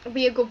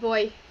 Be a good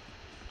boy.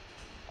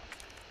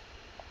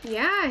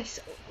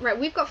 Yes. Right,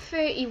 we've got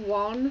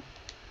 31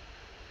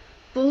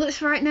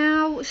 bullets right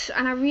now,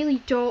 and I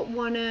really don't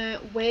want to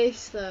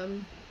waste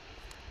them.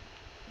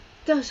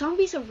 The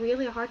zombies are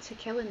really hard to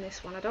kill in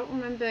this one. I don't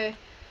remember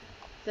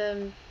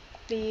them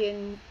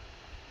being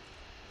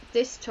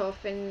this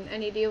tough in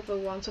any of the other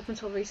ones up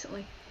until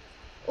recently.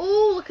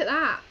 Oh, look at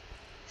that.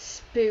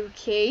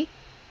 Spooky.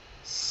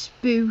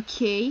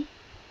 Spooky.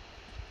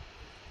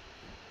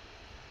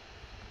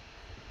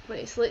 But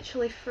it's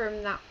literally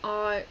from that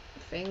art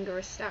thing or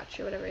a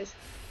statue, whatever it is.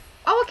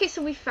 Oh, okay,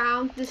 so we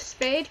found the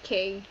spade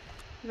key.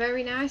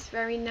 Very nice,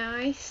 very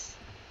nice.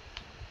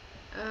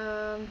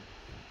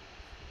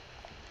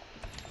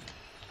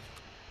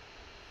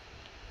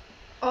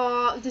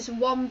 Oh, there's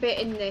one bit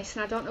in this,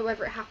 and I don't know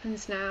whether it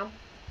happens now.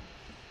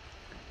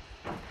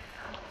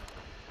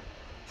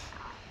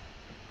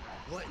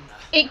 What in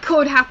the... It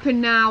could happen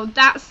now.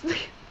 That's...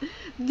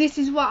 This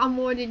is what I'm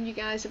warning you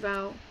guys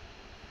about.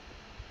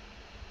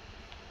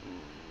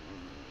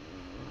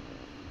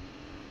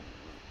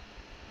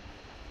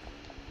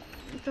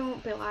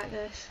 Don't be like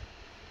this.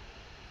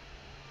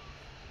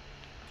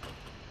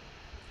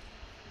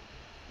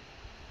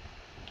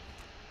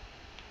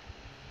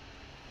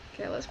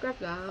 Okay, let's grab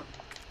that.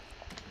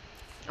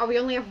 Oh, we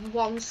only have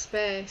one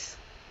space.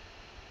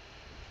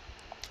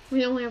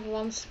 We only have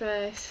one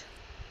space.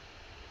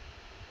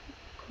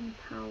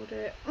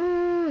 Gunpowder.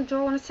 Do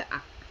I want to...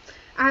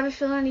 I have a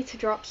feeling I need to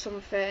drop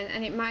something,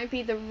 and it might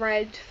be the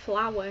red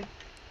flower.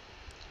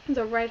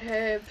 The red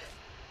herb.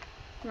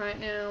 Right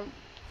now.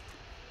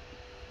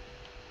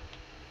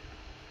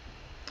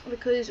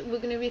 Because we're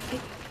going to be...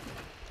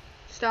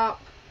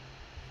 Stop.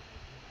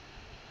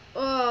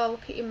 Oh,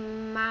 look at your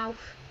mouth.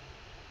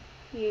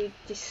 You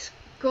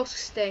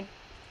disgusting.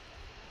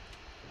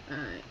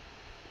 Alright.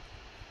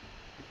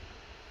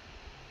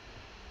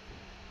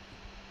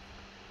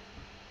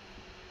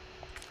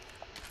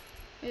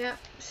 Yeah,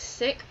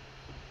 sick.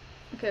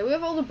 Okay, we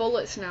have all the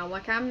bullets now,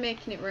 like I'm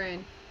making it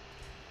rain.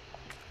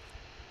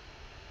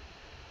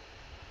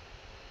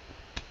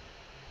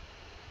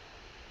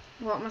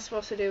 What am I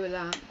supposed to do with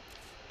that?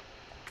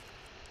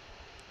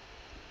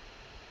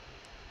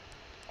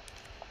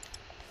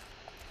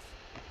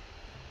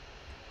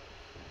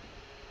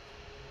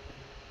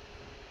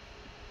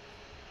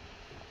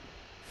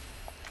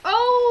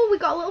 Oh, we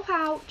got a little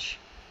pouch.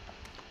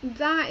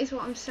 That is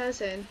what I'm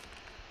saying.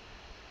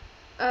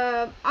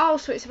 Oh,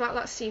 so it's about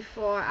that C4.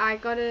 All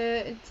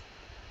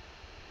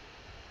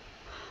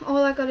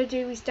I gotta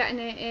do is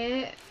detonate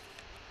it.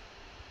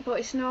 But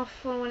it's no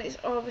fun when it's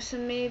over, so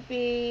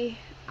maybe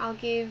I'll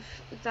give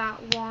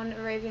that one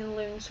Arabian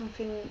Loon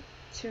something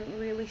to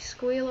really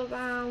squeal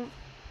about.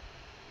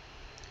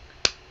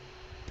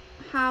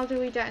 How do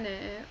we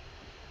detonate it?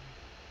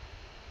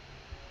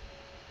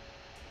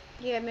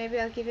 Yeah, maybe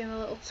I'll give him a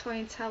little toy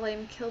and tell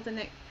him kill the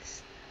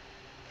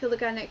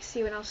guy next to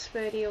you and I'll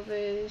spare the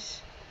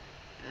others.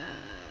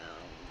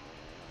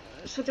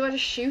 So do I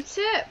just shoot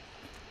it?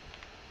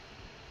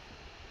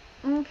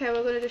 Okay,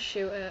 we're gonna just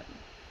shoot it.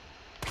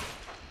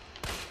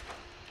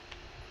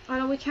 Oh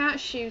no, we can't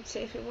shoot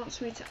it if it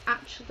wants me to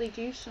actually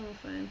do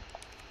something.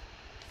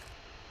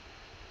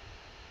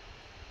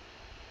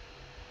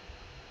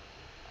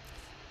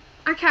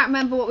 I can't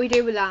remember what we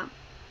do with that.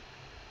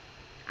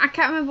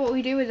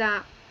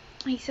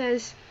 He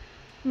says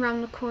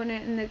around the corner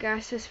and the guy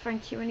says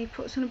thank you and he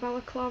puts on a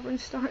balaclava and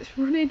starts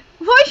running.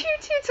 What are you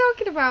two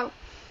talking about?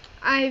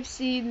 I've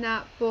seen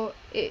that, but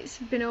it's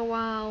been a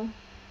while.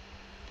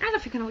 I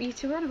don't think I know what you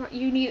two are on about.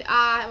 You need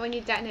when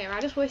you detonate. I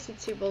just wasted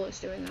 2 bullets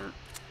doing that.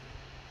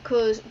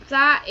 Because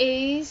that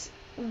is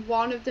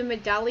one of the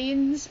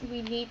medallions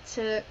we need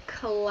to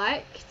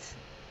collect.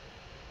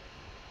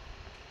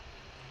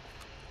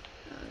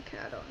 Okay,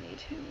 I don't need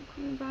him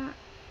coming back.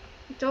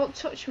 Don't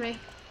touch me.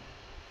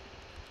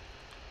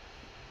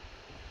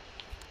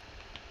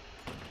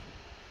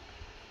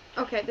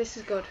 Okay, this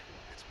is good.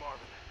 It's Marvin.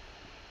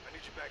 I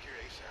need you back here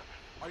ASAP.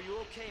 Are you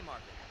okay,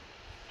 Marvin?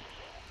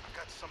 I've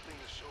got something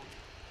to show you.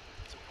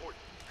 It's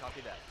important.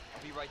 Copy that.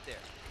 I'll be right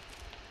there.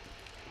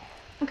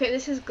 Okay,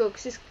 this is good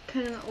because this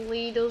can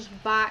lead us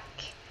back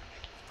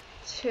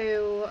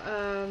to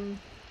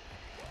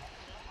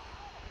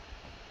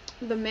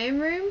the main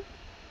room.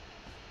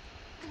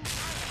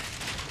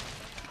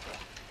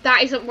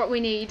 That isn't what we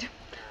need.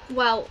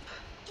 Welp.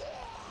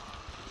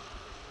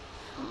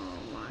 Oh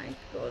my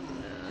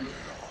goodness.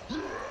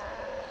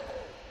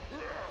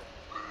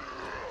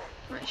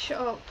 Right,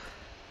 shut up.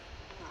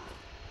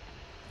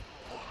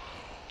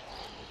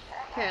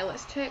 Okay,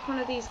 let's take one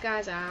of these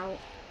guys out.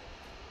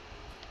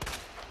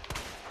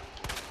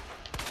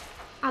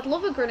 I'd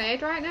love a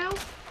grenade right now.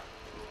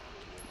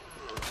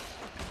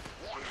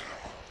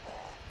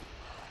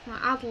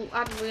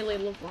 I'd really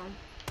love one.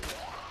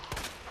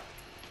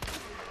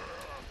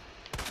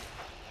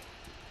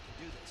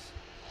 Do this.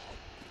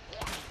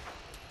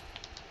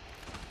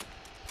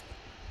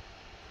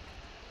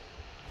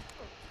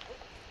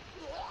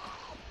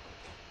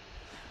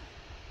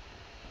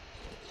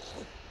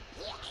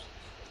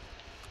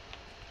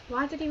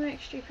 Why did he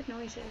make stupid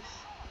noises?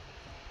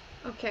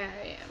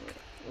 Okay,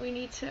 we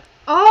need to...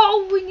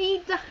 Oh, we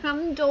need the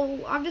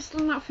handle. I've just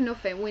done that for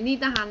nothing. We need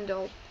the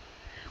handle.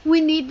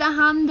 We need the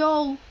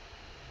handle.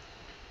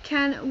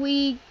 Can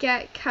we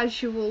get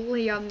casual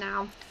Leon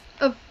now?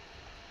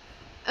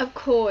 Of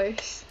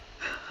course.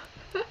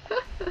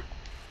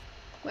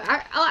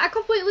 I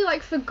completely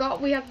like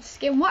forgot we have the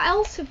skin. What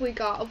else have we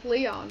got of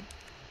Leon?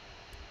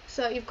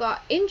 So you've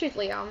got injured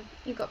Leon,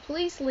 you've got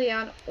police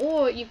Leon,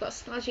 or you've got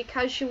snazzy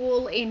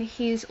casual in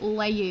his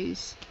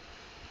layers.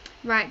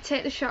 Right,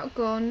 take the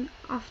shotgun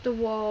off the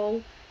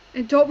wall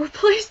and don't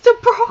replace the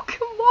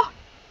broken one.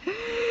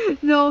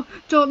 No,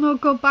 don't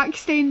go back,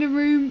 stay in the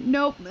room.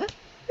 Nope.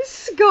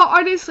 Scott,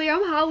 honestly,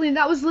 I'm howling.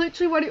 That was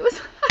literally what it was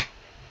like.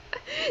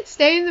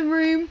 Stay in the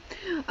room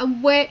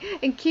and wait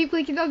and keep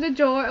clicking on the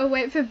door and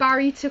wait for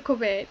Barry to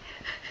come in.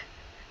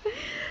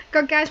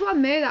 God, guys, what a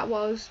mare that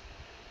was.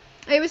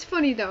 It was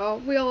funny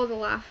though. We all had a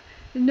laugh.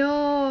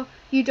 No,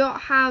 you don't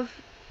have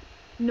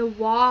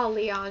Noir,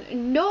 Leon.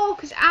 No,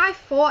 because I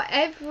thought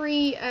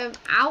every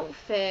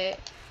outfit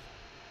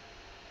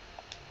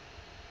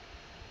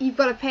you've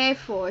got to pay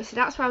for. So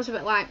that's why I was a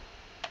bit like,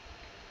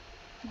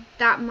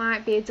 that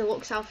might be a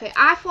deluxe outfit.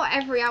 I thought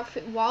every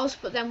outfit was,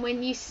 but then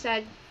when you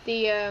said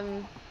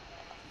the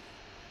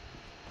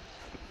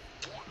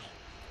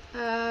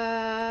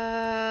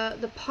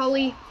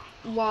poly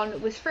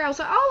one was free, I was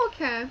like, oh,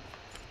 okay.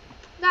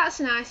 That's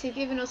nice, you've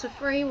given us a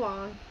free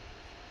one.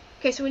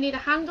 Okay, so we need a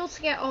handle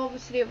to get over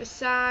to the other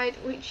side,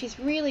 which is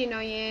really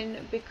annoying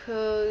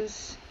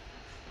because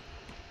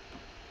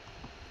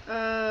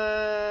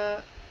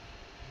I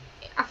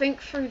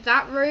think through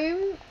that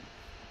room,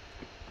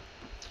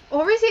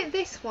 or is it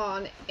this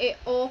one, it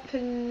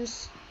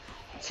opens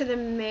to the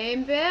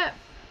main bit.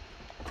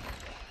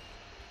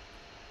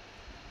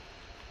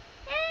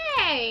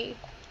 Hey!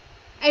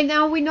 And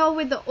now we know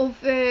where the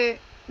other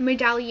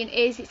medallion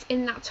is. It's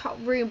in that top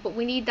room, but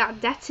we need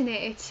that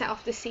detonator to set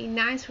off the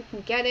C9 so we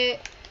can get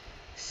it.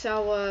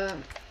 So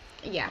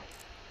yeah,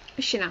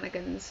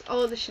 shenanigans,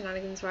 all the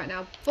shenanigans right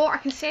now. But I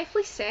can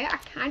safely say I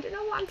kind of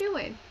know what I'm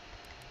doing.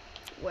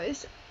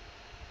 Where's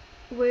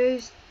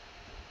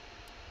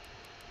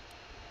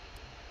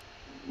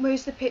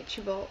the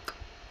picture book?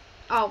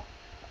 Oh,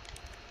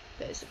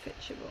 there's the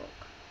picture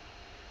book.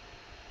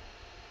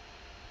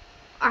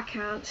 I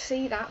can't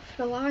see that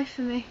for the life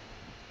of me.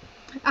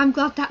 I'm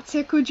glad that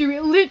tickled you.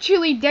 It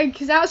literally did,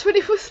 because that's what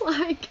it was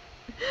like.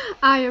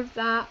 I have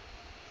that.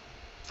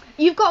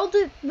 You've got all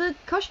the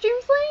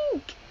costumes,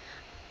 Link?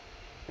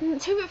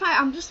 To be fair,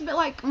 I'm just a bit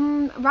like,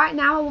 right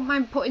now I wouldn't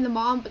mind putting them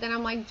on, but then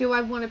I'm like, do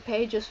I want to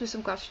pay just for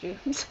some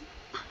costumes?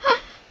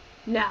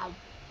 No.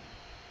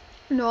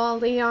 No,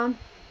 Leon.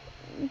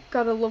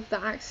 Gotta love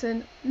that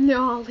accent.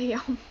 No,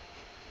 Leon.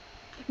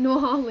 No,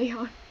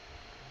 Leon.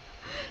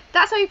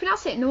 That's how you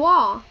pronounce it,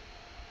 Noir.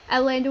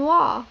 LA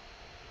Noir.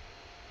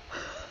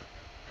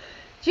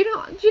 Do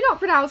you not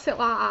pronounce it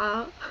like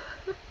that?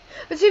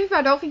 But to be fair,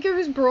 I don't think you're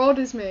as broad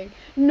as me.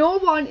 No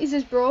one is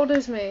as broad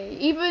as me.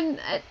 Even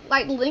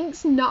like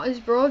Link's not as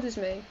broad as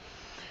me.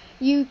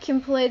 You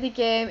can play the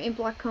game in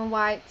black and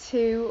white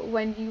too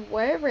when you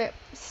wear it.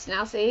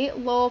 Snazzy.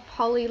 Low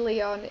poly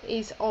Leon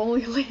is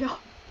only Leon.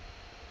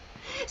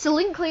 So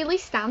Link clearly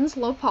stands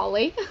low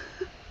poly.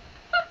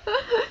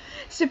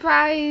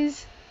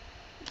 Surprise.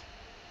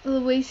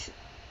 Louise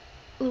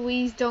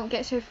don't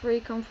get her free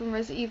come from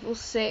Resident Evil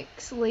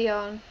 6.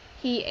 Leon,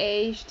 he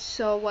aged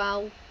so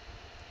well.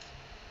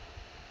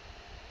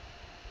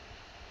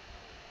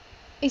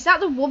 Is that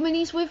the woman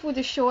he's with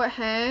the short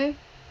hair?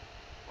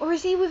 Or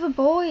is he with a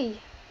boy?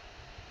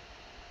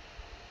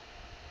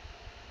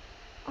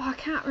 Oh, I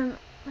can't remember.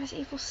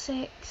 Resident Evil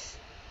 6.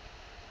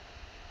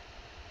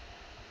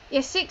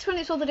 Yeah, 6 when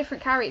it's all the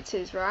different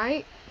characters,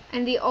 right?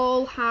 And they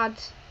all had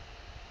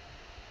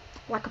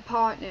like a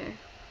partner.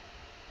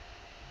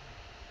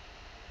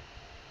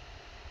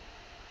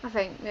 I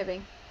think,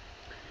 maybe.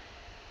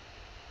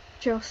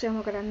 Josie, oh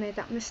my god, I made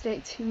that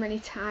mistake too many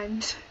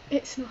times.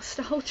 It's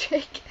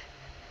nostalgic.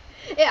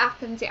 It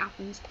happens, it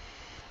happens.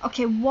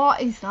 Okay, what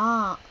is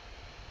that?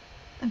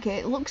 Okay,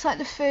 it looks like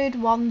the third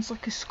one's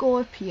like a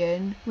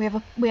scorpion. We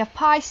have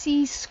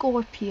Pisces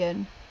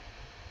Scorpion.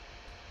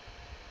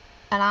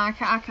 And I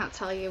can't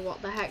tell you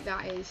what the heck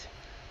that is.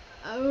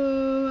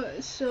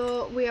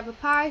 So we have a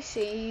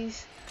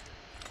Pisces.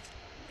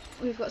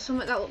 We've got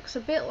something that looks a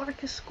bit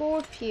like a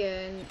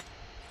scorpion.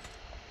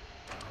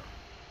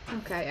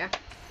 Okay, yeah.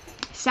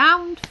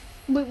 Sound.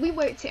 We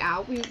worked it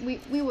out.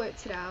 We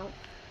worked it out.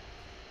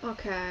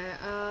 Okay.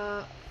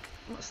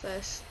 What's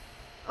this?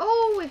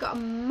 Oh, we got a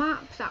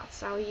map. That's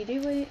how you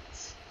do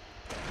it.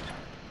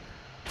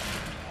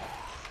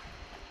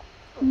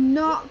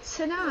 Not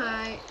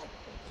tonight.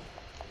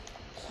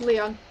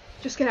 Leon,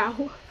 just get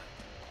out.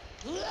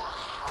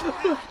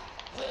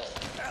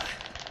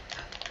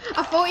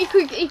 I thought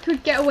he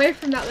could get away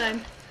from that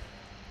then.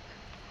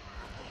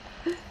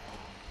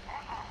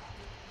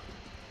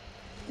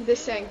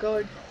 This ain't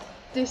good.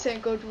 This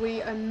ain't good.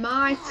 We are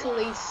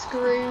mightily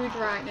screwed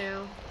right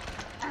now.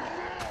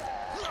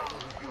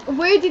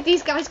 Where did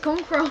these guys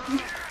come from?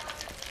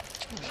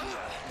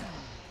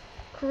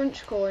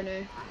 Crunch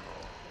corner.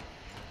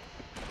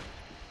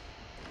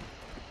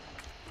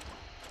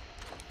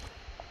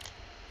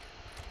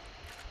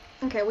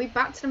 Okay, we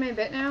back to the main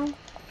bit now.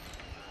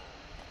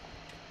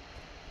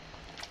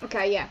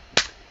 Okay, yeah.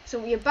 So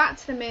we're back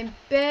to the main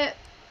bit.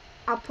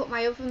 I'll put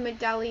my other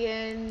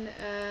medallion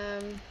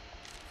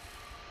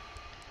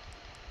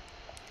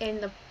in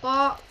the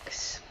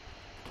box.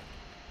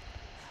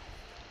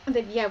 And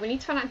then yeah, we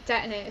need to find that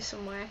detonator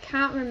somewhere. I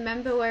can't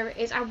remember where it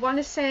is. I want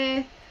to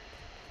say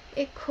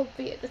it could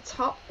be at the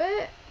top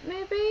bit,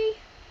 maybe.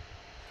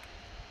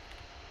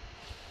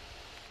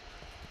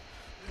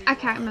 I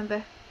can't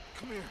remember.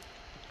 Come here.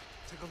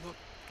 Take a look.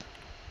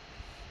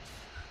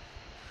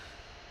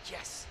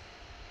 Yes.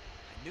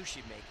 I knew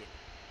she'd make it.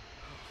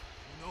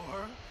 You know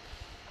her?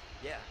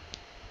 Yeah.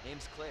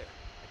 Name's Claire.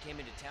 I came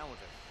into town with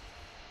her.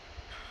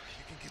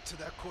 You can get to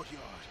that courtyard.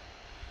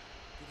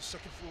 To the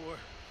second floor.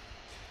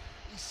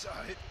 East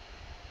side.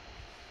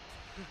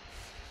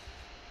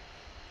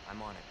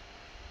 I'm on it.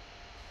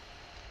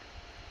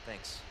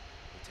 Thanks,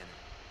 Lieutenant.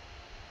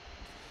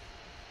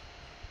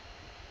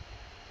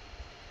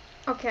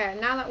 Okay,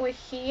 now that we're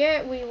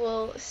here, we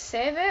will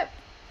save it.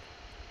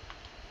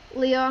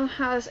 Leon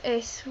has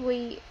a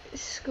sweet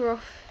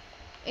scruff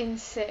in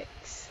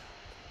 6.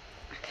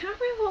 I can't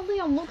remember what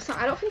Leon looks like.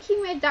 I don't think he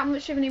made that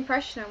much of an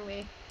impression on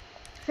me.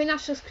 I think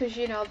that's just because,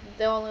 you know,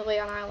 the only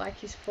Leon I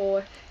like is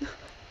 4.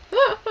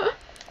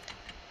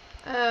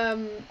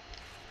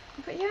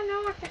 But yeah,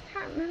 no, I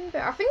can't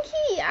remember. I think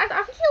he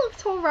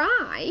looked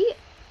alright.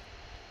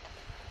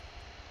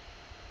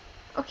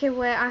 Okay,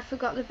 where I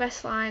forgot the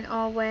best line,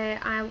 or where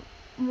I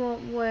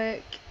won't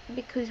work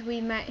because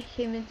we met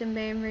him in the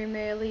main room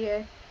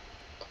earlier.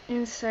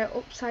 Insert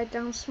upside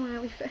down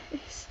smiley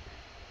face.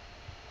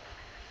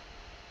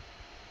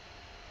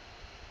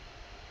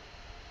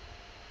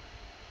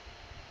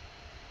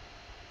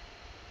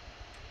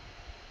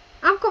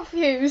 I'm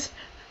confused.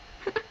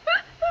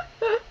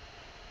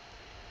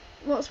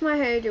 What's my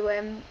hair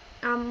doing?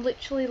 I'm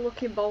literally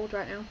looking bald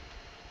right now.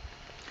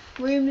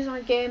 Rooms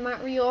on game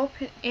might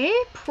reopen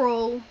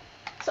April.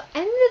 So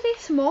end of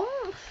this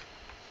month.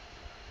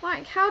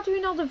 Like, how do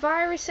we know the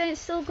virus ain't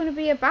still going to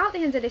be about the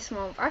end of this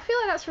month? I feel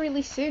like that's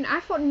really soon.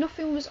 I thought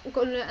nothing was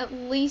going to at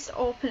least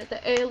open at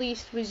the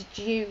earliest was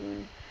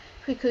June.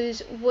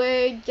 Because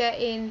we're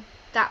getting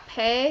that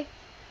pay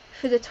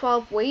for the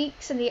 12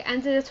 weeks. And the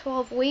end of the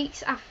 12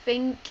 weeks, I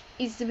think,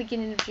 is the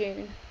beginning of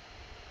June.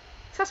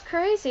 So that's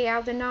crazy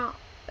how they're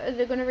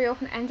going to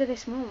reopen at the end of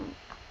this month.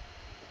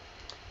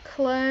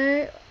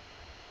 Claire,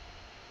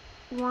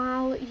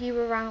 while you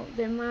were out,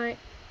 they might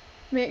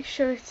make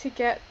sure to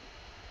get...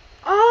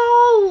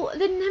 Oh,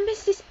 the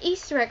Nemesis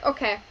Easter egg.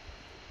 Okay.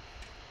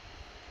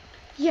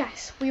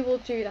 Yes, we will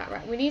do that,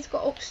 right? We need to go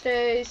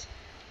upstairs,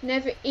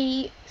 never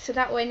eat, so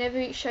that way never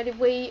eat shredded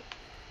wheat.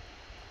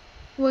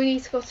 We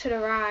need to go to the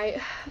right.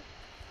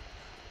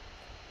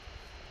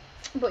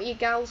 But your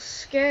gal's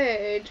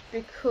scared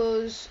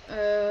because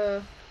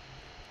there's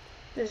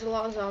a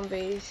lot of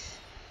zombies.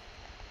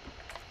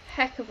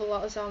 Heck of a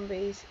lot of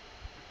zombies.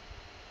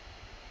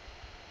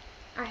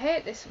 I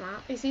hate this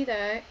map. Is he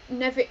there?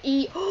 Never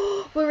eat.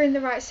 Oh, we're in the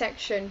right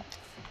section.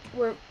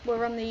 We're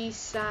on the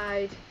east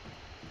side.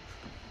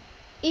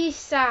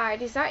 East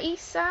side. Is that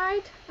east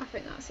side? I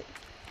think that's it.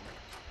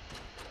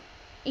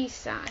 East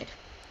side.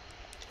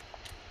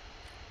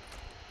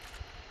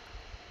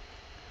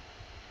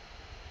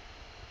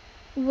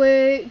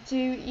 Where do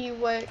you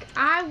work?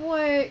 I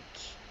work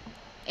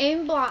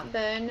in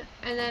Blackburn,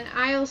 and then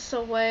I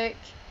also work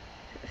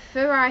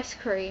for ice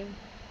cream.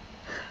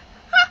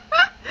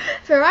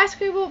 For ice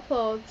cream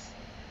uploads.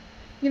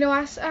 You know,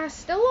 I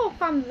still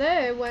hope I'm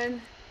there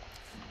when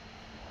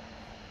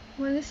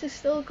this is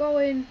still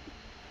going,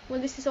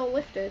 when this is all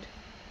lifted.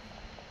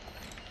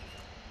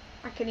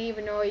 I can hear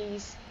a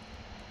noise.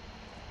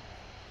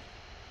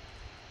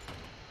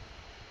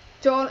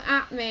 Don't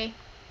at me.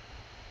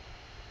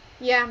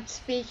 Yeah, I'm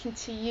speaking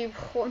to you,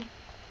 hun.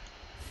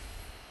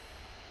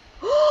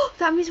 Oh,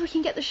 that means we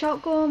can get the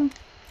shotgun.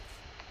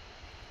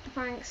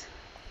 Thanks.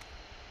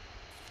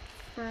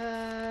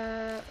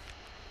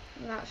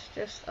 That's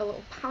just a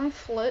little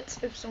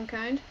pamphlet of some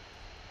kind.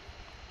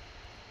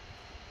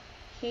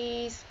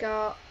 He's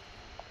got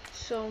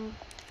some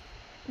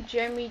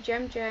gem.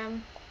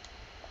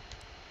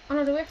 Oh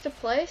no, do we have to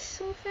place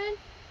something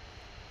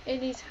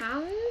in his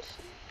hand?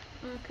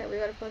 Okay, we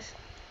gotta place.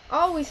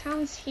 Oh, his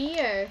hand's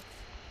here.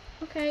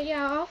 Okay,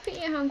 yeah, I'll fit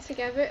your hand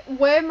together.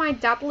 Where my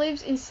dad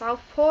lives in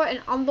Southport,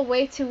 and on the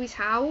way to his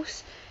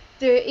house,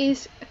 there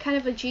is a kind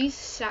of a Jesus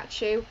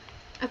statue,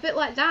 a bit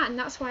like that, and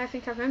that's why I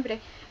think I remembered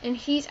it. And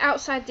he's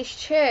outside this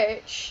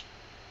church,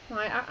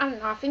 like I don't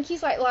know. I think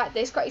he's like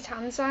this, got his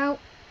hands out,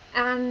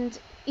 and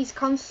he's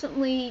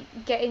constantly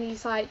getting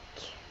his like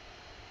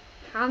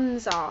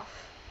hands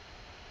off.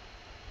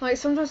 Like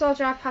sometimes I'll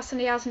drive past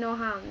and he has no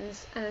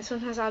hands, and then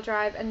sometimes I'll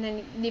drive and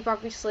then they've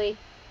obviously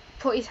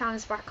put his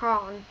hands back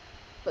on,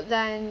 but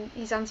then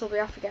his hands will be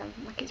off again.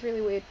 Like, it's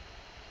really weird.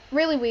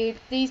 Really weird.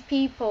 These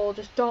people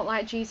just don't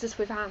like Jesus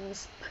with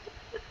hands.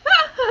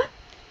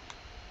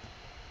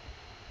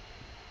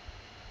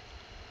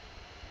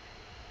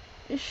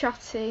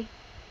 Shotty.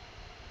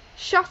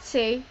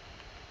 Shotty.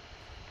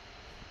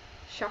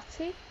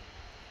 Shotty?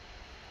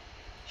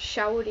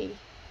 Shouty.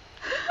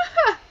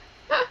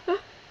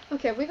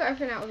 Okay, we got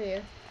everything out of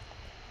here.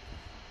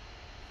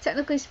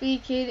 Technically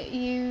speaking,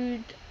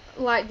 you'd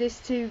like this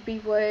to be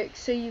work,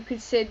 so you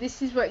could say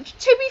this is work.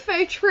 To be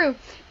fair, true.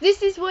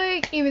 This is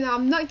work, even though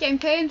I'm not getting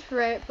paid for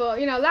it,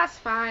 but you know, that's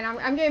fine.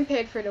 I'm getting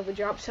paid for another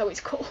job, so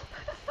it's cool.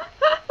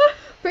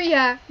 But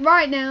yeah,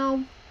 right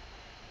now,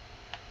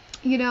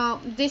 you know,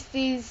 this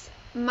is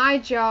my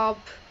job.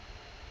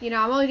 You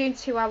know, I'm only doing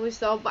 2 hours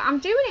though, but I'm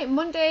doing it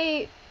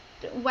Monday,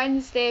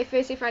 Wednesday,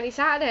 Thursday, Friday,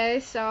 Saturday,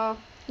 so,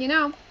 you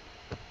know.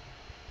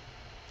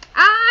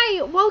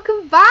 Hi,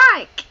 welcome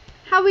back.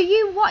 How are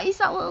you? What is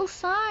that little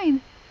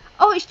sign?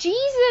 Oh, it's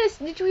Jesus!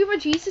 Did you read my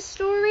Jesus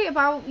story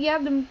about, yeah,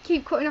 them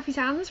keep cutting off his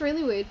hands?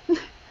 Really weird.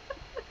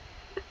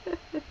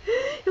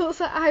 It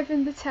looks like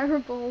Ivan the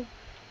Terrible.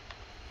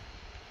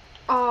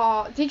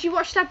 Oh, did you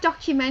watch that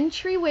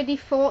documentary where they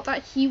thought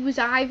that he was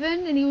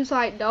Ivan and he was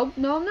like, nope,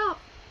 no, I'm not.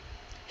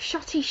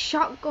 Shot his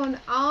shotgun.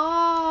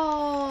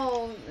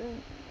 Oh,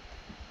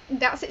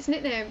 that's its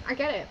nickname. I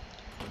get it.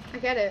 I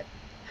get it.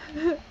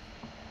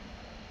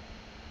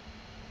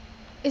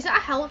 Is that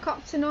a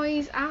helicopter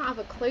noise? I don't have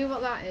a clue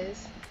what that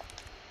is.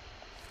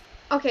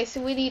 Okay,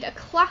 so we need a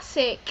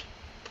classic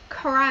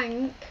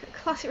crank.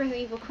 Classic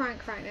Resident Evil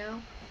crank right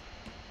now.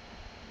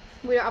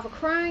 We don't have a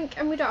crank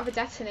and we don't have a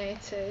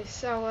detonator.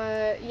 So,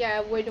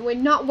 yeah, we're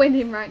not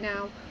winning right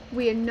now.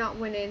 We are not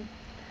winning.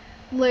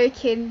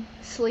 Lurking,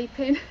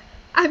 sleeping.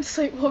 I'm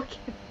sleepwalking.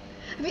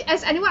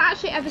 Has anyone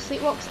actually ever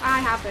sleepwalked? I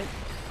haven't.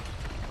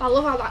 I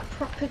love how that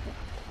proper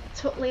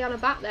took Leon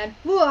aback then.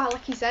 Whoa,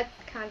 like he said,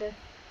 kind of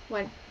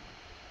went.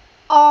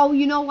 Oh,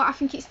 you know what I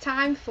think it's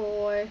time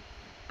for?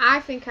 I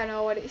think I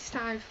know what it's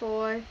time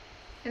for.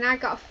 And I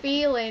got a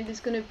feeling there's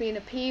going to be an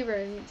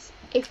appearance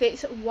if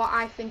it's what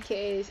I think it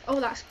is. Oh,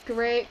 that's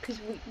great, because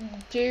we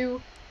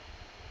do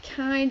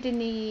kind of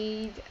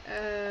need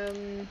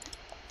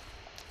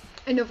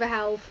another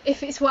health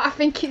if it's what I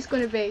think it's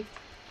going to be.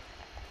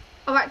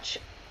 Oh,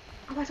 actually,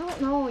 I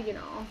don't know, you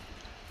know.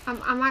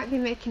 I might be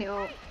making it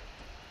up.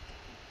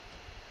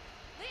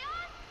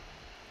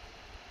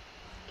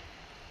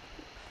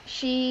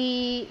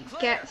 She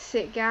gets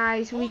it,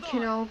 guys. We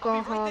can all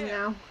go home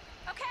now.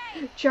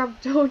 Okay. Job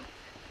done.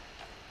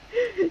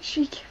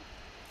 She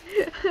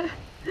can.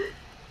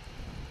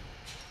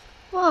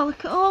 Well,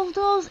 look at all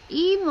those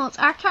emotes.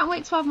 I can't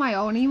wait to have my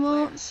own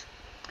emotes.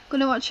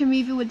 Gonna watch a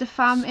movie with the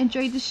fam.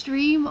 Enjoy the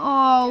stream.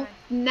 Oh,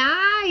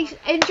 nice.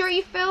 Enjoy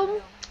your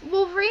film,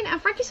 Wolverine. And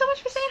thank you so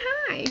much for saying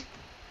hi.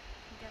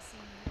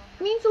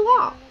 It means a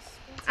lot.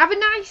 Have a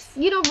nice,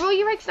 you know, roll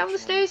your eggs down the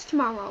stairs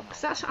tomorrow,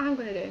 because that's what I'm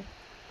gonna do.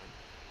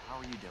 How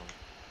are you doing?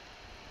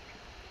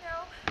 You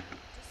know,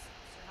 just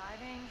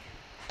surviving.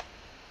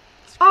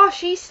 Oh,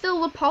 she's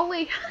still the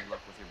Polly. Any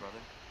luck with your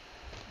brother?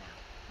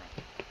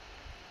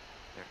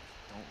 There,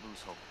 don't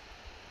lose hope.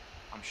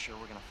 I'm sure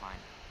we're gonna find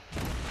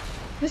him.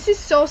 This is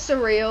so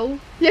surreal.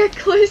 Yeah,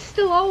 Claire's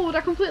still old.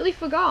 I completely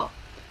forgot.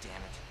 Damn it.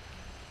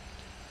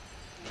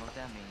 You know what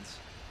that means?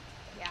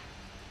 Yeah.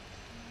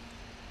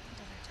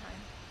 Another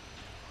time.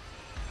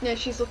 Yeah,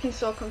 she's looking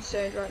so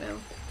concerned right now.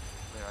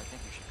 Claire, I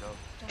think you should go.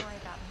 Don't worry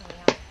about me,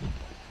 Leon.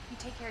 You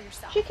take care of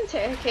yourself. She can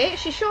take it.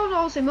 She showed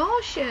all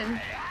emotion.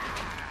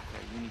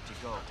 Claire, you need to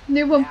go.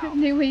 New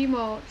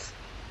emotes.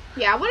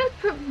 Yeah, I want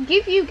to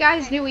give you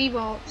guys new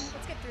emotes.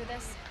 Let's get through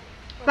this.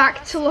 Both Back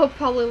of us. to Love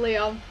Polly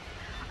Leon.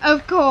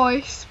 Of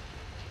course.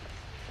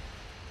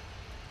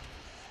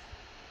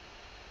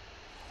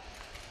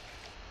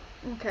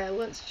 Okay,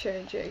 let's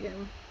change it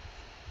again.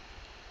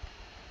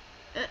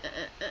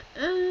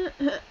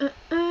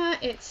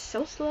 It's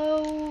so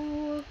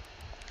slow.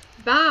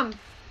 Bam.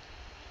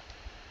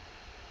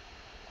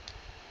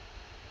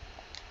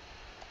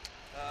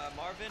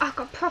 Marvin? I've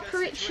got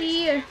proper itchy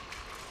ear. I'm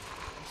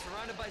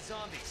surrounded by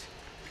zombies.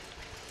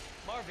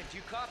 Marvin, do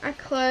you copy? And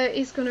Claire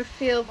is gonna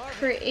feel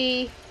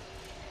pretty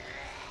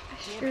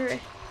extra.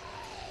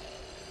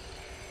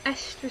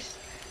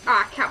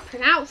 I can't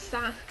pronounce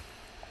that.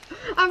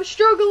 I'm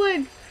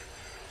struggling.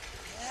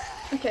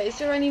 Okay, is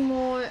there any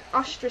more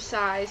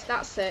ostracized?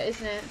 That's it,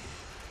 isn't it?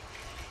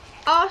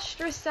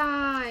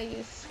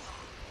 Ostracized.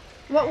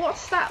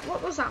 What's that?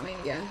 What does that mean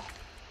again?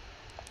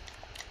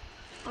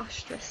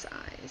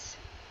 Ostracized.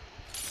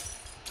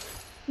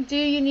 Do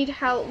you need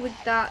help with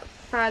that,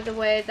 by the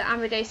way, the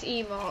Amadeus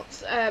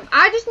emotes?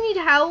 I just need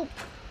help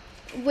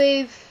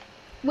with...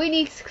 We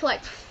need to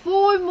collect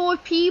 4 more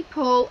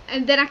people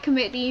and then I can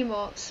make the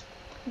emotes.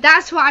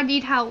 That's what I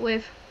need help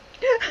with.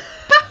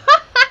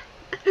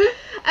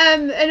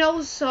 And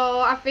also,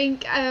 I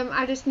think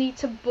I just need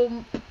to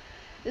bump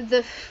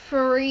the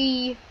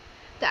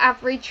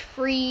average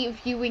free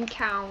viewing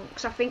count.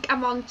 Because I think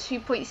I'm on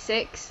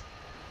 2.6.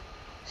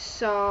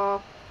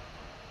 So,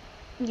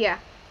 yeah.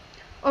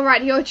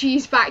 Alright, the OG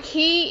is back.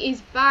 He is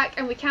back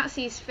and we can't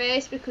see his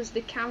face because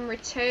the camera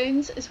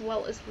turns as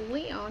well as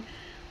Leon.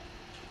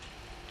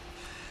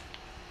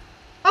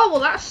 Oh, well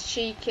that's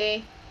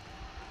cheeky.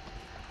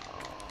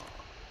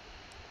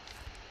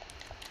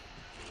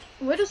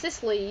 Where does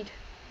this lead?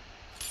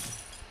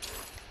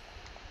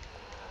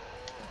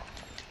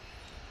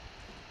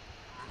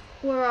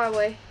 Where are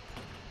we?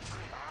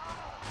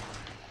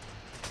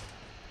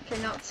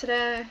 Okay, not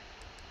today.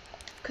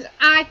 Because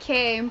I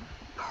came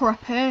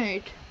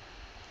prepared.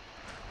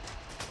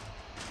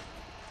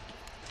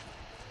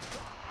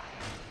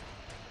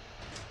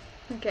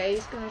 Okay,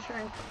 he's gonna try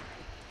and...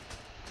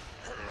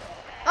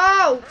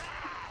 Oh!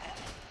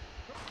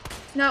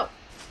 No.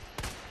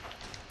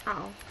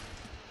 Ow.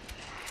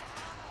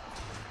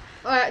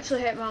 I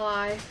actually hit my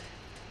life.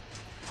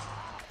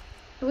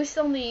 Are we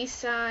still on the east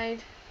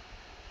side?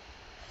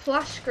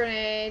 Flash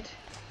grenade.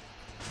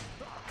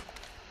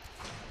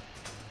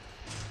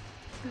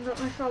 I don't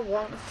know if I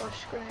want a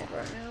flash grenade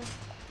right now.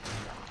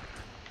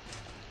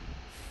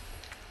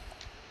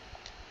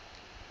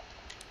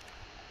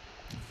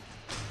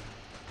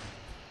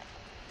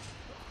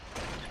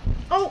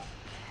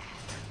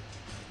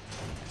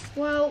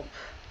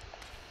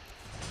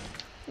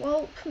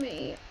 Welp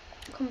me.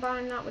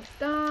 Combine that with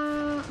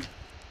that.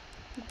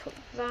 And put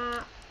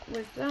that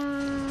with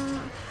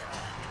that.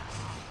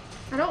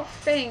 I don't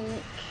think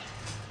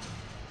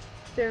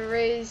there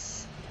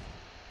is.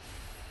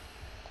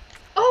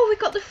 Oh, we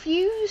got the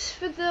fuse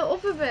for the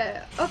other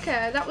bit.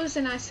 Okay, that was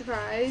a nice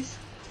surprise.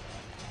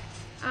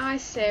 I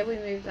say we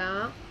move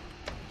that.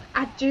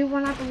 I do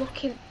want to have a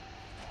look in.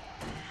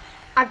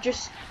 I've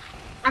just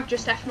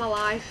effed my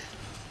life.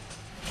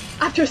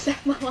 I've just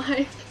effed my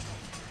life.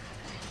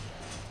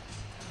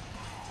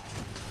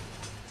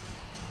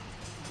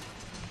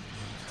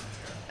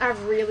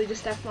 I've really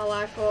just effed my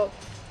life up.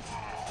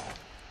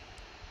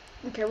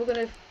 Okay, we're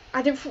gonna.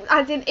 I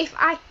didn't. If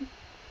I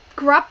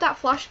grabbed that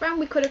flashbang,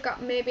 we could have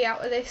got maybe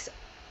out of this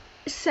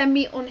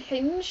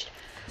semi-unhinged.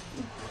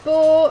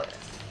 But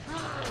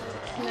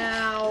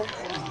now,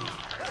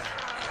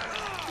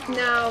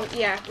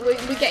 yeah, we're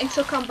getting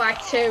took on by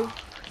two.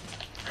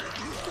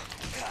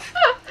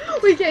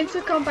 We're getting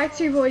took on by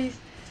two boys.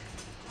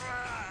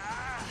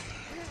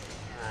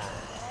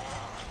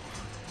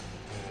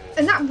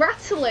 And that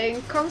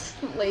rattling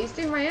constantly is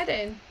doing my head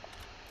in.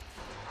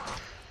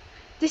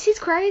 This is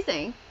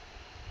crazy.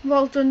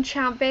 Well done,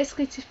 champ.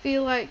 Basically, to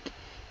feel like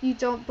you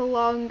don't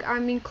belong. I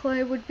mean,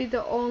 Claire would be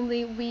the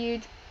only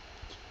weird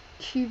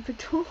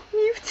cubital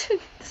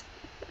mutant.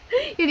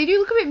 Yeah, they do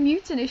look a bit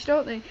mutanish,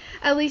 don't they?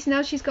 At least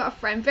now she's got a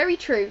friend. Very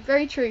true,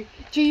 very true.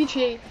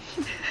 GG.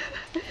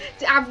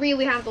 I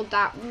really handled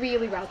that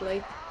really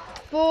badly.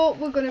 But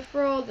we're going to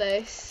throw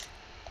this.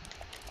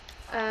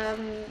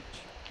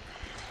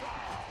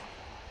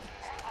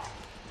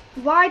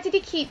 Why did he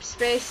keep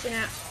spacing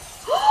it?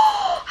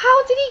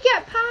 How did he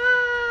get past?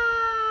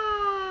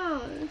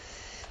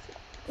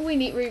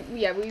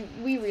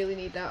 We really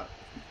need that.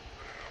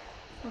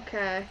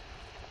 Okay,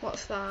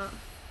 what's that?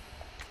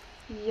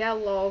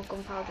 Yellow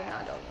gunpowder. No,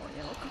 I don't want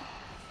yellow.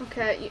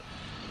 Okay.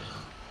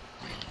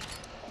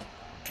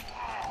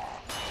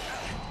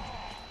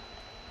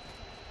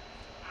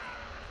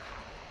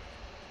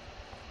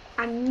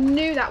 I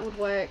knew that would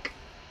work.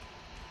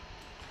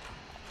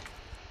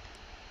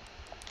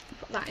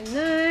 Put that in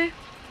there.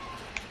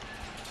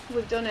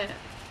 We've done it.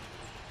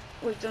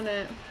 We've done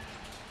it.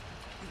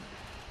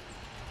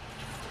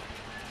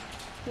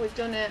 We've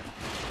done it.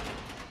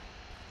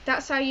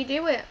 That's how you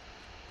do it.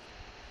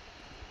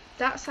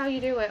 That's how you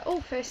do it.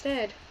 Oh, first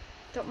aid.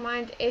 Don't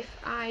mind if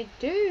I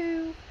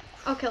do.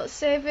 Okay, let's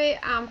save it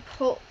and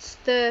put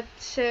the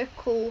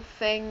circle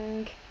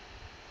thing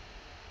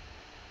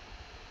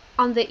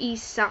on the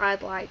east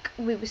side like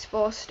we were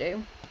supposed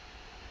to.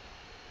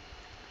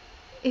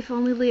 If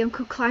only Leon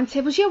could climb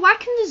tables. Yeah, why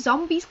can the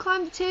zombies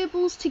climb the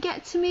tables to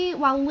get to me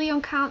while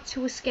Leon can't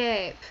to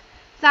escape?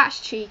 That's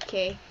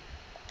cheeky.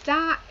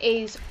 That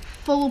is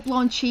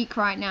full-blown cheek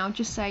right now,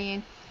 just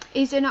saying.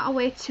 Is there not a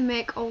way to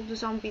make older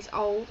zombies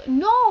old?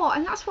 No,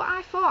 and that's what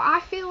I thought. I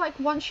feel like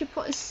once you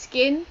put a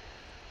skin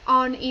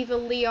on either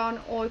Leon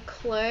or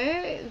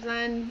Claire,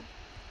 then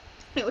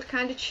it would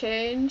kind of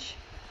change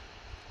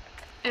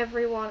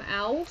everyone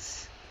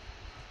else.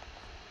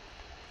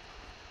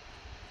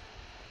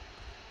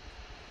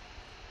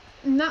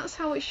 And that's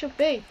how it should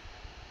be.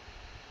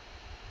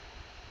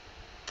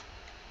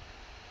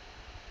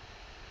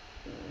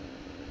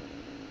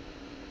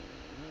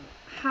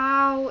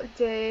 How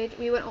did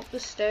we went up the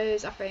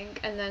stairs, I think,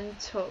 and then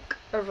took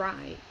a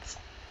right.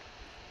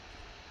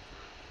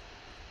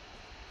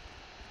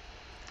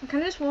 I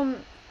kind of just want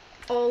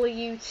all of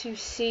you to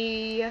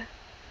see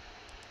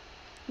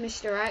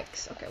Mr.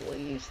 X. Okay, we'll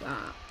use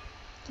that.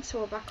 So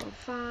we're back on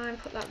 5,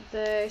 put that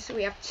there. So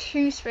we have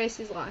 2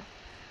 spaces left.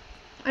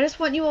 I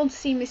just want you all to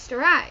see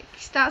Mr.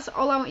 X. That's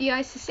all I want you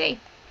guys to see.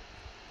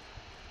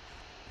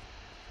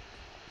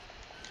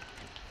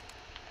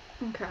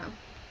 Okay.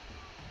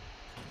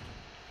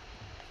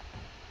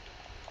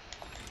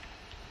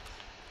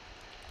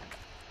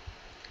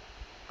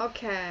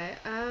 Okay,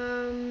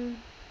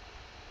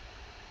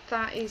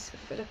 that is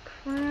for the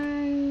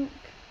crank.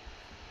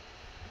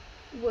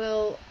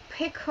 We'll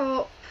pick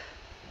up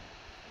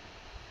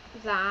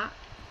that.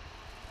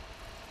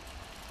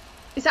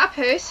 Is that a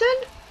person?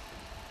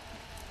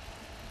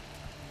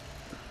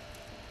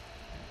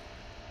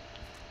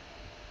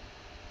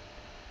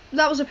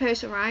 That was a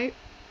person, right?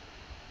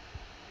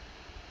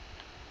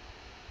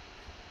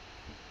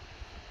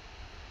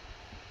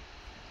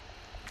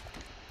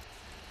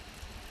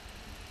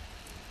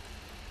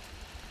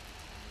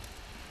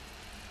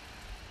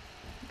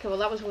 Okay, well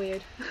that was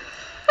weird.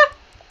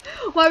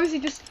 Why was he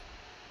just...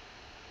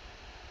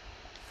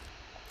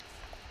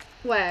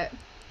 Wait.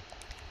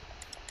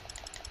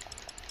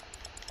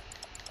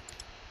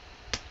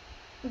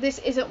 This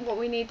isn't what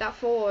we need that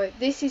for.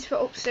 This is for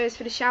upstairs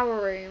for the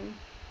shower room.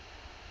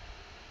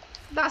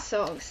 That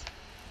sucks.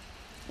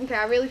 Okay,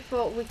 I really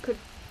thought we could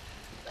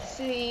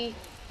see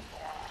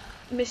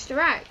Mr.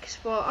 X,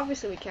 but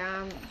obviously we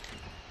can't.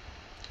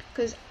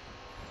 Because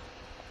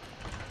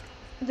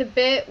the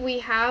bit we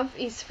have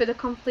is for the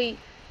complete,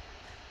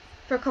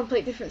 for a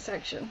complete different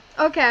section.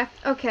 Okay,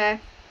 okay.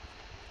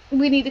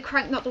 We need the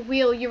crank, not the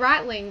wheel. You're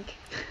right, Link.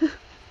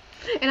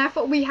 And I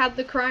thought we had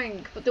the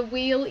crank, but the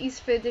wheel is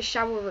for the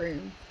shower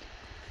room,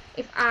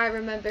 if I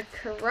remember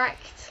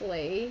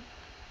correctly,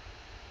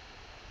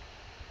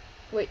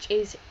 which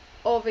is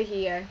over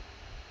here.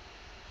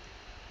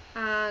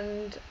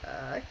 And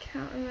I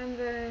can't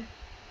remember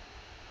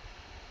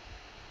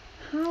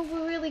how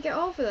we really get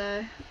over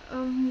there.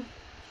 And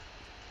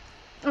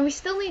we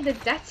still need the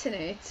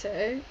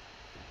detonator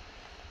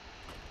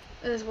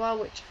as well,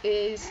 which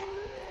is,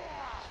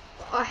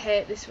 I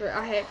hate this.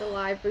 I hate the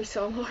library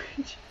so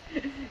much.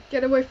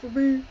 Get away from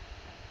me,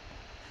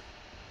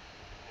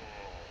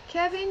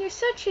 Kevin. You're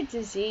such a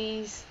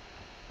disease.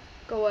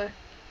 Go away.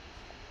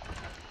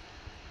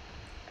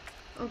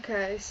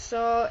 Okay,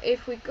 so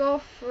if we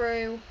go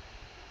through,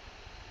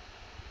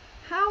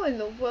 how in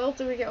the world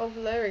do we get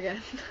over there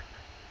again?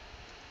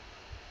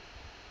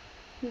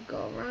 We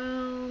go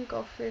around,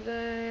 go through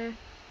there.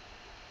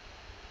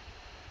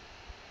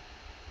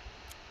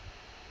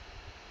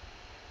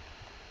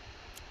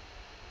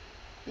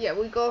 Yeah,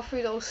 we go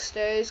through those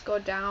stairs, go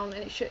down,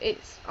 and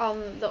it's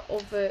on the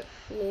other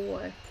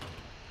floor.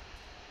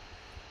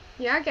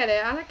 Yeah, I get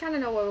it. I kind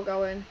of know where we're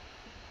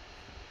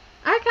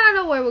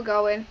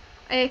going.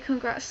 Hey,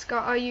 congrats,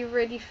 Scott. Are you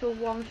ready for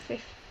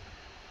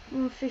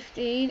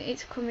 115?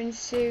 It's coming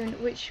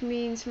soon, which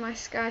means my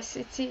Sky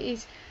City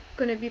is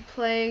gonna be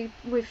plagued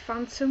with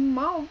phantom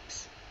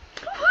mobs.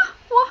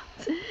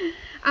 What?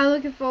 I'm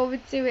looking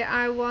forward to it.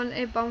 I want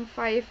a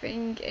bonfire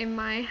thing in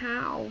my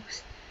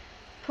house.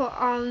 Put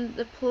on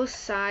the plus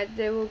side,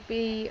 there will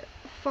be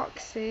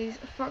foxes.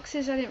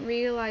 Foxes, I didn't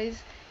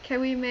realise. Can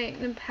we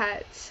make them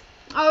pets?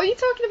 Oh, are you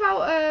talking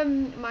about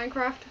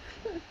Minecraft?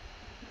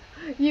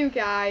 You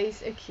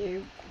guys are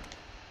cute.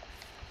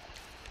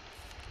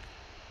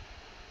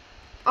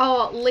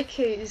 Oh,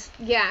 lickers.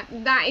 Yeah,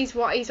 that is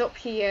what is up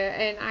here,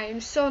 and I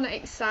am so not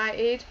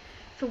excited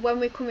for when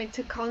we come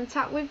into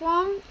contact with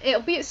one.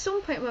 It'll be at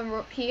some point when we're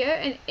up here,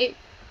 and it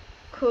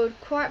could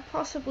quite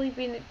possibly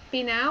be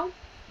now.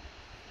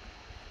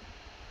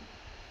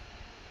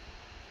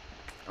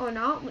 Or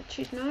not, which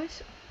is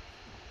nice.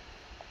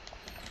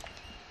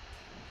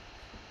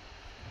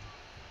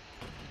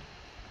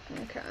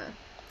 Okay.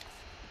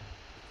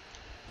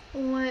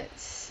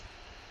 Let's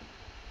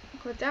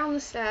go down the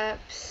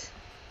steps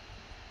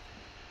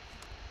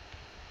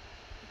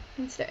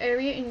into the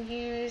area and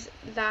use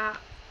that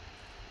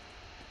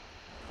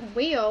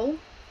wheel.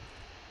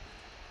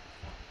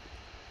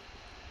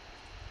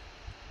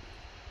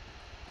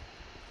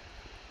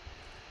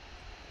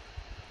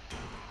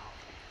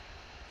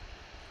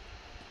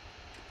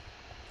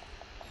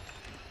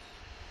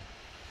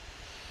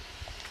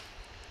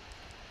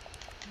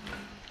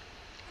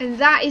 And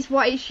that is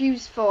what it's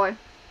used for.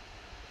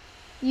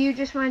 You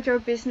just mind your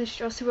business,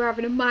 Josie. We're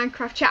having a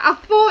Minecraft chat. I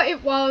thought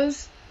it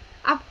was.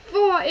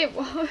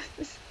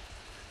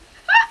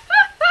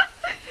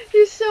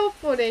 You're so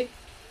funny.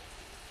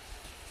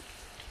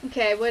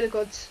 Okay, where are the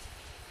goods?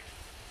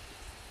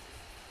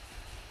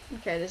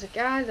 Okay, there's a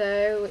guy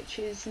there, which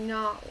is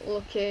not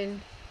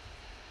looking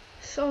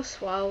so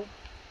swell.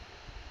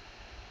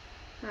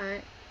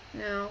 Right,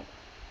 now,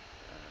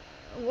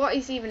 what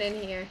is even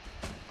in here?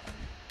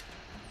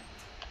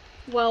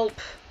 Welp.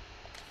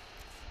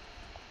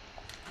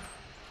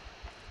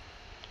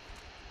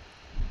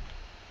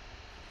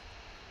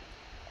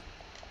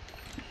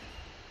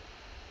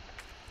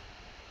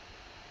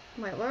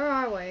 Wait, where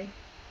are we?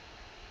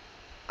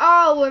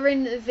 Oh, we're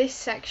in this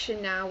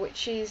section now,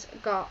 which is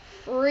got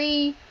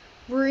 3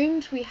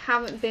 rooms we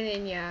haven't been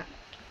in yet.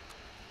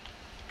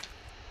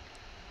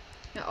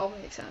 It all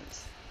makes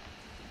sense.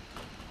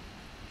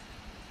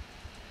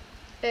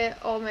 It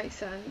all makes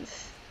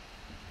sense.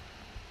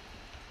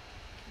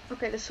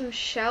 Okay, there's some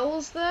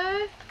shells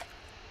there.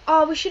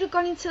 Oh, we should have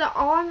gone into the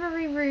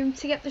armory room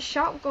to get the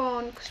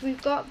shotgun, because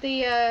we've got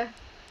the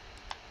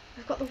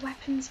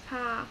weapons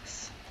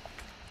pass.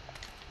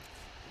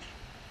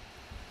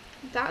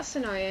 That's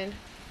annoying.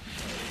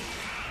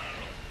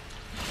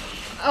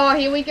 Oh,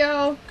 here we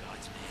go.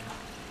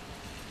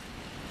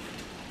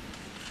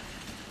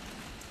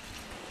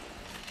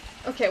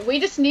 Okay, we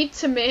just need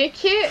to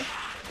make it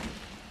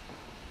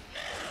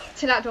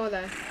to that door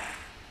there.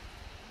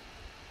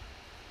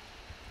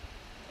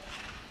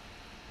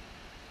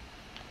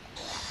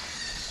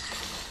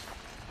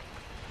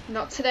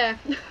 Not today.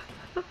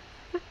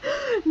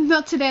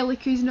 Not today,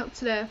 Lickers, not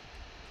today.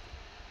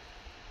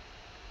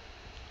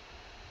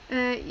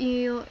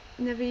 You'll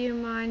never you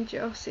mind,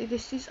 Josie.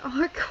 This is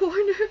our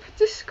corner of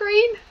the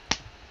screen.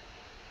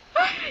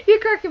 You're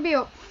cracking me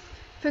up.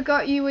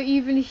 Forgot you were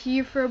even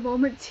here for a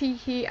moment,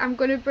 Tee. I'm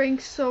gonna bring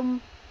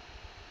some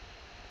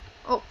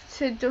up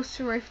to Dust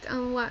Rift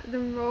and let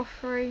them roll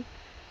free.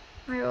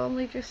 I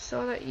only just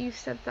saw that you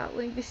said that,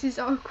 Link. This is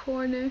our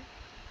corner.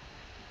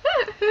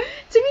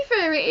 To be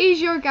fair, it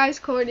is your guys'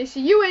 corner, so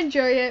you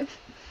enjoy it.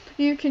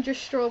 You can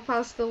just stroll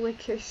past the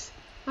Lickers.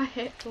 I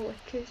hate the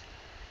Lickers.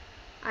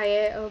 I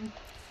hate them.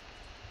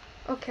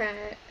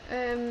 Okay,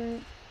 I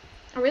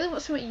really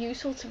want something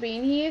useful to be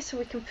in here so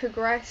we can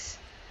progress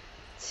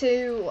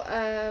to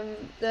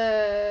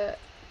the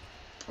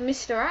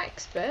Mr.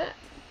 X bit.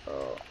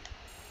 Oh.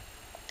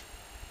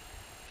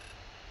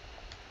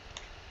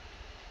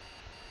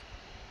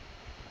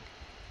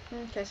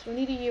 Okay, so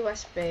we need a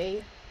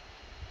USB,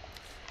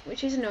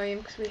 which is annoying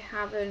because we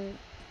haven't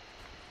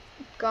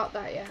got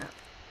that yet.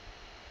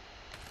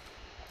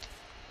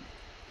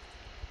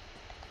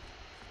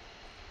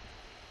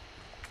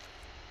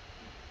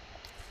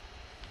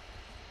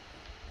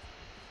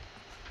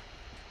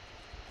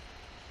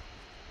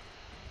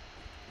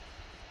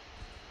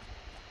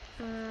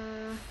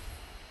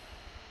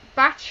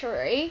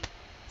 Battery.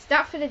 Is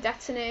that for the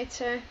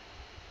detonator?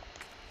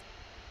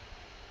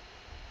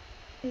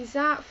 Is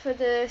that for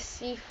the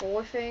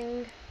C4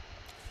 thing?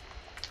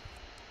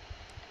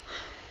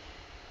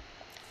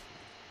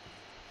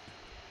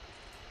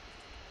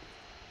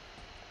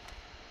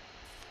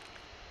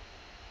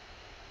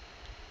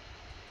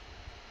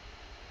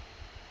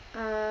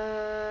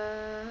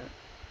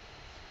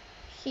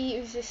 Heat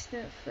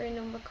resistant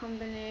 3-number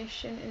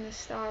combination in the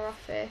star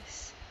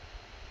office.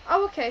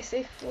 Oh, okay, so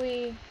if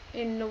we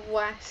in the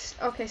west,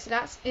 okay, so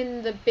that's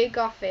in the big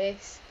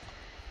office,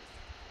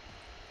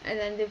 and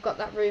then they've got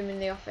that room in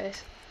the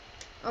office.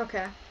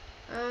 Okay.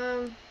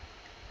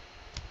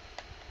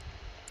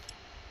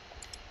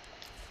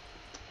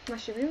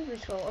 Massive inventory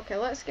control. Okay,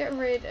 let's get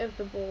rid of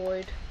the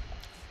board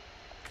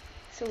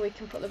so we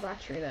can put the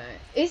battery there.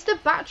 Is the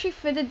battery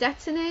for the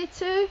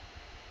detonator?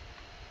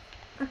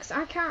 Because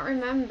I can't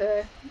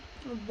remember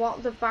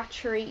what the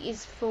battery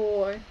is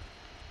for.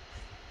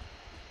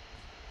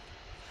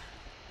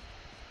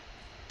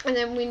 And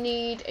then we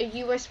need a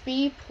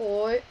USB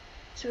port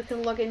so we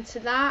can log into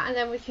that, and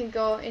then we can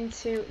go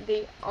into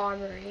the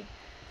armory.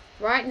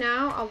 Right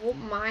now I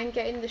wouldn't mind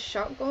getting the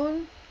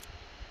shotgun,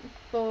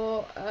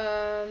 but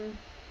I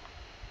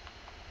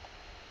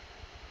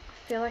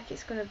feel like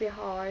it's going to be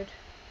hard,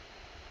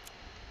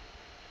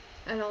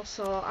 and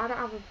also I don't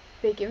have a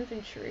big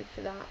inventory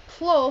for that.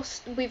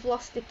 Plus we've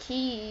lost the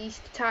keys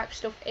to type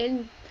stuff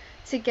in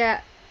to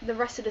get the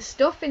rest of the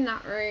stuff in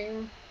that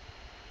room.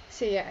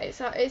 So yeah,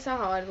 it's a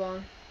hard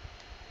one.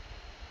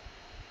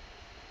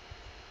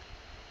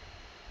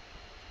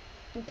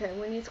 Okay,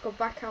 we need to go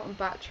back out and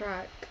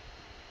backtrack.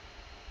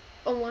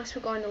 Unless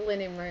we're going to the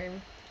linen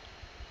room.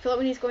 I feel like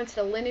we need to go into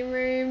the linen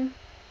room.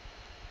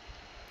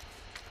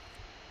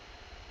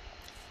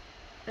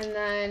 And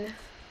then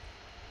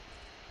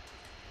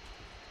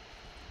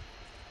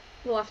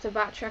we'll have to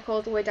backtrack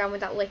all the way down with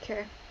that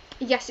liquor.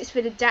 Yes, it's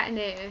for the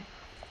detonator.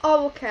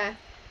 Oh, okay.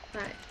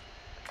 Right.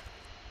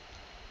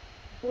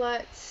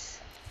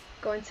 Let's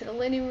go into the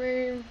linen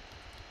room.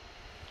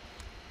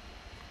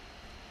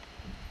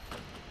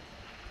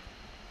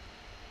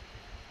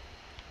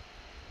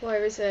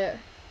 Where is it?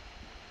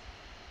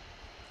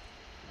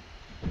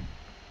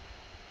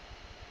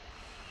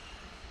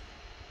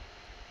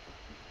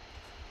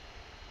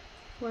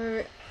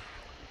 Where?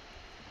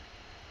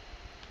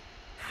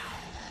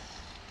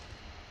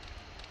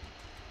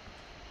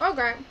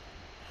 Okay.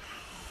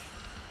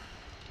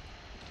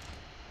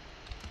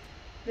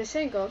 This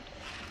ain't good.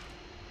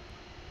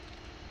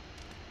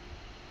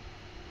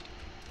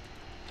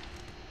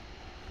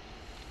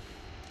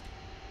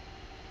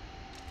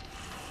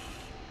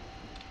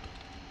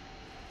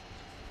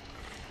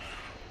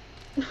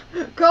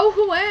 Go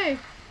away!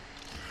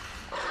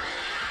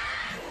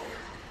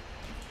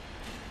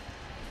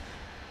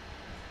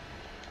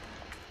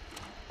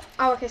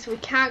 Oh, okay, so we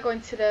can't go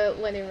into the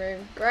linen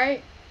room.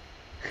 Great.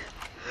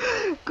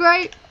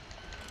 Great.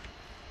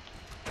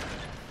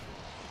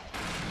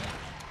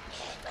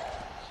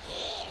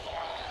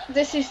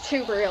 This is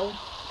too real.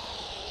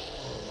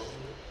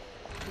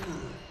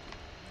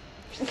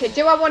 Okay,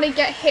 do I want to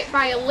get hit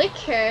by a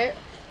licker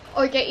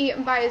or get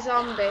eaten by a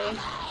zombie?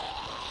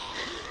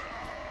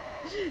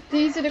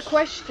 These are the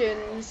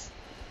questions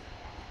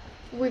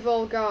we've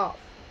all got.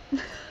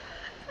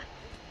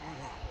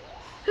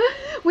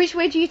 Which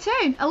way do you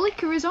turn? A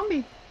licker or a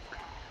zombie?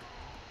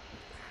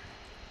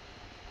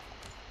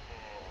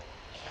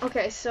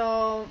 Okay,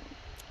 so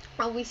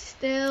are we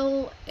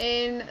still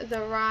in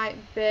the right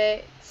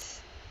bit?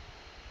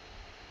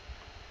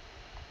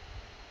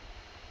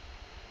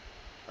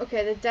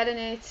 Okay, the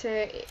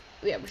detonator.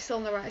 Yeah, we're still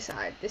on the right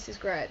side. This is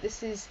great.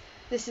 This is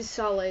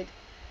solid.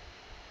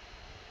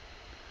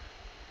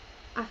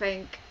 I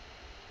think.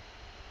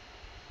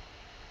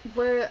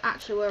 Where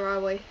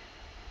are we?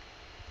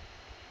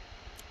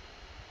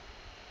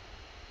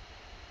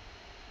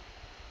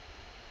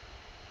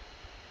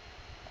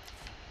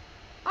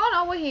 Oh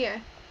no, we're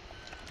here.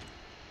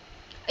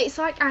 It's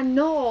like I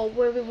know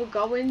where we were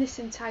going this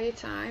entire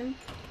time,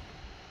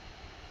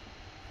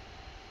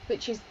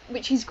 which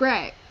is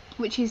great,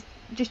 which is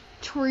just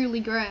truly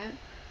great.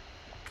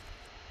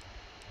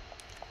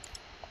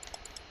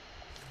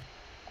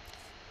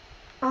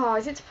 Oh,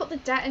 is it to put the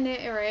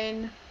detonator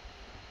in?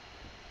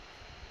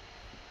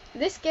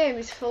 This game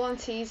is full on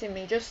teasing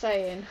me, just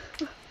saying.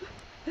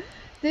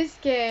 This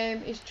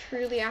game is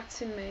truly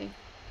acting me.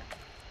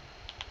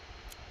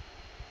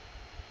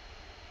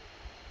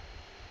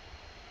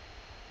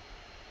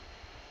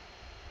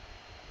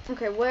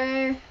 Okay,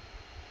 where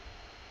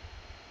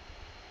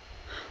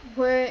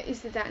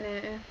is the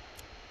detonator?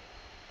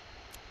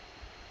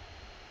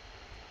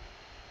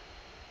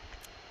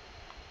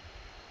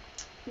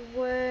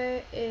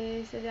 Where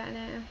is the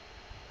detonator?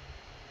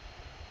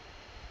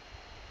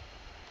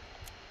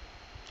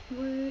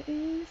 Where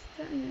is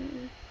the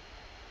detonator?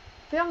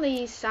 Be on the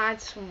east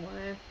side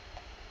somewhere,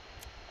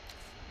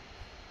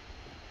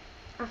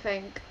 I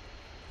think.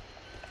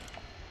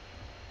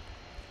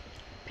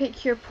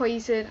 Pick your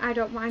poison, I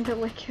don't mind a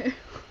liquor.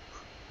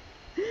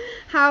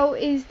 How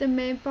is the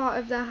main part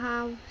of the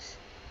house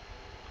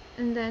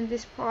and then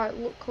this part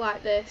look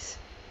like this?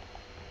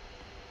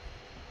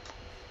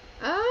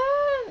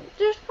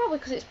 Just probably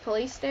because it's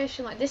police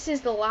station. Like, this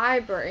is the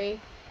library,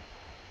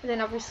 and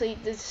then obviously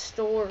there's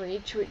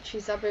storage, which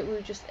is a bit we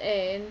were just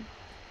in,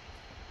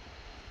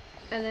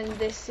 and then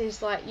this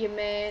is like your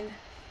main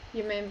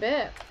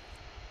bit.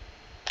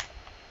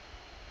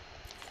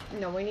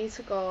 No, we need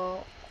to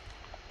go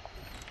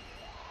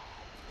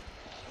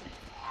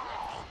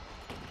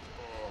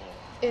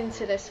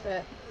into this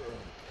bit.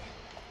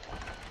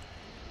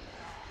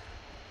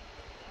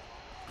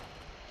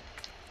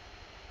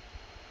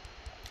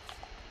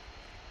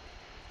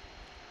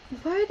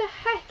 Where the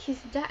heck is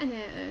the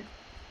detonator?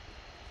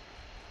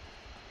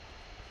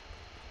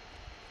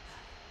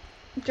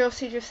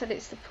 Josie just said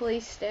it's the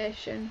police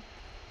station.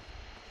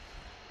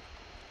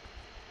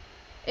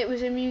 It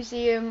was a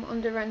museum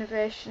under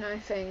renovation, I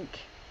think.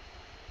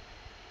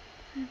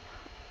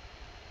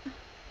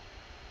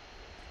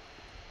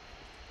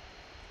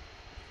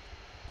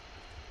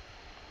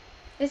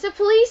 It's a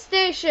police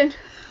station!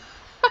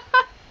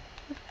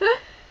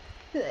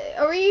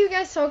 Or are you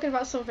guys talking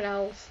about something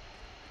else?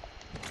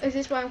 Is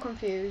this why I'm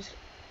confused?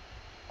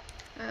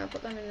 I'll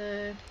put them in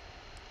there.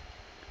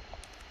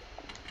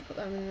 Put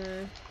them in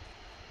there.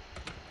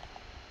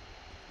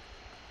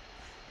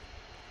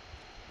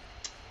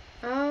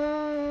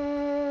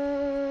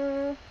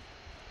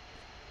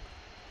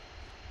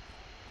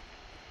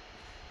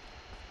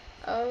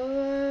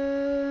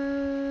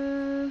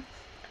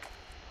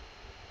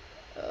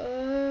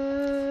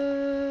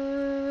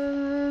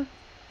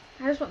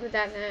 I just want the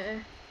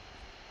detonator.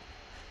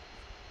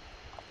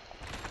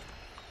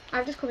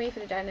 I've just come here for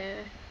the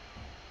detonator.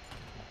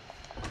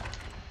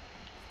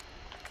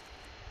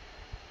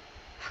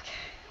 Okay.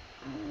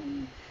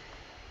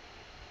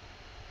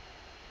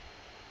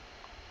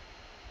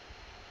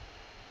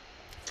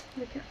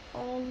 We can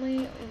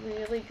only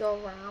really go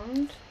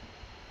round.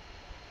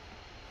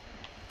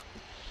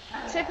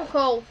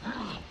 Typical.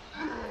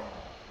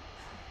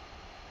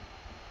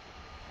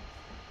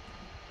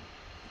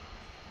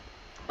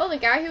 Oh, the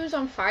guy who was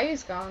on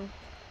fire's gone.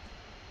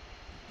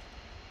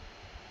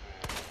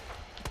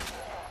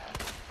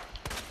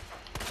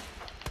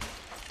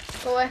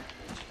 Go away.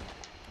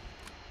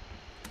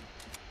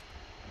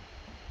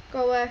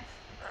 Go away.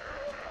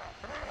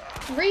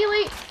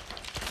 Really?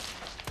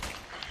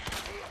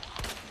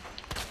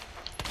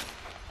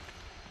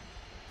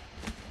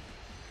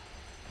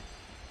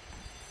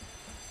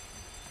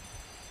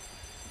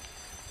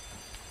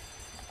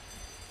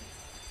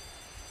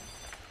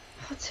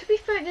 To be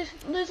fair,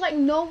 there's like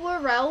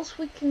nowhere else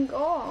we can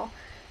go,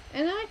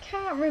 and I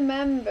can't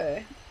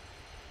remember.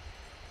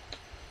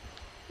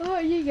 Oh,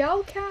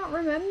 y'all can't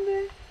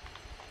remember?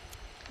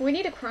 We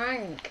need a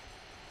crank.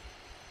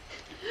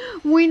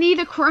 We need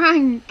a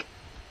crank.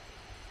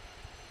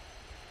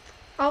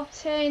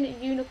 Obtain a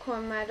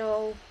unicorn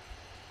medal.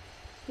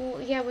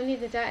 Well, yeah, we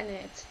need the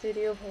detonator to do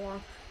the other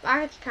one, but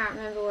I just can't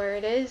remember where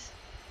it is.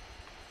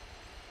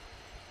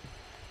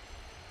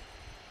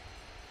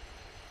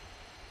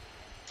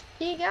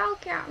 You y'all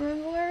can't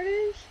remember where it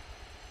is.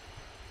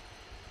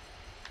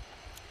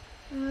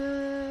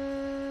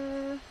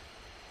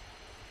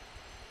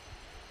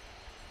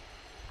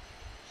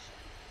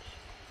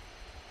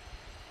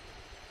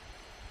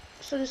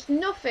 So there's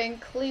nothing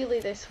clearly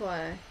this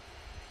way,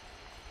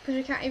 because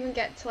we can't even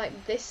get to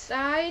like this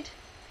side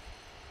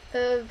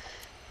of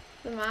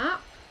the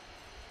map.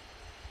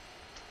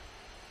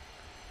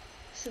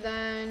 So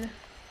then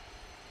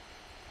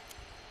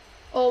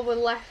all we're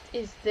left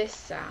is this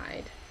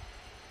side.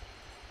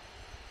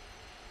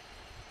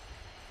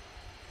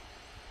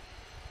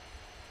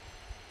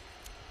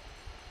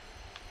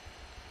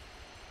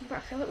 But I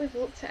feel like we've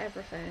looked at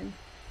everything.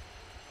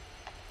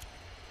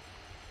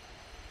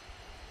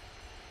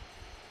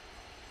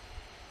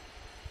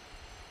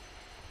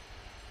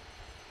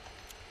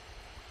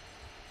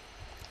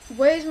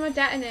 Where's my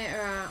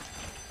detonator at?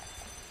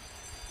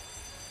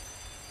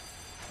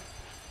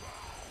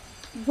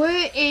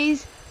 Where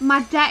is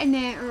my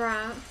detonator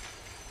at?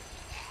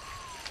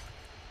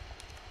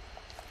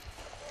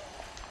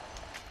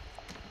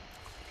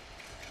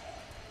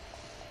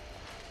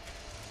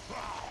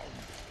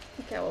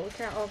 Okay, well, we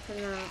can't open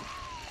that.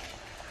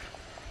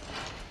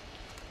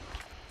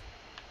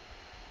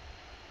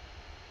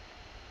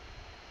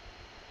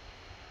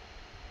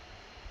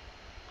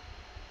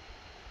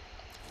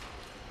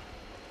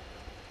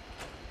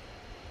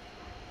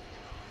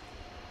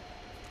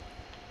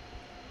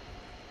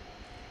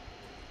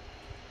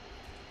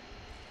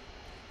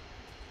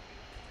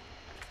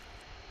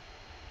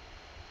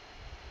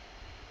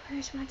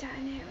 Where's my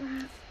detonator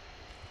at?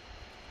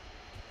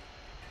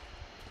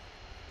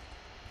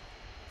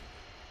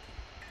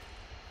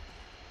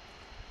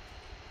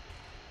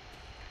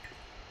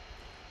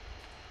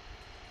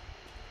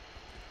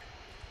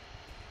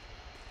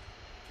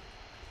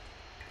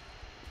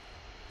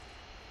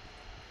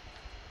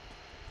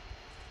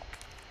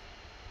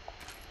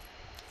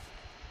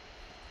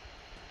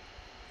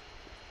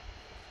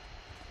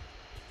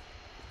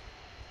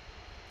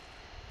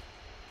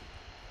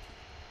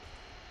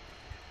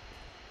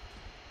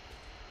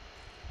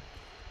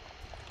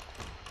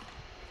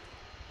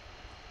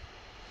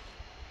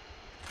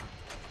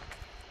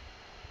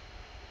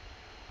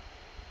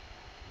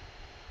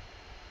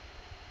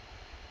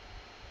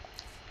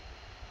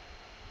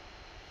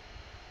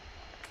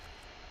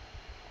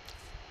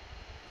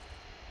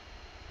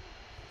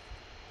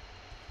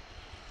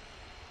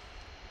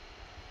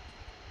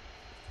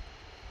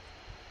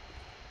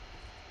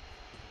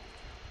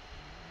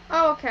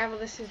 Oh, okay, well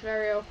this is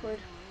very awkward.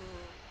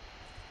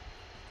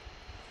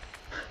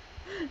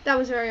 That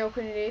was very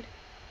awkward indeed.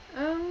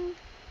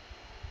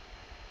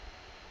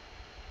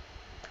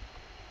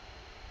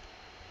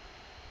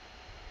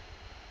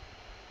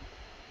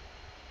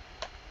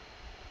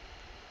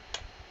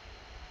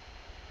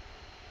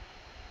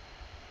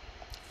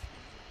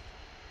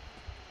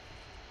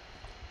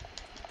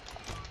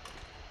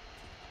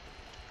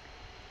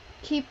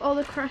 Keep all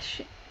the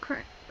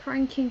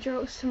cranking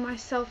jokes to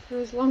myself for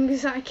as long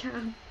as I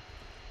can.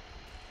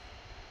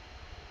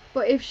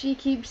 But if she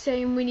keeps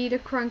saying we need a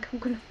crank, I'm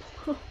gonna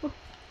blow.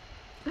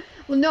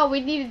 Well, no, we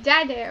need a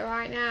detonator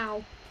right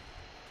now.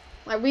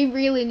 Like, we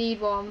really need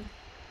one.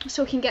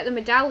 So we can get the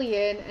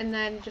medallion and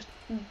then just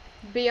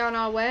be on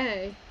our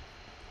way.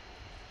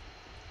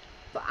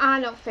 But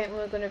I don't think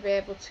we're gonna be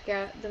able to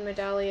get the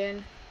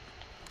medallion.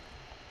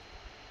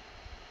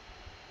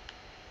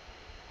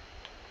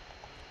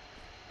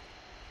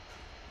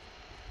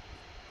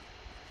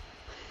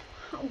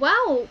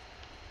 Well,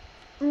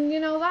 you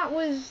know,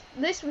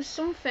 this was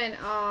something.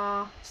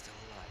 Still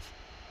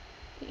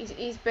alive.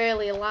 He's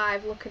barely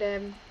alive. Look at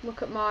him.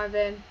 Look at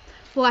Marvin.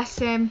 Bless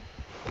him.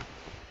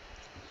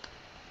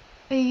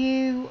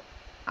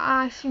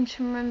 I seem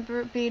to remember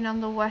it being on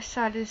the west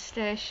side of the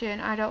station.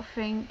 I don't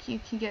think you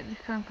can get the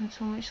crank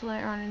until much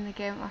later on in the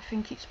game. I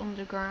think it's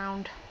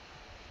underground.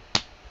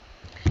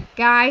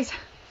 Guys,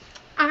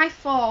 I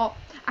thought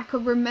I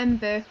could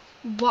remember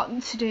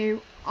what to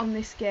do on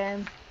this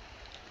game.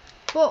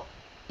 But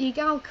your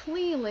gal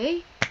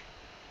clearly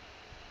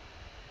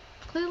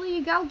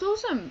your gal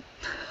doesn't.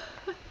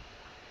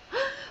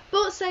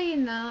 But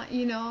saying that,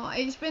 you know,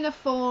 it's been a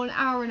fun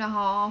hour and a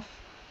half.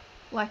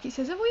 Like it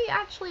says, have we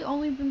actually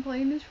only been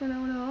playing this for an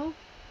hour and a half?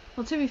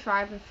 Well, to be fair,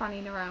 I've been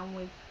fanning around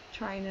with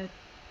trying to,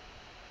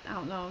 I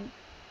don't know,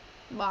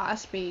 well, I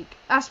speak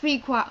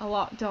quite a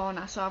lot, don't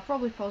I? So I'll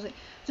probably pause it.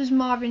 Does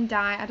Marvin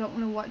die? I don't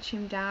want to watch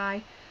him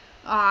die.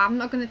 I'm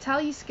not going to tell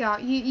you,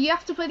 Scott. You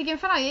have to play the game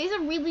for now. It is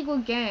a really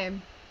good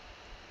game.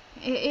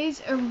 It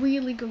is a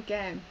really good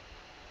game.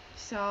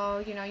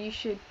 So, you know, you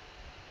should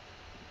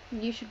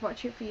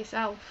watch it for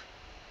yourself.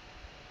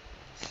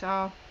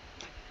 So,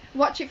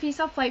 watch it for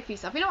yourself, play it for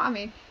yourself. You know what I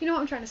mean? You know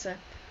what I'm trying to say.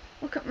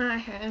 Look at my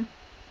hair.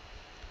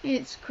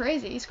 It's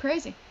crazy. It's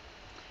crazy.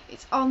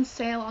 It's on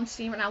sale on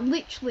Steam right now.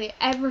 Literally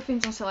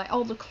everything's on sale. Like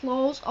all the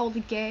clothes, all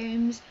the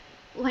games.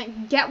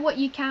 Like, get what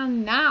you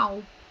can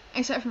now.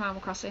 Except from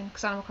Animal Crossing,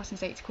 because Animal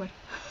Crossing's 80 quid.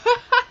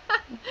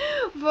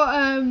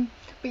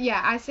 But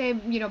yeah, I say,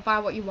 you know, buy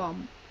what you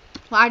want.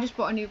 Like, I just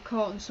bought a new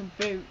coat and some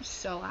boots,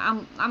 so like,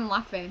 I'm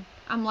laughing.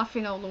 I'm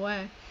laughing all the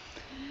way.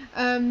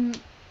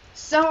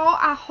 So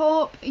I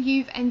hope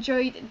you've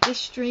enjoyed this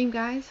stream,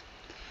 guys.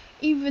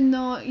 Even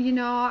though, you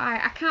know,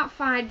 I can't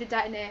find the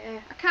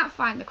detonator, I can't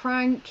find the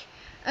crank,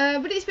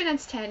 but it's been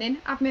entertaining.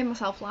 I've made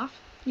myself laugh.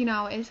 You know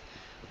how it is.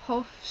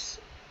 Huffs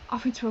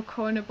off into a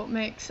corner but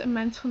makes a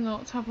mental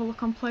note to have a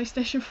look on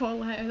PlayStation 4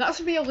 later. That's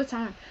me all the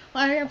time.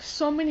 Like, I have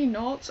so many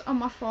notes on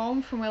my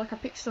phone from where, like, I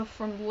pick stuff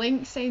from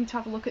links saying to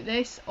have a look at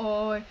this,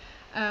 or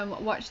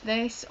watch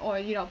this, or,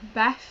 you know,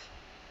 Beth.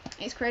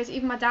 It's crazy.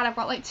 Even my dad, I've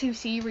got like 2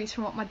 series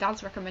from what my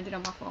dad's recommended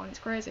on my phone. It's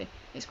crazy.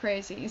 It's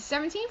crazy. It's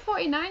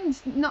 $17.49.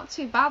 It's not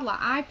too bad.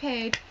 Like, I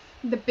paid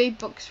the big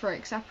bucks for it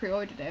because I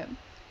pre-ordered it.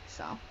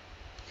 So,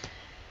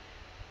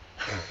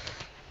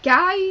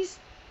 guys,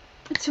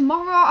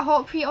 tomorrow I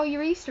hope you eat all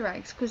your Easter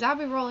eggs, because I'll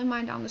be rolling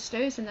mine down the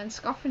stairs and then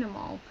scoffing them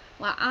all.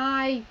 Like,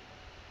 I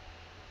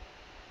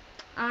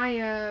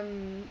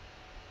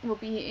will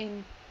be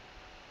eating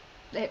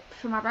it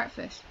for my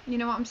breakfast. You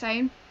know what I'm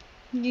saying?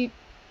 You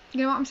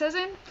know what I'm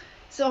saying?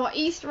 So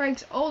Easter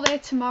eggs all day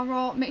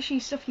tomorrow. Make sure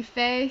you stuff your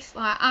face.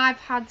 Like, I've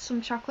had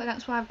some chocolate,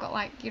 that's why I've got,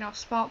 like, you know,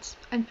 spots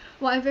and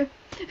whatever.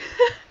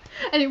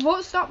 And it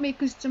won't stop me,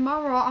 because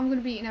tomorrow I'm going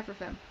to be eating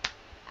everything.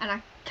 And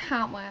I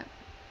can't wait.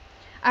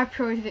 I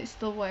pre-ordered it,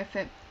 still worth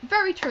it.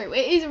 Very true.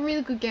 It is a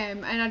really good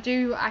game, and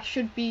I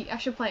should play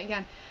it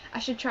again. I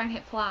should try and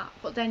hit plat,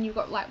 but then you've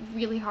got like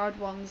really hard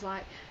ones,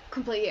 like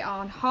complete it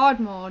on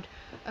hard mode,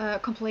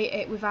 complete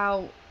it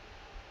without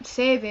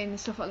saving and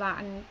stuff like that,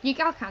 and your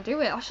gal can't do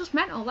it. That's just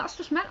mental. That's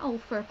just mental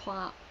for a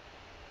plot.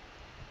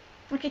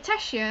 Like, it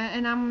tests you,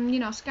 and I'm, you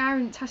know, Skyrim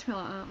didn't test me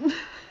like that.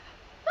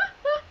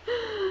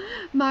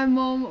 My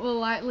mum will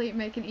likely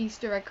make an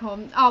Easter egg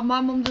home. Oh, my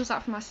mum does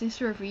that for my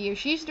sister every year.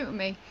 She used to do it with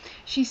me.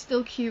 She's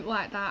still cute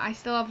like that. I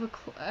still have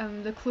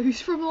the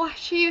clues from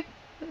last year.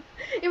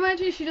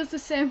 Imagine if she does the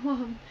same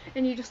one,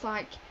 and you're just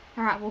like,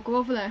 alright, we'll go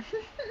over there.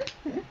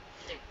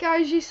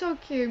 Guys, you're so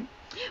cute.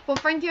 Well,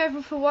 thank you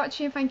everyone for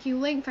watching. Thank you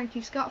Link, thank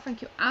you Scott,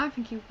 thank you Anne,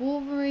 thank you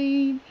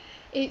Wolverine.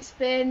 It's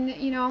been,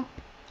 you know,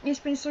 it's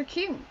been so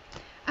cute.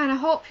 And I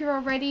hope you're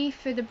all ready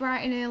for the bright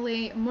and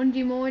early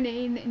Monday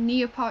morning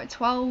Nier Part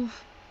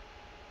 12.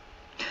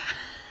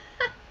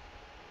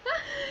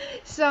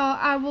 So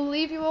I will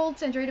leave you all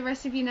to enjoy the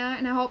rest of your night,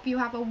 and I hope you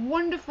have a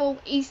wonderful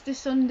Easter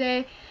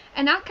Sunday,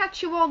 and I'll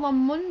catch you all on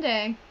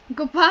Monday.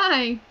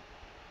 Goodbye.